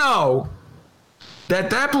 You know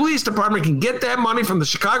that police department can get that money from the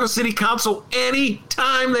Chicago City Council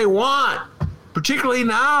anytime they want, particularly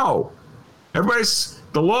now. Everybody's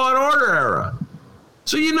the law and order era.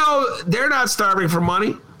 So you know they're not starving for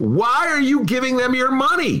money. Why are you giving them your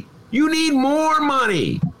money? You need more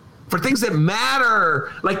money for things that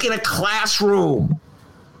matter, like in a classroom.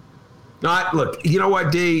 Look, you know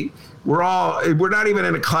what, D? We're not even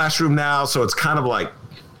in a classroom now, so it's kind of like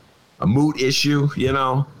a moot issue, you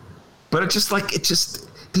know? But it's just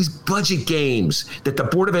these budget games that the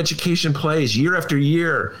Board of Education plays year after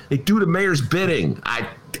year. They do the mayor's bidding.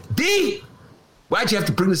 Why'd you have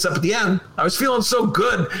to bring this up at the end? I was feeling so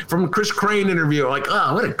good from the Kris Kane interview. Like,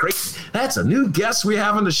 oh, what a that's a new guest we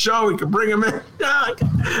have on the show. We can bring him in.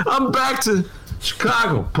 I'm back to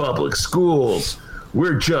Chicago Public Schools.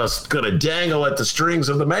 We're just going to dangle at the strings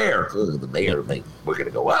of the mayor. The mayor, we're going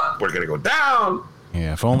to go up. We're going to go down.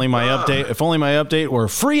 Yeah, if only my update were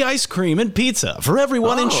free ice cream and pizza for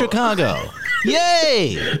everyone in Chicago.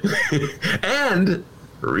 Yay! And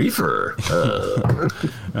reefer.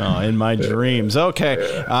 In my dreams.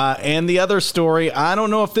 Okay. And the other story, I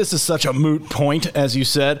don't know if this is such a moot point, as you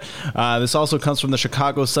said. This also comes from the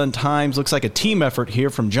Chicago Sun-Times. Looks like a team effort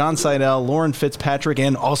here from John Seidel, Lauren Fitzpatrick,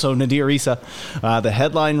 and also Nadir Issa. The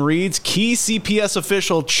headline reads, key CPS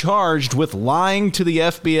official charged with lying to the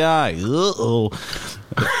FBI. Uh-oh.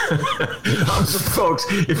 Folks,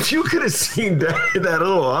 if you could have seen that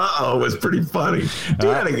little uh-oh was pretty funny. Do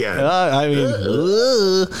that again.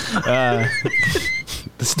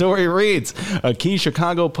 The story reads, a key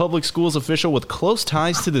Chicago public schools official with close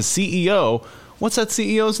ties to the CEO. What's that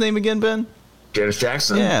CEO's name again, Ben? Janice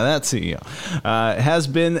Jackson? Yeah, that CEO. Has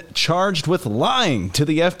been charged with lying to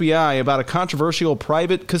the FBI about a controversial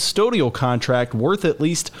private custodial contract worth at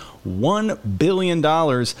least $1 billion.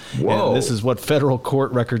 Whoa. And this is what federal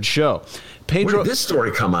court records show. Where did this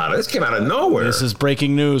story come out of? This came out of nowhere. This is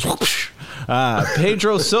breaking news.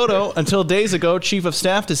 Pedro Soto, until days ago, chief of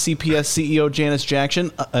staff to CPS CEO Janice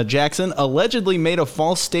Jackson, allegedly made a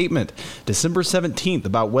false statement December 17th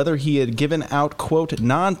about whether he had given out, quote,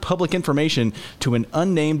 non-public information to an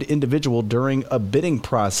unnamed individual during a bidding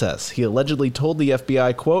process. He allegedly told the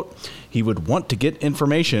FBI, quote, he would want to get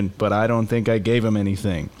information, but I don't think I gave him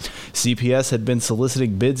anything. CPS had been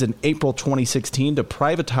soliciting bids in April 2016 to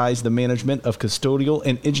privatize the management of custodial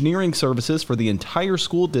and engineering services for the entire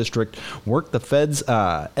school district, work the feds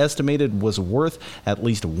estimated was worth at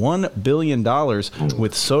least $1 billion.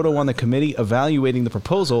 With Soto on the committee evaluating the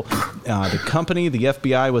proposal, the company the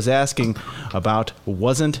FBI was asking about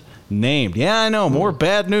wasn't named. Yeah, I know. More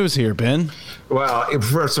bad news here, Ben. Well,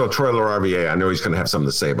 first of all, Troy LaRaviere, I know he's going to have something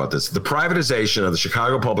to say about this. The privatization of the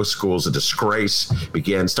Chicago public schools, a disgrace,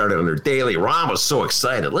 started under Daley. Ron was so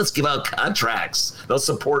excited. Let's give out contracts. They'll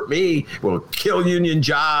support me. We'll kill union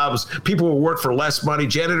jobs. People will work for less money.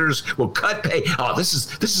 Janitors will cut pay. Oh, this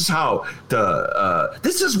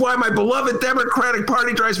is why my beloved Democratic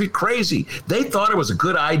Party drives me crazy. They thought it was a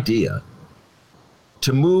good idea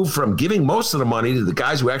to move from giving most of the money to the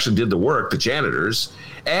guys who actually did the work, the janitors,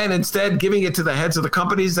 and instead giving it to the heads of the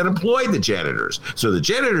companies that employed the janitors. So the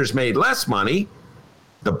janitors made less money,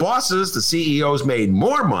 the bosses, the CEOs made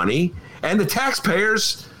more money, and the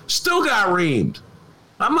taxpayers still got reamed.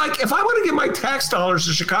 I'm like, if I want to give my tax dollars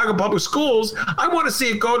to Chicago public schools, I want to see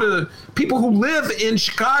it go to people who live in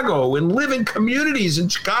Chicago and live in communities in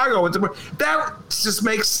Chicago. That just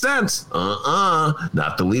makes sense.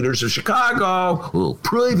 Not the leaders of Chicago. Oh,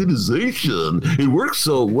 privatization. It works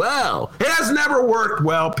so well. It has never worked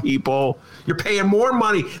well, people. You're paying more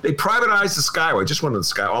money. They privatized the Skyway. Just went to the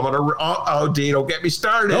Skyway. D, don't get me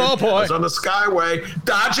started. Oh, boy. I was on the Skyway,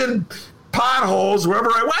 dodging potholes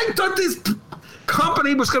wherever I thought this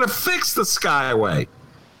company was going to fix the Skyway.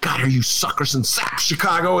 God, are you suckers and saps,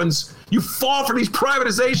 Chicagoans? You fall for these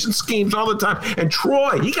privatization schemes all the time. And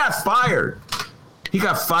Troy, he got fired. He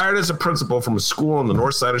got fired as a principal from a school on the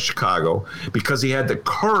north side of Chicago because he had the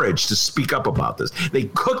courage to speak up about this. They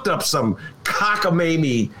cooked up some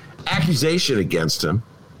cockamamie accusation against him.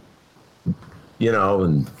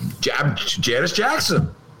 And Janice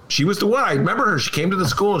Jackson, she was the one. I remember her. She came to the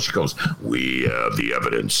school and she goes, "We have the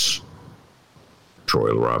evidence."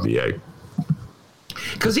 Troy LaRaviere.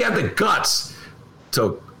 Because he had the guts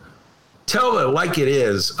to tell it like it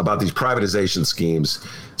is about these privatization schemes.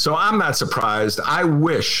 So I'm not surprised. I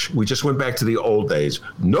wish we just went back to the old days.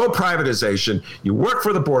 No privatization. You work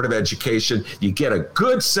for the Board of Education. You get a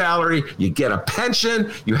good salary. You get a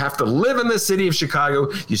pension. You have to live in the city of Chicago.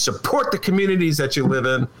 You support the communities that you live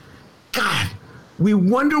in. God, we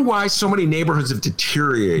wonder why so many neighborhoods have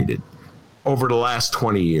deteriorated over the last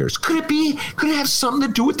 20 years. Could it have something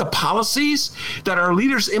to do with the policies that our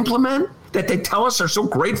leaders implement that they tell us are so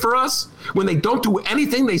great for us? When they don't do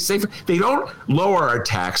anything, they don't lower our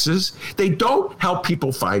taxes. They don't help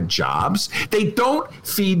people find jobs. They don't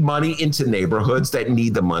feed money into neighborhoods that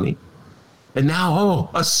need the money. And now,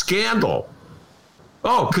 a scandal.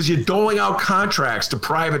 Because you're doling out contracts to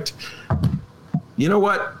private. You know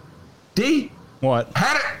what, D? What?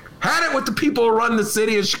 Had it with the people who run the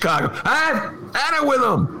city of Chicago. At it with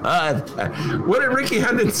him. What did Ricky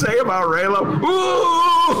Hendon say about Ray Lopez?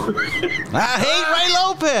 Ooh! I hate Ray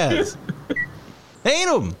Lopez. Hate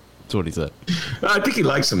him. That's what he said. I think he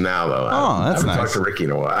likes him now, though. Oh, that's nice. I haven't talked to Ricky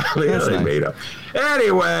in a while. They made up.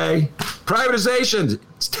 Anyway, privatization.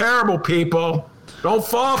 It's terrible, people. Don't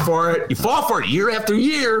fall for it. You fall for it year after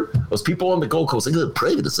year. Those people on the Gold Coast,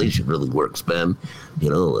 privatization really works, man.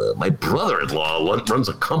 My brother-in-law runs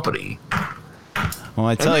a company. Well,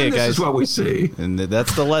 I tell you, guys, this is what we see. And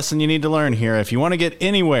that's the lesson you need to learn here. If you want to get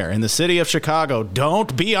anywhere in the city of Chicago,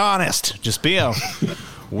 don't be honest. Just be a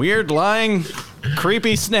weird, lying,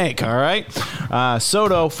 creepy snake, all right?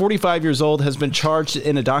 Soto, 45 years old, has been charged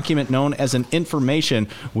in a document known as an information,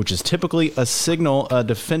 which is typically a signal a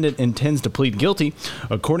defendant intends to plead guilty.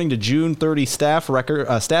 According to June 30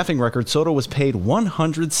 staffing record, Soto was paid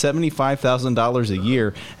 $175,000 a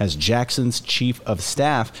year as Jackson's chief of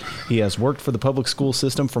staff. He has worked for the public school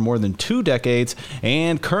system for more than 2 decades,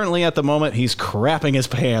 and currently at the moment, he's crapping his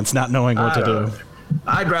pants, not knowing what to do.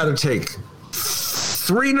 I'd rather take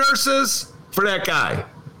 3 nurses for that guy.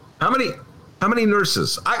 How many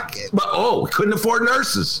nurses? We couldn't afford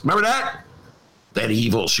nurses. Remember that? That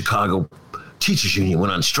evil Chicago teachers union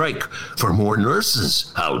went on strike for more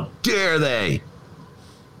nurses. How dare they?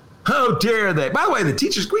 How dare they? By the way, the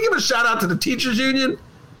teachers, can we give a shout out to the teachers union?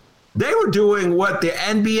 They were doing what the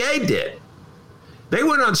NBA did. They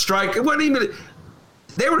went on strike. It wasn't even,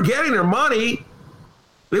 they were getting their money.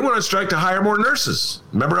 They went on strike to hire more nurses.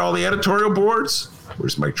 Remember all the editorial boards?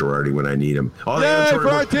 Where's Mike Girardi when I need him? Yay for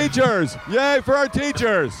our teachers! Yay for our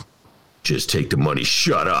teachers! Just take the money.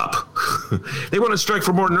 Shut up. They want to strike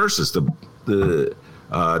for more nurses. The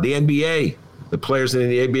NBA, the players in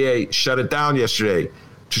the NBA shut it down yesterday,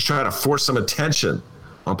 just trying to force some attention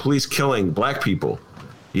on police killing black people.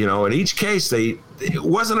 In each case, it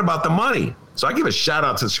wasn't about the money. So I give a shout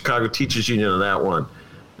out to the Chicago Teachers Union on that one.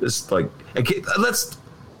 Let's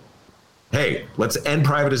end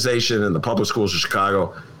privatization in the public schools of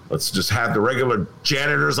Chicago. Let's just have the regular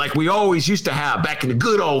janitors like we always used to have back in the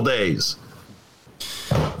good old days.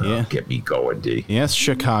 Yeah. Get me going, D. Yes,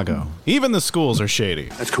 Chicago. Even the schools are shady.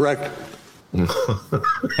 That's correct.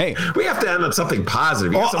 Hey, we have to end on something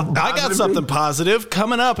positive. I got something positive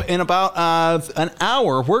coming up in about an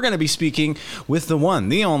hour. We're going to be speaking with the one,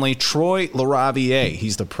 the only Troy LaRaviere.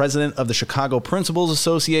 He's the president of the Chicago Principals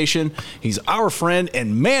Association. He's our friend,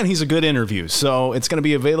 and man, he's a good interview. So it's going to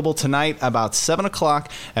be available tonight about 7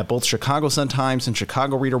 o'clock at both Chicago Sun-Times and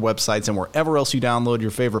Chicago Reader websites and wherever else you download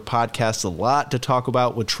your favorite podcasts. A lot to talk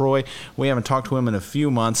about with Troy. We haven't talked to him in a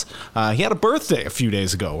few months. He had a birthday a few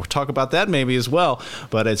days ago. We'll talk about that maybe as well,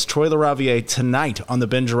 but it's Troy LaRaviere tonight on the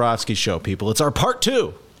Ben Joravsky Show, people. It's our part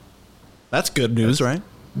 2. That's good news, right?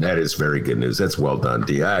 That is very good news. That's well done,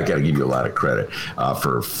 D. I got to give you a lot of credit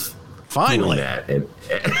for finally doing that. And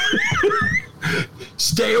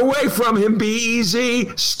stay away from him,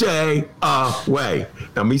 B-E-Z. Stay away.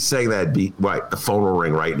 Now, me saying that, right, the phone will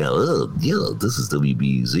ring right now. Oh, yeah, this is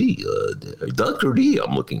WBZ. Dr. D,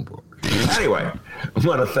 I'm looking for. Anyway, I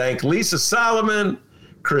want to thank Lisa Solomon,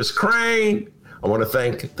 Kris Kane. I want to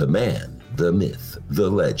thank the man, the myth, the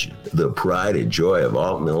legend, the pride and joy of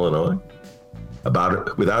Alton, Illinois,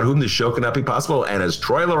 without whom this show could not be possible. And as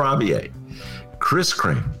Troy LaRaviere, Kris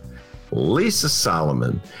Kane, Lisa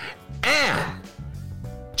Solomon, and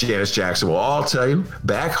Janice Jackson will all tell you,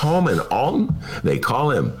 back home in Alton, they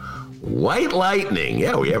call him White Lightning.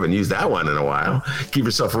 Yeah, we haven't used that one in a while. Keep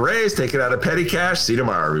yourself a raise, take it out of petty cash. See you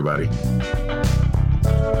tomorrow, everybody.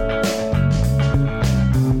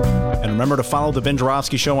 And remember to follow the Ben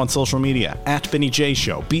Joravsky Show on social media at Benny J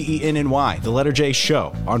Show, BENNY, the letter J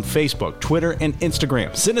Show, on Facebook, Twitter, and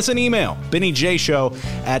Instagram. Send us an email,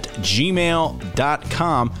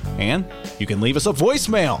 BennyJShow@gmail.com, and you can leave us a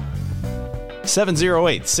voicemail.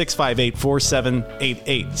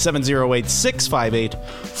 708-658-4788.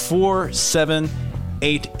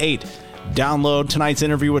 708-658-4788. Download tonight's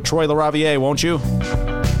interview with Troy LaRaviere, won't you?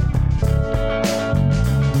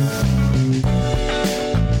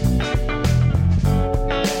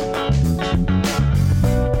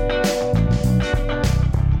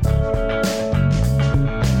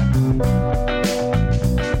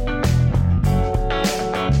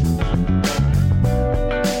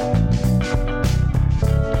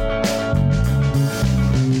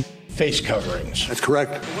 Face coverings. That's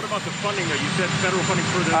correct. What about the funding? You said federal funding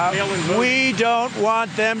for the mail-in vote. We don't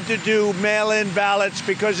want them to do mail-in ballots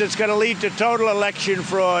because it's going to lead to total election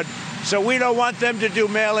fraud. So we don't want them to do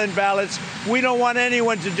mail-in ballots. We don't want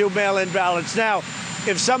anyone to do mail-in ballots. Now,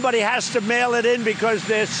 if somebody has to mail it in because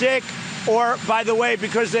they're sick or, by the way,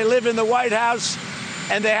 because they live in the White House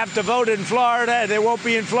and they have to vote in Florida and they won't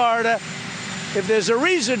be in Florida, If there's a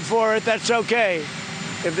reason for it, that's okay.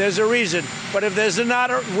 If there's a reason, but if there's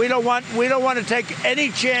not, we don't want to take any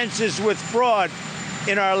chances with fraud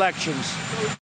in our elections.